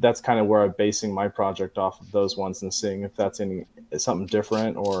that's kind of where I'm basing my project off of those ones and seeing if that's something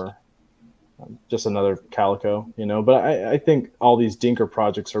different or just another calico, you know. But I think all these dinker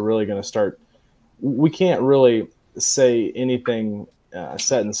projects are really going to start. We can't really say anything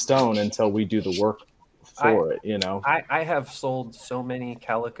set in stone until we do the work for it, you know. I have sold so many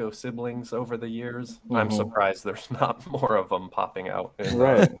calico siblings over the years. I'm surprised there's not more of them popping out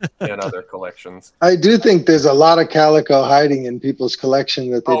in other collections. I do think there's a lot of calico hiding in people's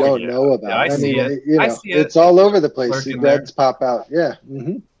collection that they don't know about. Yeah, I see it. You know, I see it. It's all over the place. Lurking The reds pop out. Yeah.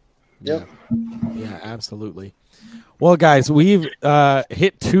 Yep. Yeah, absolutely. Well, guys, we've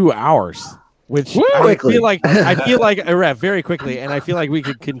hit 2 hours, which I feel like very quickly, and I feel like we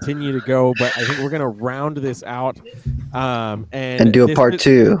could continue to go, but I think we're going to round this out and do a part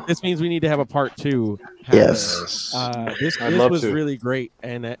 2. This means we need to have a part 2. Yes. This was really great,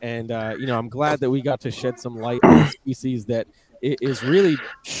 and you know, I'm glad that we got to shed some light on a species that is really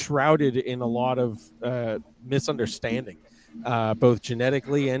shrouded in a lot of misunderstanding, both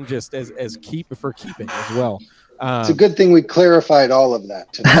genetically and just as keeping as well. It's a good thing we clarified all of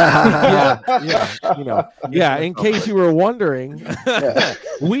that today. In case you were wondering,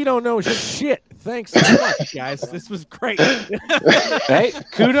 we don't know shit. Thanks so much, guys. This was great. Hey,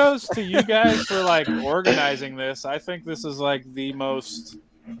 kudos to you guys for like organizing this. I think this is like the most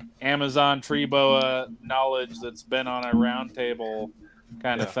Amazon tree boa knowledge that's been on a round table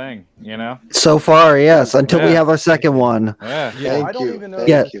kind of thing, you know. So far, yes. Until we have our second one. I don't even know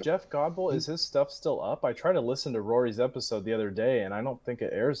if Jeff Godbolt, is his stuff still up? I tried to listen to Rory's episode the other day, and I don't think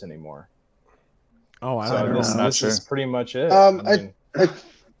it airs anymore. Oh, I don't know. This is pretty much it.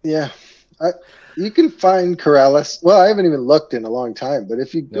 You can find Corrales. Well, I haven't even looked in a long time, but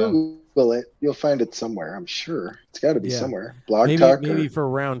if you Google it, you'll find it somewhere. I'm sure it's got to be somewhere. Blog Talk. Maybe for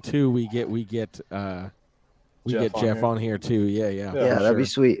round 2 we get Jeff on here too. Yeah, that'd be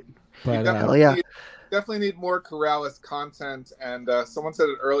sweet. But definitely need more Corrales content. And someone said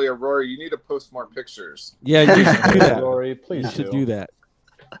it earlier, Rory, you need to post more pictures. Yeah, you should do that, Rory. Please, you should do that.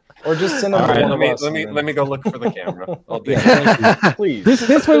 Or just send them. All right, let me go look for the camera. I'll do Please.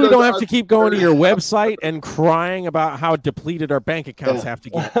 This way we don't have to keep going to your website and crying about how depleted our bank accounts have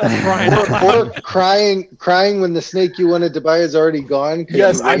to get. or crying when the snake you wanted to buy is already gone.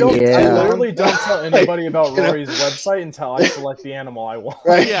 Yes, I literally don't tell anybody about Rory's website until I select the animal I want.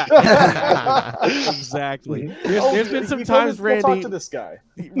 Right. Yeah. Exactly. There's been some times, Randy. Talk to this guy.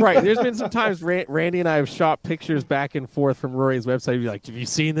 Right. There's been some times Randy and I have shot pictures back and forth from Rory's website. He'd be like, "Have you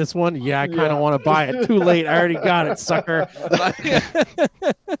seen this one? Yeah, I kind of want to buy it. Too late. I already got it, sucker."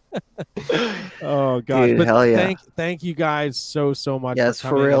 Oh God! Dude, but hell yeah. Thank you guys so much. Yes,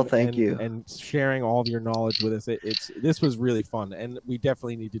 for real. Thank you, and sharing all of your knowledge with us. This was really fun, and we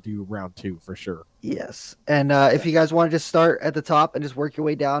definitely need to do round 2 for sure. Yes, and if you guys want to just start at the top and just work your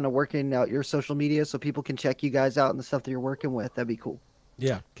way down and working out your social media so people can check you guys out and the stuff that you're working with, that'd be cool.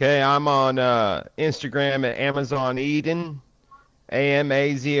 Yeah. Okay, I'm on Instagram at Amazon Eden,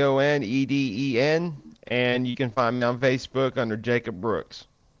 AMAZONEDEN, and you can find me on Facebook under Jacob Brooks.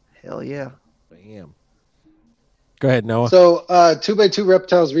 Hell yeah. Bam. Go ahead, Noah. So 2x2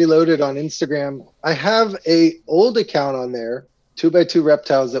 Reptiles Reloaded on Instagram. I have a old account on there, 2x2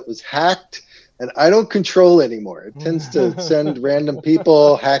 Reptiles, that was hacked, and I don't control anymore. It tends to send random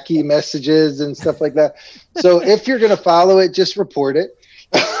people hacky messages and stuff like that. So if you're going to follow it, just report it.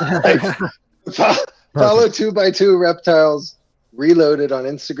 Follow 2x2 Reptiles Reloaded on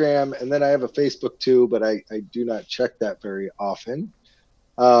Instagram, and then I have a Facebook too, but I do not check that very often.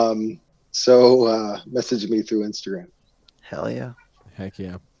 So message me through Instagram. Hell yeah. Heck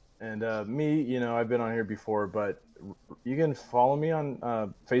yeah. And me, you know, I've been on here before, but you can follow me on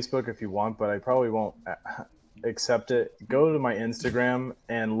Facebook if you want, but I probably won't accept it. Go to my Instagram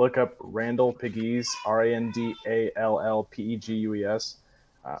and look up Randall Pegues, RANDALLPEGUES.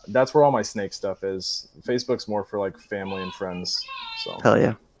 That's where all my snake stuff is. Facebook's more for like family and friends. So hell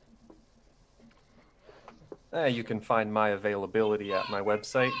yeah. You can find my availability at my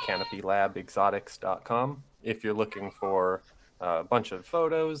website, canopylabexotics.com. If you're looking for a bunch of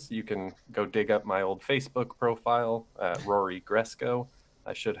photos, you can go dig up my old Facebook profile, Rory Gresco.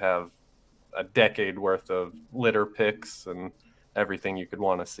 I should have a decade worth of litter pics and everything you could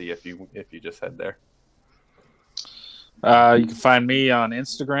want to see if you just head there. You can find me on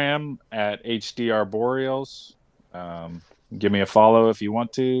Instagram at HD Arboreals. Give me a follow if you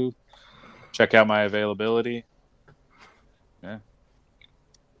want to. Check out my availability. Yeah,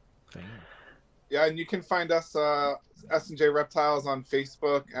 and you can find us S&J Reptiles on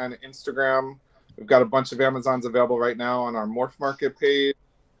Facebook and Instagram. We've got a bunch of Amazons available right now on our Morph Market page.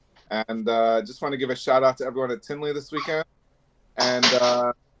 And just want to give a shout out to everyone at Tinley this weekend.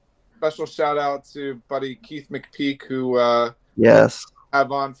 And special shout out to buddy Keith McPeak, who yes,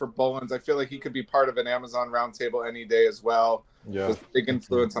 have on for Bolins. I feel like he could be part of an Amazon roundtable any day as well. Yeah, was a big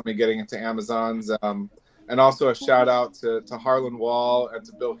influence on me getting into Amazons. And also a shout out to Harlan Wall and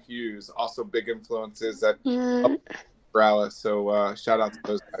to Bill Hughes, also big influences at Arboreals. So shout out to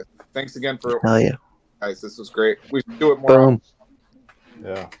those guys. Thanks again for guys. This was great. We should do it more. Boom.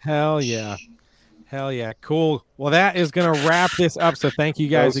 Yeah. Hell yeah. Hell yeah. Cool. Well, that is going to wrap this up. So thank you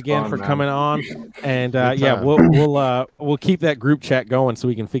guys again for coming on. And yeah, we'll keep that group chat going so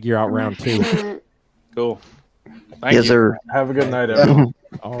we can figure out round 2. Cool. Thank Yes, you. sir. Have a good night, everyone.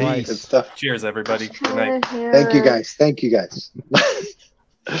 All right. Good stuff. Cheers, everybody. Good night. Thank you guys. Thank you guys.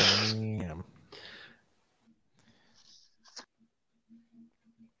 Damn.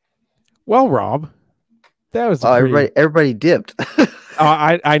 Well, Rob, that was everybody dipped.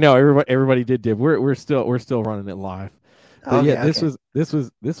 I know everybody did dip. We're still running it live. But this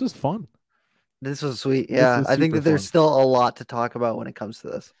was fun. This was sweet. Yeah, I think that there's still a lot to talk about when it comes to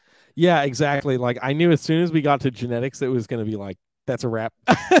this. Yeah, exactly. Like I knew as soon as we got to genetics, it was going to be like, that's a wrap.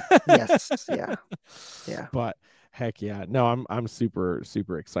 Yes. Yeah. But heck yeah. No, I'm super,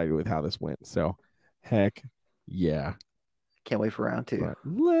 super excited with how this went. So heck yeah. Can't wait for round 2. But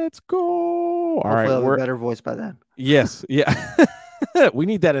let's go. All Hopefully right. I'll have a better voice by then. Yes. Yeah. We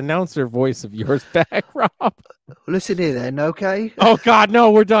need that announcer voice of yours back, Rob. Listen here then, okay? Oh God,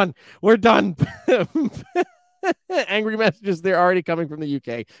 no, we're done. We're done. Angry messages, they're already coming from the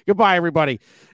UK. Goodbye, everybody.